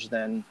damage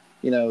than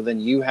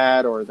you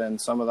had, or than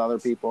some of the other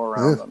people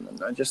around them.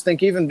 And I just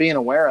think even being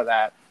aware of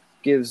that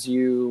gives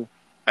you,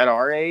 at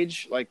our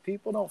age, like,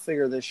 people don't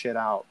figure this shit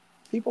out.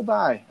 People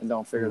die and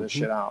don't figure this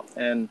shit out.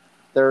 And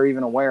they're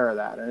even aware of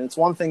that. And it's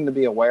one thing to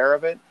be aware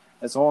of it.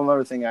 It's a whole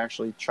other thing to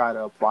actually try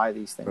to apply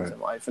these things in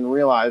life and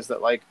realize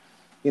that, like,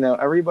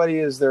 everybody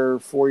is their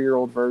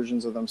 4-year-old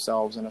versions of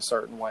themselves in a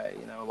certain way,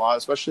 a lot,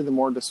 especially the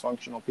more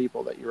dysfunctional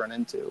people that you run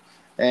into.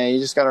 And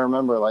you just got to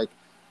remember, like,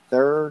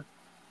 they're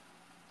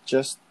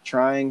just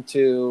trying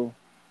to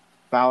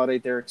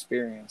validate their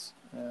experience.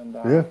 And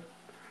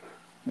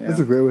that's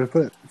a great way to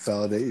put it.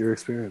 Validate your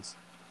experience.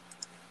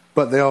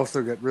 But they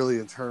also get really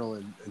internal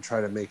and try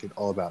to make it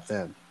all about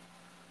them.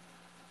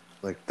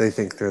 Like, they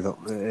think they're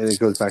and it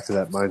goes back to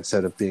that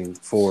mindset of being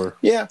for.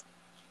 Yeah.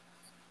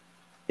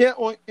 Yeah.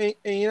 Well,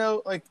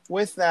 and, like,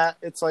 with that,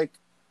 it's like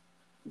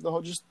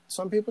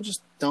some people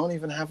just don't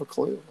even have a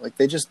clue. Like,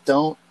 they're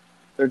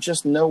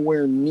just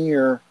nowhere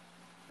near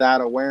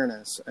that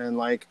awareness. And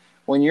like,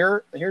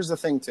 here's the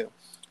thing too,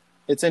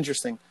 it's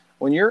interesting.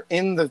 When you're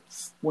in the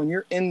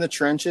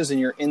trenches and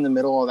you're in the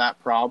middle of that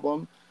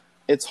problem,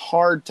 it's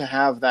hard to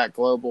have that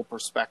global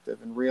perspective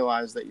and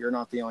realize that you're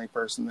not the only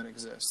person that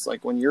exists.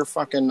 Like, when you're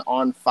fucking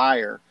on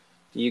fire,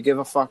 do you give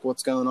a fuck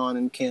what's going on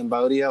in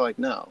Cambodia? Like,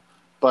 no.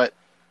 But,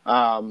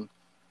 and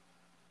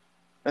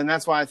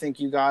that's why I think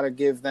you got to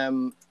give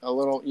them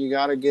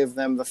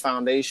the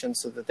foundation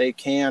so that they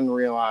can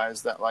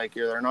realize that, like,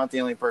 they're not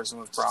the only person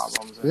with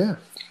problems. And,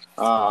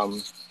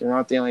 you're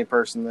not the only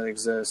person that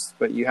exists,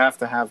 but you have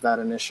to have that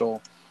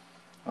initial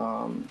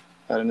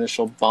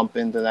bump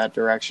into that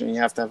direction.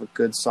 You have to have a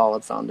good,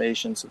 solid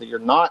foundation so that you're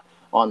not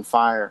on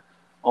fire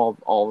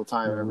all the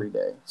time, every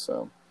day.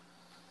 So,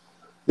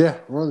 yeah,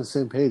 we're on the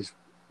same page,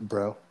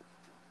 bro.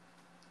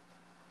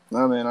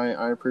 No, man,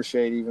 I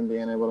appreciate even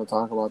being able to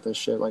talk about this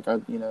shit. Like,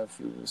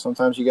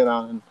 sometimes you get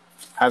on and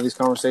have these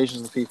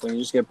conversations with people and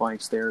you just get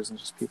blank stares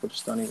and people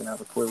just don't even have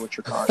a clue what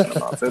you're talking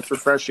about. So it's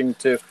refreshing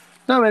to.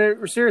 No,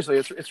 man, seriously,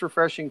 it's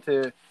refreshing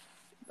to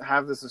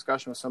have this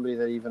discussion with somebody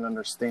that even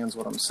understands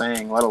what I'm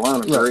saying, let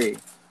alone agree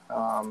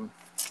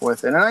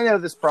with it. And I know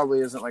this probably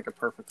isn't like a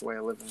perfect way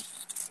of living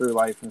through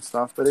life and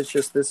stuff, but it's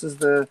just, this is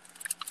the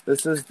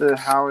this is the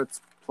how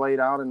it's played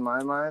out in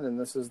my mind, and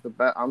this is the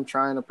best. I'm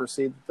trying to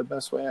proceed the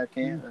best way I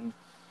can,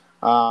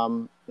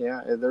 and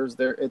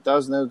it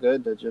does no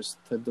good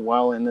to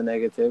dwell in the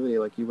negativity,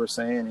 like you were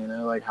saying.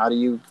 Like how do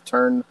you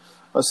turn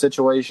a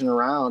situation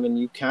around? And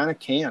you kind of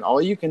can't.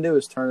 All you can do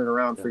is turn it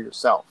around for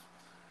yourself.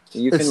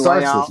 You can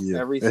lay out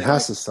everything. It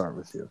has to start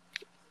with you.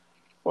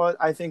 Well,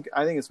 I think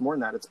it's more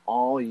than that. It's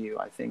all you,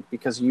 I think,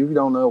 because you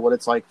don't know what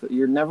it's like.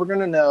 You're never going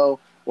to know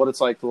what it's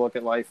like to look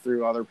at life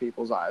through other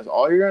people's eyes.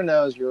 All you're going to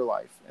know is your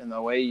life and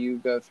the way you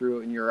go through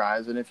it in your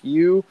eyes. And if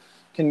you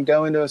can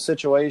go into a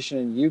situation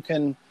and you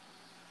can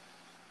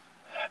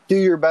do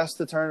your best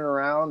to turn it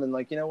around, and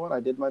like, you know what, I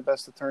did my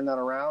best to turn that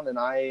around, and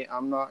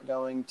I'm not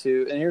going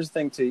to. And here's the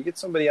thing too: you get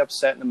somebody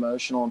upset and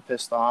emotional and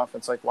pissed off.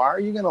 It's like, why are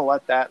you going to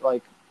let that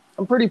like?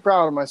 I'm pretty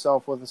proud of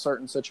myself with a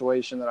certain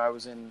situation that I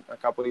was in a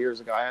couple of years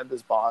ago. I had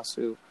this boss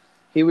who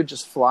he would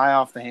just fly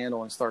off the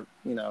handle and start,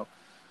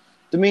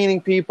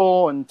 demeaning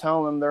people and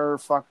telling them they're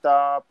fucked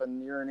up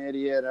and you're an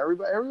idiot.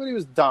 Everybody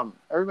was dumb.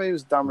 Everybody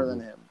was dumber than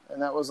him.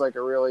 And that was like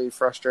a really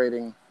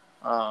frustrating,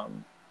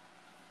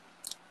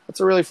 it's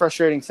a really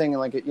frustrating thing.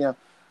 And like,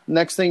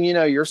 next thing you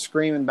know, you're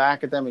screaming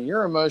back at them and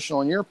you're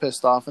emotional and you're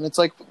pissed off. And it's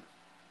like,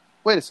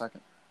 wait a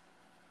second.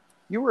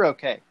 You were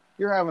okay.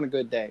 You're having a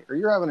good day, or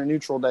you're having a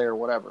neutral day, or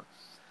whatever.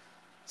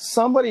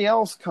 Somebody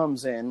else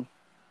comes in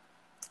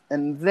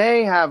and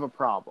they have a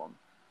problem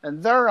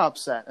and they're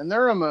upset and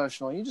they're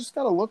emotional. You just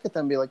got to look at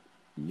them and be like,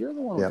 you're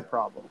the one with the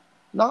problem,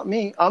 not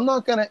me. I'm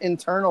not going to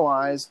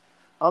internalize.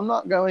 I'm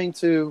not going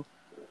to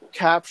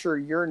capture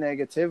your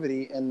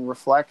negativity and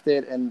reflect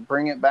it and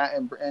bring it back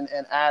and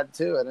add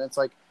to it. And it's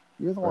like,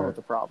 you're the one with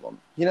the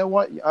problem. You know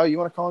what? Oh, you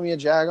want to call me a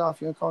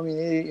jagoff? You want to call me an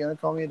idiot? You want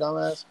to call me a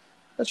dumbass?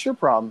 That's your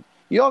problem.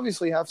 You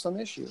obviously have some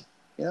issue.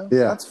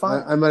 That's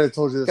fine. I might have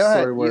told you this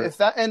story where if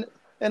that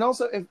and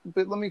also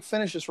but let me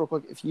finish this real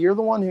quick. If you're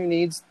the one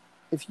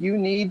if you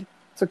need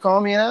to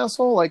call me an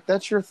asshole, like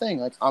that's your thing.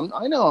 Like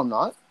I know I'm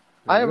not.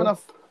 I have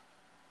enough.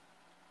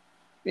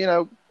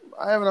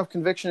 I have enough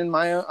conviction in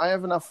my own. I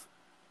have enough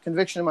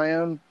conviction in my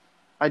own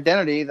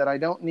identity that I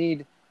don't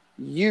need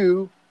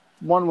you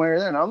one way or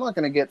the other. And I'm not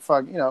going to get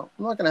fucked. I'm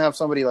not going to have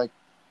somebody like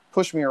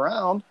push me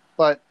around.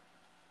 But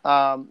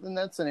then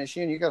that's an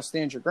issue, and you got to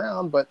stand your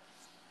ground. But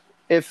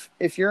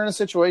if you're in a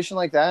situation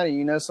like that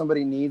and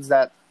somebody needs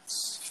that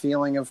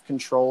feeling of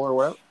control or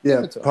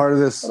whatever, part of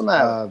this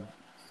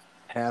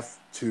path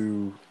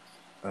to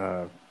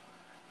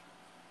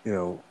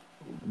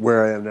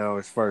where I am now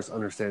as far as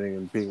understanding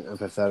and being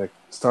empathetic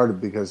started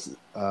because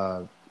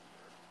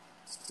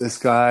this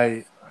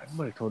guy, I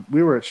might have told,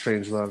 we were at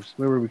Strange Loves.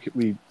 Remember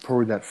we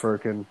poured that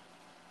firkin.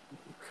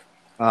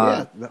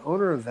 The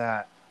owner of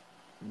that,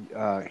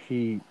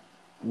 he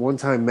one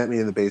time met me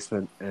in the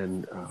basement,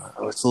 and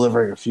I was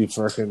delivering a few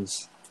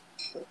firkins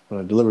when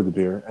I delivered the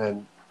beer,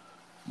 and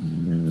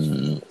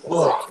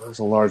there was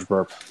a large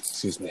burp.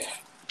 Excuse me.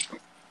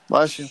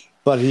 Bless you.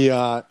 But he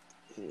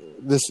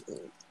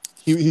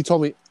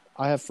told me,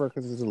 I have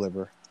firkins to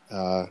deliver.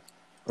 I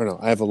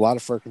have a lot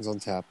of firkins on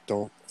tap.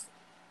 Don't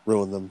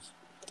ruin them.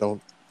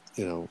 Don't,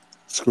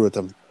 screw with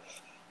them.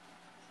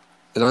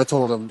 And I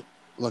told him,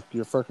 look,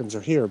 your firkins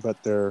are here,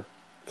 but they're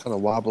kind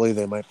of wobbly.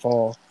 They might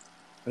fall.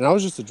 And I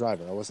was just a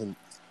driver. I wasn't.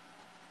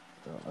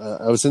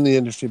 I was in the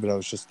industry, but I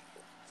was just.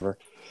 And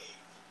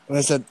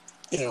I said,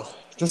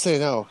 just so you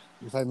know,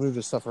 if I move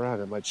this stuff around,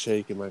 it might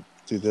shake. It might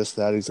do this,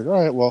 that. He's like,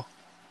 all right, well,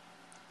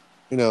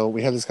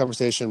 we have this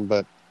conversation,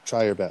 but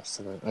try your best.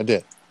 And I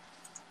did.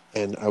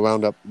 And I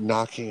wound up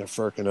knocking a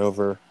firkin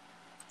over,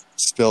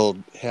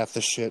 spilled half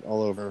the shit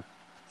all over.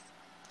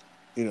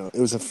 It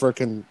was a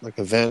firkin like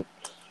event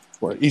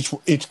where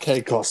each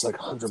keg cost like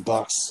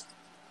 $100.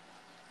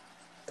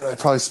 And I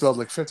probably spilled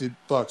like $50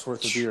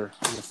 worth of beer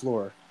on the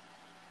floor.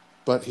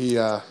 But he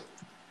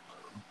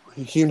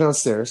came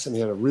downstairs and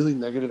he had a really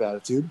negative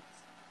attitude.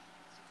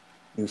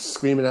 He was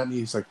screaming at me.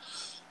 He's like,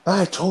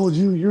 I told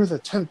you, you're the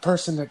 10th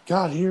person that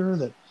got here.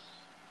 That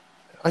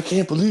I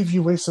can't believe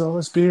you wasted all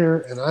this beer.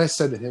 And I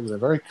said to him in a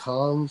very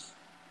calm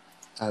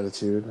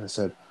attitude, I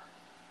said,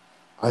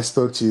 I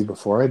spoke to you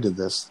before I did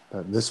this,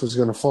 that this was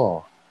going to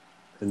fall.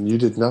 And you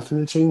did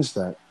nothing to change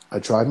that. I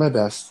tried my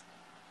best.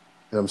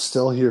 And I'm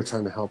still here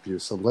trying to help you.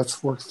 So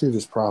let's work through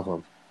this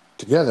problem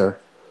together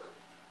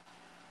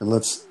and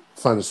let's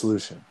find a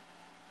solution.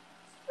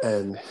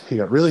 And he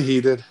got really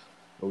heated,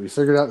 but we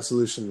figured out the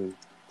solution. We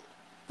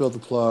built the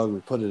plug, we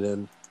put it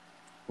in,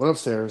 went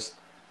upstairs,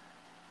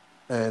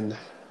 and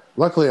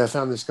luckily I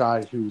found this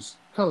guy who's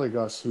kind of like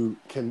us, who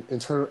can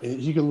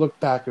he can look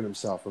back at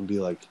himself and be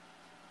like,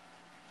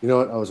 you know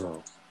what, I was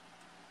wrong.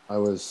 I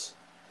was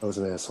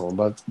an asshole.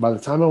 But by the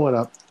time I went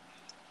up,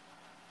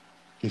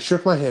 he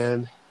shook my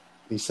hand.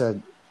 He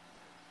said,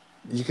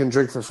 you can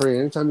drink for free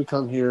anytime you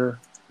come here.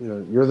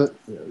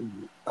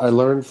 I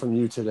learned from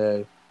you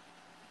today.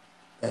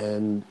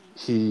 And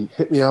he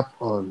hit me up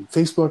on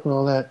Facebook and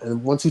all that.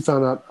 And once he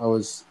found out I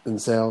was in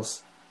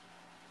sales,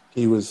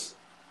 he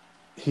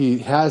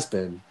has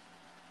been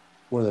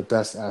one of the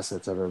best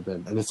assets I've ever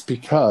been. And it's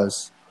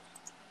because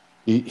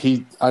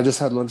I just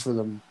had lunch with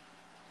him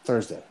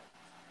Thursday.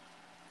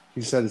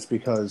 he said it's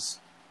because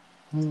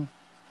Hmm.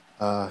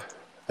 I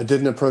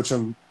didn't approach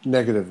him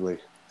negatively.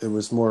 It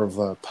was more of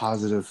a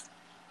positive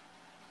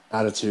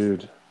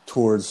attitude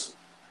towards,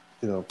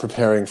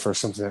 preparing for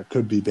something that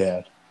could be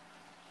bad.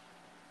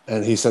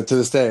 And he said, to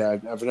this day,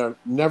 I've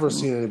never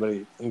seen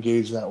anybody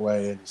engage that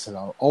way. And he said,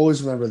 I'll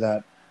always remember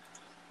that.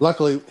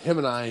 Luckily, him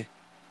and I,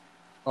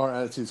 our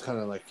attitudes kind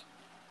of like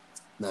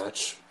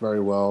match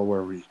very well,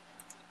 where we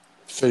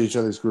fit each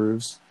other's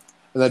grooves.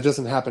 And that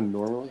doesn't happen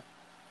normally.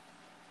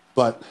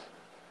 But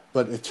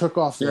it took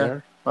off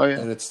there, Oh yeah.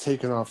 and it's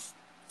taken off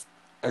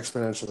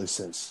exponentially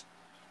since.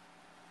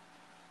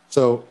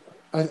 So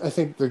I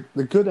think the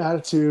good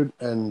attitude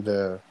and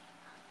the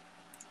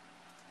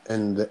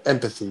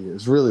empathy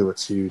is really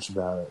what's huge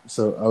about it.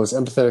 So I was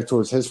empathetic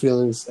towards his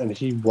feelings, and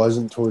he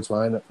wasn't towards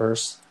mine at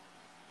first.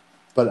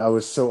 But I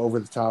was so over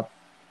the top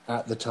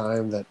at the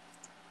time that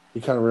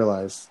he kind of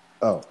realized,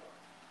 oh,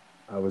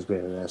 I was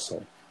being an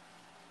asshole.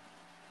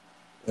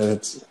 And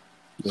it's...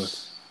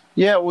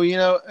 Yeah,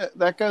 well,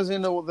 that goes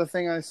into the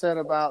thing I said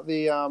about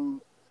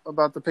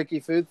the picky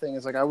food thing.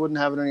 It's like I wouldn't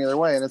have it any other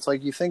way. And it's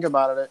like you think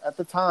about it at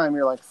the time,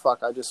 you're like,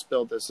 "Fuck, I just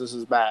spilled this. This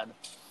is bad."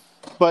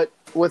 But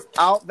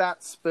without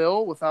that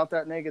spill, without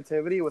that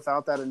negativity,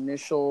 without that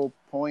initial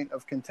point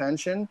of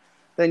contention,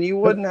 then you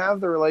wouldn't have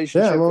the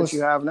relationship that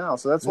you have now.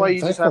 So that's why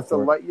you just have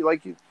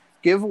to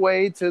give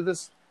way to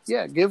this.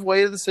 Yeah, give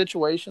way to the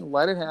situation.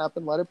 Let it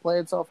happen. Let it play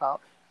itself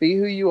out. Be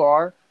who you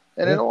are,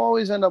 and it'll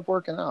always end up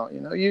working out.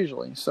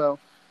 Usually. So.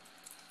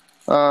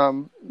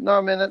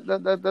 No, man,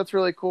 that's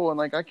really cool. And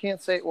like, I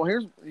can't say, well,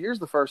 here's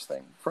the first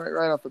thing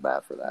right off the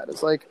bat for that.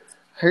 It's like,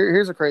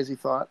 here's a crazy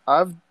thought.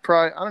 I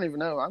don't even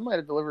know. I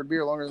might've delivered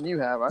beer longer than you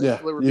have. I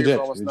delivered beer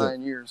for almost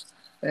 9 years.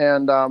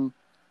 And,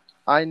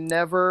 I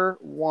never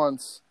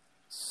once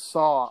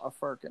saw a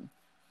firkin.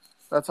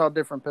 That's how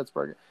different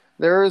Pittsburgh is.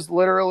 There is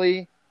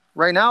literally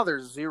right now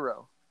there's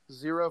zero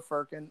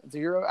firkin,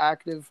 zero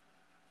active,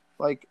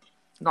 like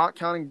not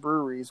counting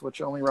breweries,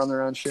 which only run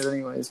their own shit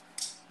anyways.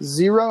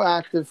 Zero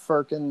active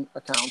firkin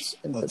accounts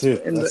in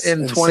Pittsburgh,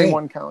 in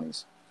 21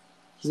 counties.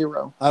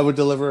 Zero. I would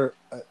deliver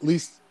at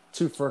least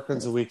 2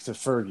 firkins a week to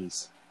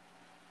Fergie's.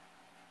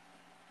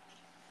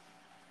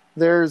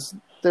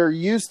 There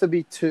used to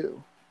be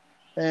 2,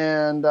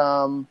 and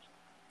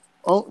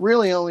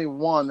really only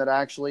one that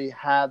actually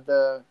had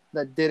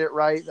that did it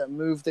right, that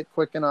moved it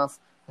quick enough,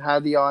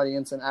 had the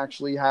audience, and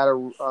actually had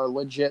a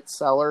legit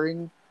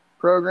cellaring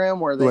program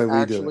where they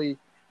actually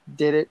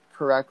did it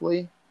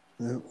correctly.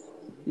 Yep.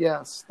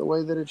 Yes, the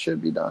way that it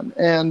should be done.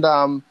 And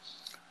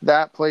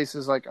that place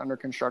is like under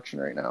construction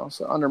right now.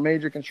 So under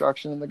major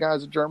construction, and the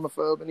guy's a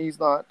germaphobe, and he's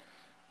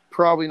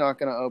probably not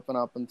going to open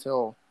up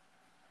until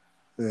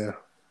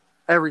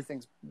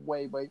everything's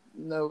way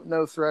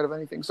no threat of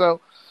anything. So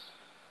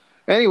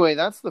anyway,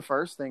 that's the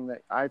first thing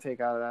that I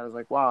take out of that is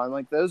like, wow, and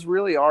like those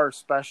really are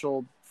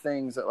special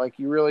things that like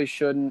you really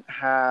shouldn't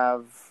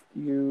have.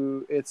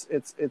 It's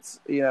a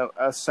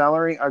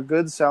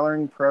good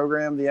cellaring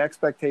program. The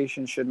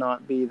expectation should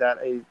not be that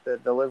the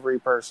delivery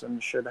person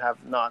should have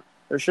not.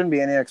 There shouldn't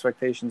be any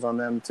expectations on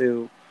them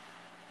to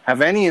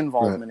have any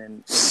involvement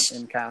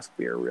in cask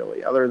beer,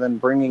 really, other than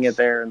bringing it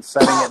there and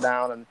setting it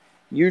down. And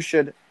you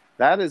should.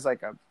 That is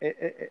like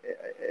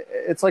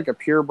it's like a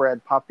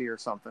purebred puppy or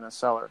something, a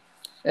cellar,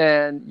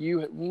 and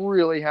you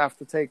really have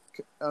to take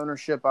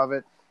ownership of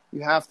it.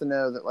 You have to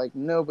know that, like,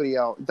 nobody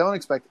else, don't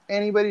expect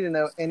anybody to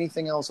know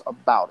anything else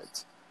about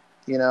it.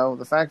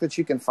 The fact that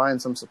you can find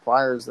some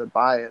suppliers that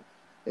buy it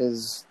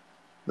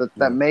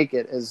that make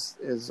it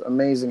is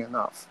amazing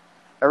enough.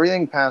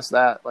 Everything past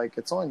that, like,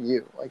 it's on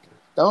you. Like,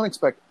 don't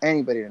expect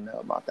anybody to know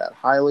about that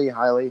highly,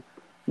 highly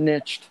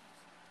niched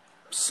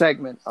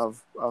segment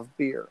of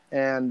beer.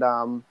 And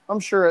I'm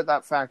sure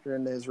that factored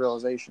into his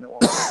realization at one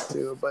point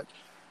too, but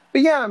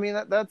yeah, I mean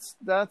that's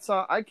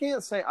I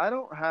can't say I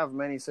don't have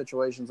many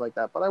situations like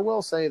that, but I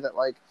will say that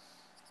like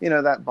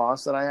that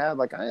boss that I had,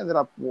 like I ended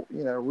up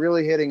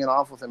really hitting it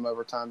off with him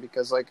over time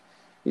because like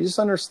you just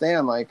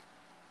understand like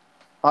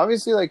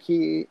obviously like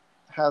he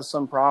has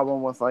some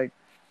problem with like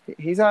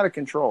he's out of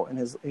control in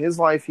his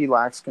life. He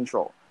lacks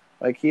control.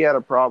 Like he had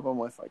a problem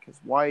with like his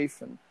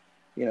wife and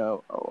a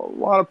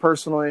lot of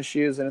personal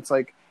issues, and it's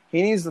like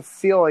he needs to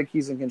feel like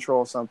he's in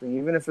control of something,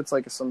 even if it's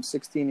like some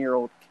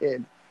 16-year-old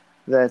kid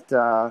that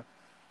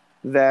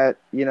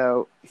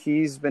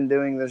he's been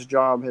doing this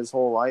job his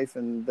whole life,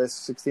 and this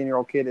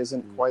 16-year-old kid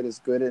isn't quite as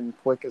good and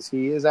quick as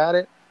he is at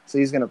it, so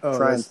he's going to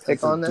try and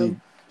pick on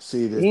them.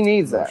 He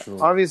needs that.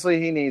 Obviously,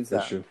 he needs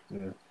that.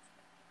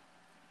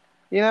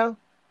 Yeah.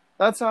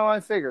 That's how I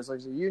figure. It's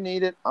like, so you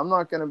need it. I'm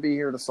not going to be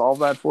here to solve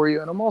that for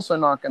you, and I'm also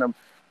not going to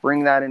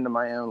bring that into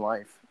my own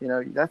life.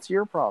 That's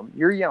your problem.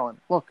 You're yelling.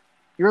 Look,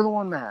 you're the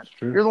one mad.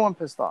 You're the one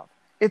pissed off.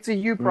 It's a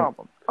you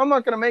problem. I'm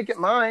not going to make it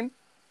mine.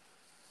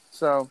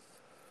 So,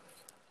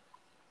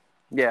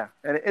 yeah,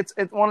 and it's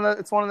one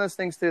of those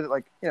things too that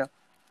like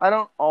I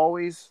don't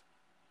always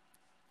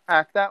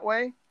act that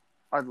way.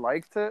 I'd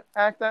like to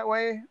act that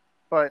way,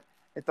 but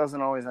it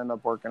doesn't always end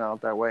up working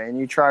out that way. And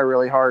you try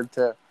really hard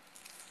to,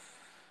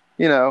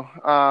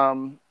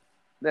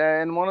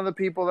 And one of the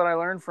people that I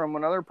learned from,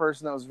 another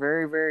person that was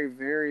very, very,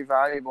 very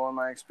valuable in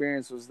my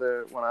experience was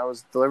when I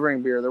was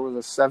delivering beer, there was a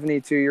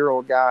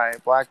 72-year-old guy,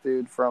 black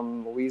dude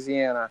from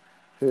Louisiana,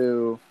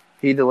 who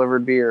he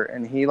delivered beer,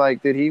 and he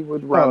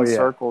would run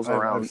circles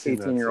around I've seen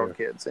 18-year-old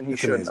kids, and he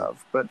It's shouldn't amazing.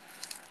 have. But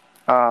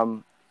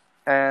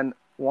and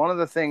one of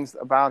the things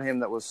about him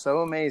that was so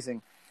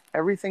amazing,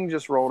 everything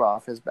just rolled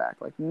off his back,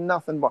 like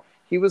nothing but.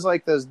 He was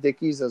like those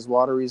Dickies, those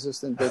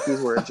water-resistant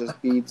Dickies, where it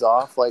just beads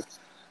off, like.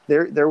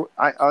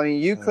 I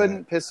mean, you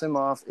couldn't piss him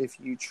off if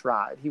you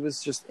tried. He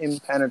was just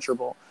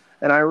impenetrable.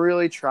 And I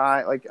really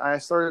try. Like, I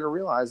started to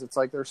realize it's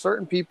like there's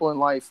certain people in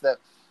life that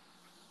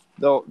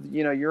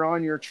you're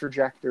on your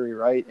trajectory,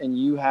 right? And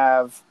you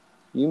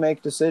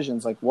make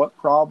decisions like, what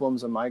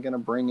problems am I going to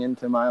bring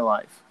into my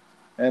life?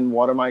 And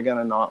what am I going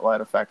to not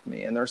let affect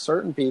me? And there's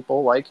certain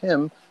people like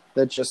him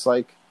that just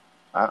like,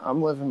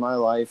 I'm living my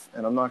life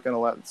and I'm not going to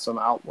let some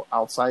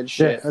outside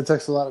shit. Yeah, it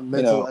takes a lot of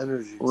mental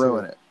energy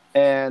ruin it.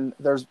 And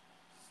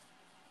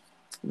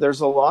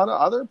there's a lot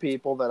of other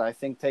people that I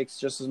think takes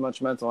just as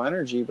much mental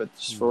energy, but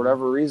just for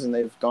whatever reason,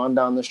 they've gone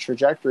down this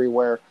trajectory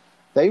where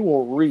they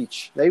will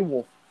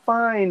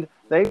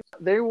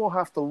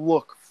have to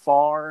look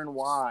far and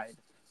wide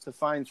to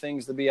find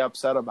things to be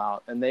upset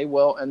about. And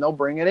they'll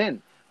bring it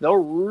in. They'll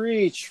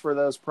reach for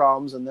those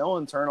problems and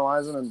they'll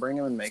internalize them and bring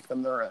them and make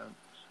them their own.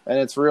 And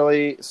it's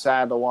really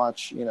sad to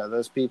watch,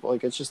 those people.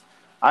 Like, it's just,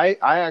 I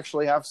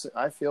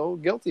feel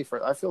guilty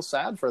I feel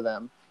sad for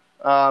them,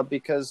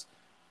 because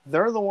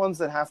they're the ones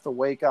that have to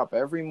wake up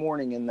every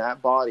morning in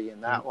that body,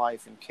 in that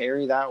life, and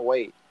carry that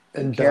weight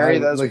and carry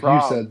those like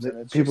problems. you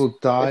said, people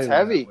die. It's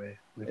heavy. Like,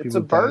 it's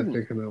a burden.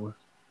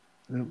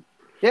 Yep.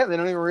 Yeah, they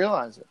don't even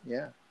realize it.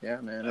 Yeah,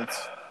 man.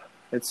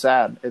 It's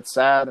sad. It's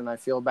sad, and I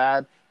feel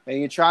bad. And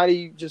you try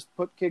to just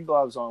put kid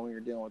gloves on when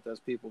you're dealing with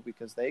those people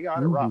because they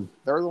got it rough.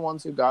 They're the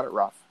ones who got it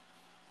rough.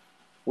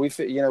 We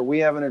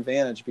have an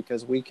advantage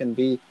because we can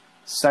be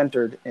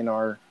centered in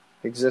our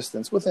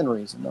existence within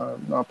reason,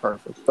 not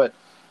perfect, but.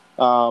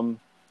 Those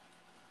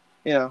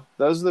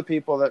are the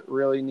people that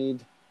really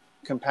need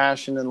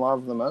compassion and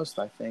love the most,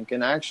 I think.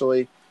 And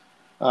actually,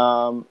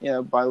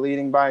 by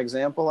leading by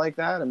example like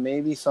that, and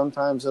maybe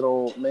sometimes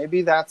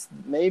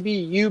maybe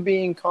you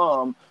being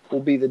calm will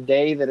be the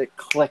day that it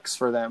clicks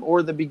for them,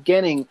 or the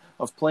beginning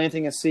of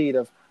planting a seed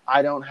of,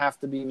 I don't have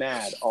to be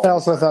mad. I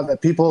also thought that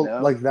people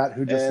like that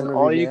who just and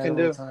want to be you mad can all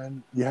do. the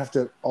time, you have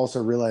to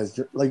also realize,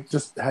 like,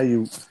 just how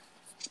you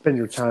spend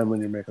your time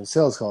when you're making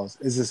sales calls.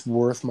 Is this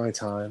worth my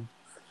time?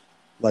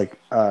 Like,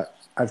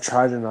 I've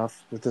tried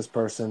enough with this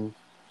person.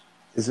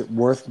 Is it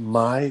worth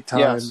my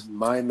time,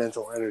 my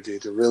mental energy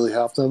to really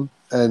help them?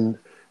 And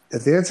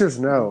if the answer is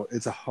no,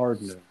 it's a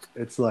hard no.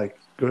 It's like,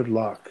 good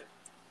luck.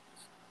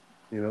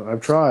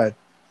 I've tried.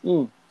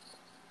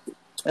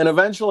 And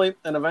eventually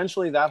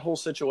that whole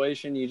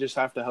situation, you just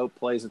have to hope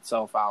plays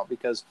itself out,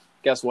 because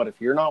guess what?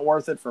 If you're not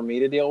worth it for me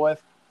to deal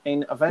with,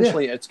 and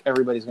eventually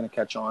everybody's going to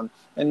catch on,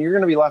 and you're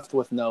going to be left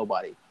with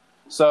nobody.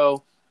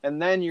 So,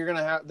 and then you're going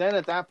to then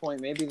at that point,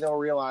 maybe they'll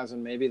realize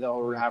and maybe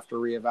they'll have to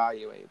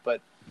reevaluate.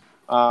 But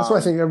that's why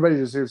I think everybody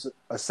deserves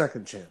a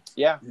second chance.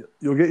 Yeah.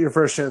 You'll get your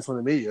first chance when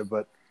I meet you,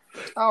 but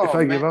if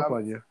I give up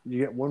on you, you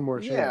get one more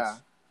chance.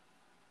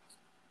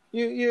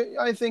 Yeah.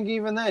 I think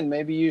even then,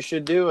 maybe you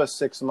should do a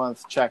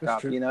 6-month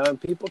checkup, and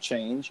people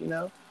change,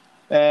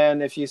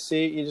 and if you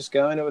see, you just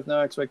go into it with no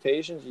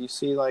expectations. You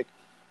see, like,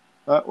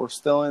 we're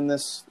still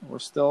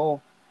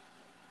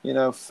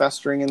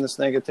festering in this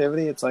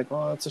negativity. It's like,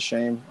 well, that's a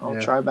shame.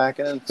 I'll try back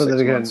in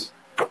 6 months.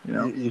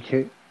 You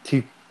can't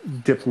keep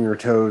dipping your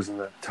toes in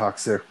that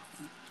toxic.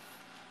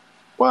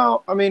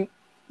 Well, I mean,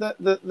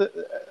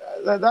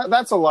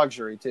 that's a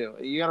luxury too.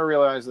 You got to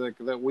realize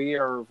that we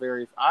are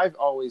I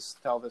always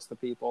tell this to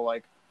people,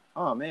 like,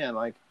 oh man,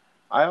 like,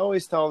 I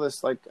always tell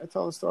this, like, I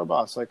tell this to our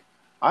boss, like,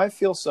 I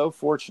feel so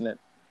fortunate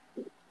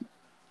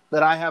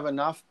that I have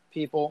enough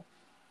people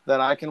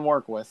that I can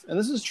work with. And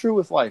this is true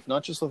with life,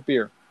 not just with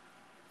beer,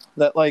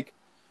 that, like,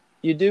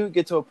 you do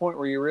get to a point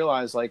where you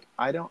realize, like,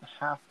 I don't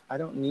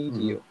need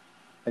you.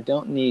 I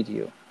don't need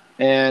you.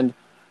 And,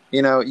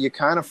 you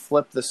kind of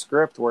flip the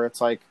script where it's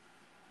like,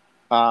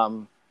 you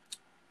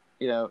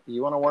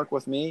want to work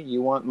with me,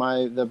 you want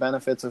the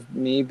benefits of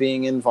me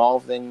being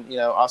involved in,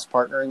 us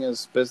partnering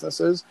as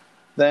businesses,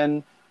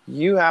 then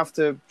you have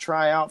to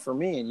try out for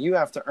me and you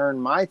have to earn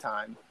my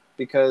time,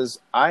 because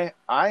I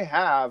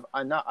have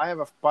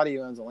a buddy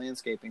who owns a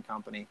landscaping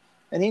company,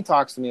 and he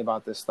talks to me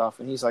about this stuff,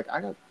 and he's like, I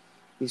got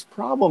these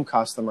problem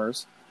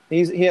customers.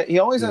 He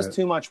always has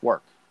too much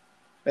work,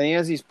 and he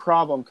has these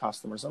problem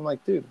customers. I'm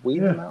like, dude, weed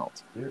them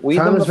out. Weed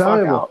them the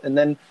fuck out.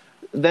 And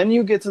then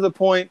you get to the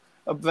point,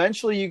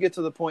 eventually you get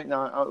to the point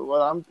now,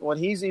 what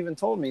he's even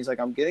told me, he's like,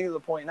 I'm getting to the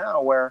point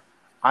now where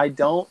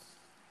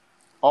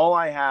all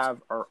I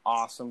have are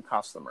awesome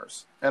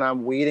customers, and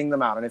I'm weeding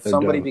them out. And if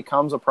somebody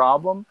becomes a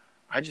problem,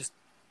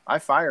 I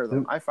fire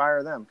them. I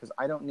fire them because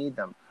I don't need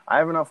them. I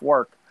have enough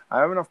work. I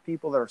have enough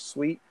people that are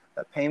sweet,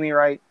 that pay me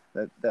right,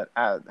 that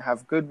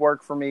have good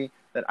work for me,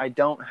 that I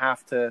don't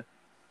have to.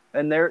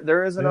 And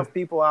there is enough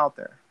people out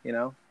there,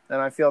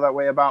 and I feel that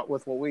way about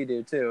with what we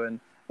do too. And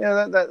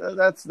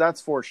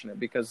that's fortunate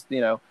because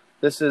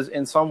this is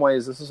in some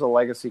ways this is a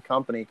legacy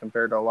company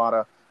compared to a lot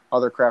of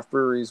other craft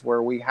breweries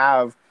where we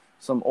have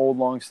some old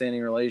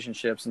long-standing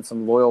relationships and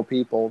some loyal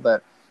people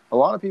that a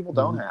lot of people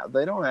don't have.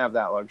 They don't have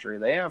that luxury.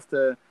 They have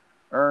to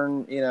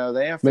earn,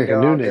 they have to Make a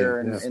go new out name,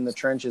 there in the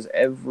trenches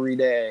every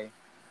day.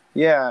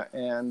 Yeah.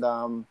 And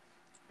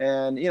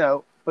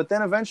but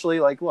then eventually,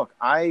 like, look,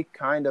 I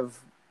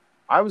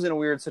was in a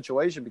weird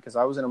situation because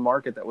I was in a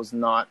market that was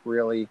not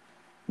really,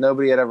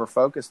 nobody had ever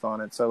focused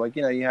on it. So like,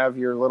 you have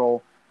your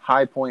little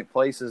high point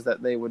places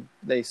that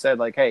they said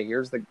like, hey,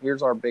 here's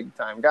our big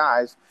time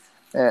guys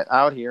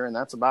out here. And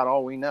that's about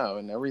all we know.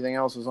 And everything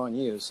else is on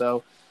you.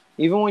 So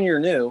even when you're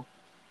new,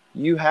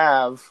 you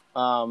have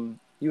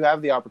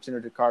the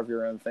opportunity to carve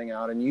your own thing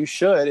out. And you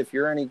should, if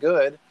you're any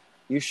good,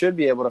 you should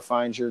be able to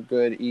find your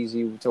good,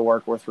 easy to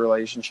work with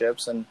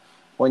relationships. And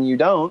when you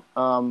don't,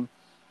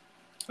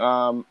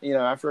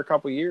 after a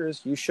couple of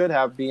years, you should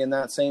be in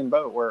that same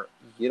boat where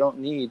you don't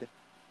need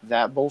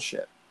that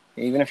bullshit.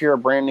 Even if you're a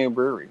brand new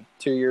brewery,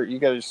 you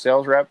got a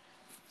sales rep.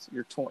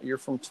 You're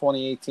from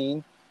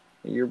 2018.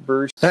 You're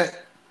brewery.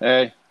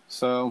 Hey,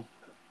 so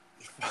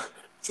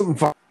something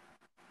fun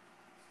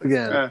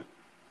again.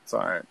 It's all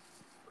right.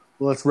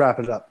 Well, let's wrap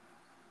it up.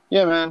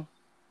 Yeah, man.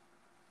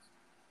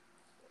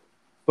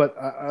 But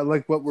I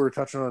like what we were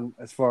touching on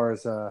as far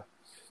as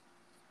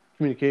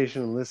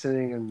communication and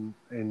listening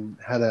and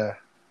how to.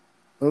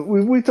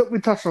 We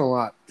touched on a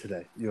lot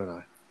today, you and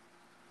I.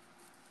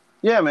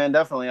 Yeah, man,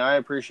 definitely. I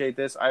appreciate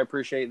this. I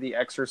appreciate the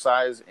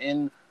exercise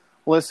in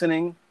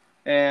listening,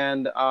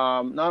 and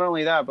not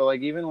only that, but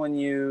like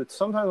even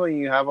sometimes when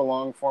you have a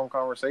long form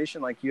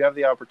conversation, like you have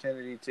the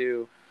opportunity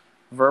to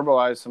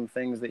verbalize some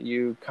things that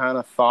you kind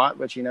of thought,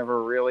 but you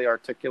never really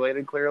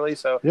articulated clearly.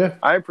 So yeah.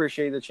 I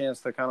appreciate the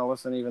chance to kind of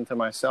listen even to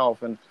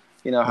myself and,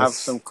 have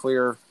some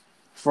clear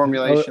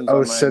formulations. I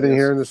was sitting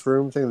here in this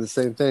room thinking the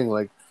same thing.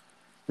 Like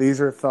these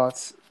are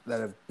thoughts that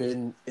have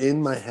been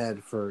in my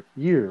head for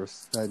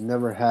years that I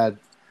never had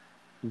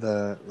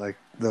the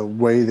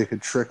way they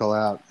could trickle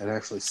out and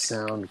actually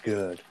sound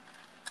good.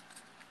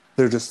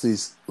 They're just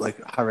these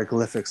like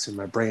hieroglyphics in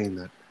my brain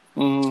that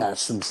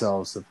attach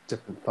themselves to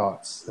different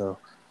thoughts. So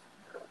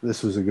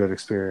this was a good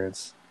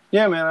experience.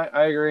 Yeah, man,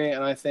 I agree.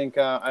 And I think,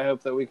 I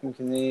hope that we can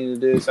continue to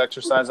do this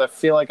exercise. I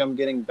feel like I'm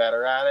getting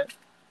better at it.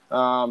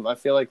 I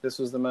feel like this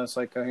was the most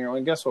like coherent.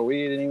 And guess what?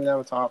 We didn't even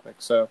have a topic.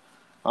 So,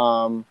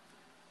 I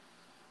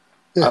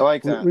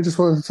like that. We just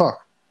wanted to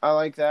talk. I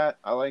like that.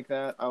 I like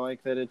that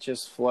it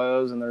just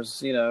flows and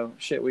there's,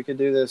 we could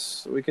do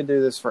this. We could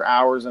do this for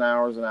hours and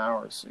hours and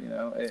hours.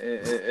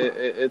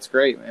 It's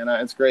great, man.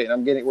 It's great.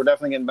 We're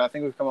definitely getting back. I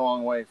think we've come a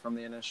long way from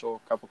the initial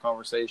couple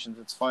conversations.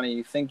 It's funny.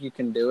 You think you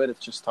can do it.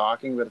 It's just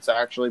talking, but it's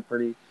actually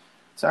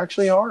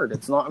hard.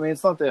 It's not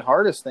the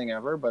hardest thing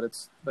ever, but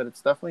it's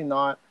definitely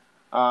not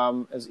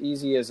as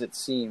easy as it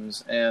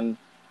seems. And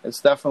it's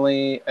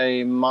definitely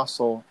a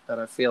muscle that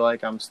I feel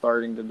like I'm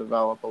starting to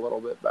develop a little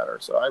bit better.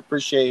 So I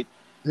appreciate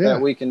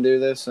that we can do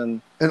this.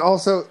 And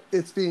also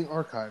it's being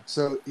archived.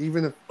 So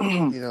even if,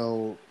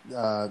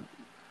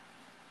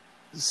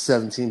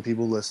 17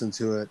 people listen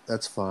to it,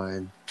 that's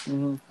fine.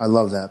 Mm-hmm. I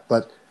love that.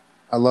 But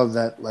I love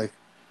that, like,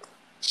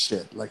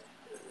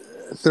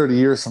 30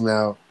 years from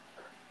now,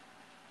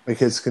 my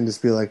kids can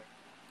just be like,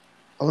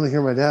 I want to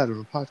hear my dad on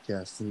a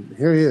podcast. And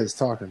here he is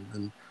talking.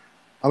 And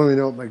I don't even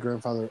know what my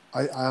grandfather,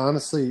 I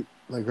honestly,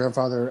 my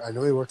grandfather, I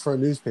know he worked for a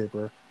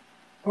newspaper.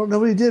 I don't know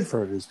what he did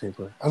for a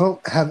newspaper. I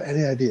don't have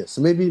any idea.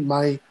 So maybe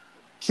my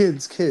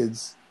kids could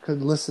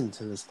listen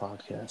to this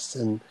podcast.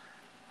 And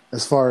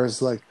as far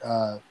as like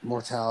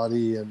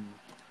mortality and,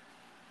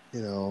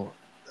 the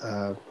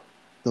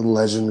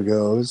legend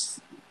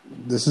goes,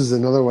 this is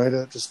another way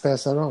to just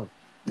pass that on.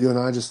 You and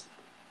I just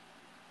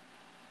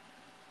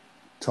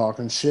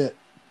talking shit.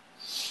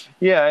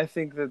 Yeah, I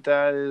think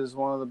that is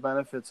one of the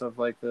benefits of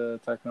like the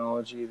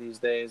technology these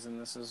days.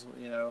 And this is,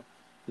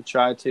 to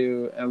try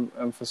to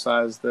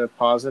emphasize the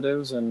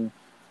positives and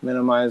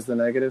minimize the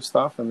negative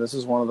stuff. And this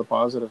is one of the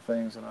positive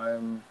things. And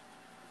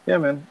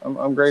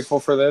I'm grateful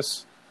for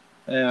this.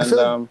 And I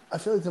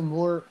feel like the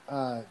more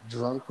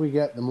drunk we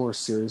get, the more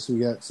serious we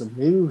get. So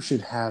maybe we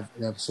should have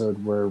an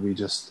episode where we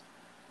just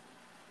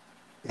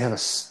have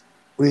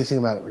what do you think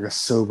about it? Like a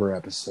sober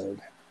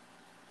episode.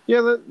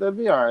 Yeah, that'd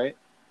be all right.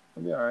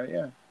 That'd be all right.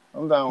 Yeah.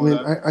 I'm down with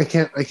that. I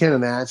can't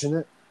imagine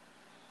it.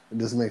 It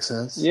doesn't make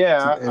sense.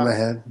 Yeah. In my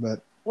head,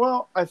 but.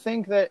 Well, I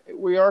think that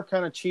we are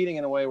kind of cheating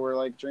in a way where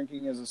like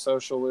drinking is a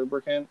social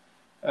lubricant,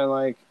 and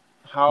like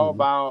how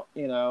about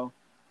a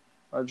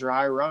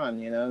dry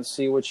run?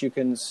 See what you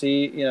can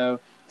see. You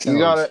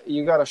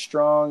got a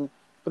strong.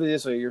 Put it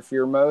this way: if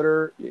your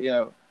motor,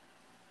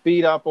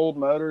 beat up old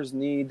motors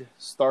need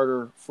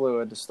starter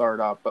fluid to start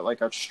up, but like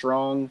a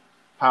strong,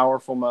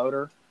 powerful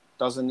motor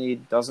doesn't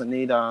need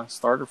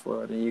starter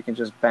fluid, and you can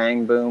just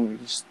bang boom, you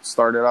just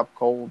start it up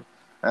cold.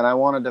 And I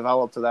want to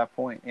develop to that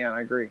point. Yeah,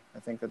 I agree.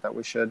 I think that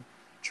we should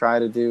try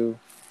to do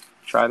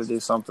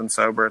something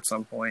sober at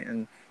some point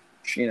and,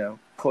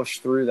 push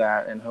through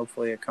that. And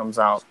hopefully it comes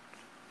out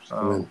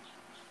Amen.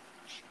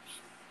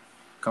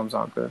 Comes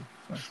out good.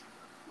 So.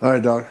 All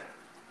right, dog.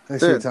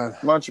 Thanks for your time.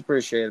 Much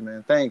appreciated,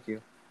 man. Thank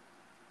you.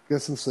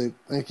 Get some sleep.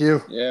 Thank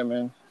you. Yeah,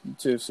 man. You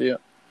too. See ya.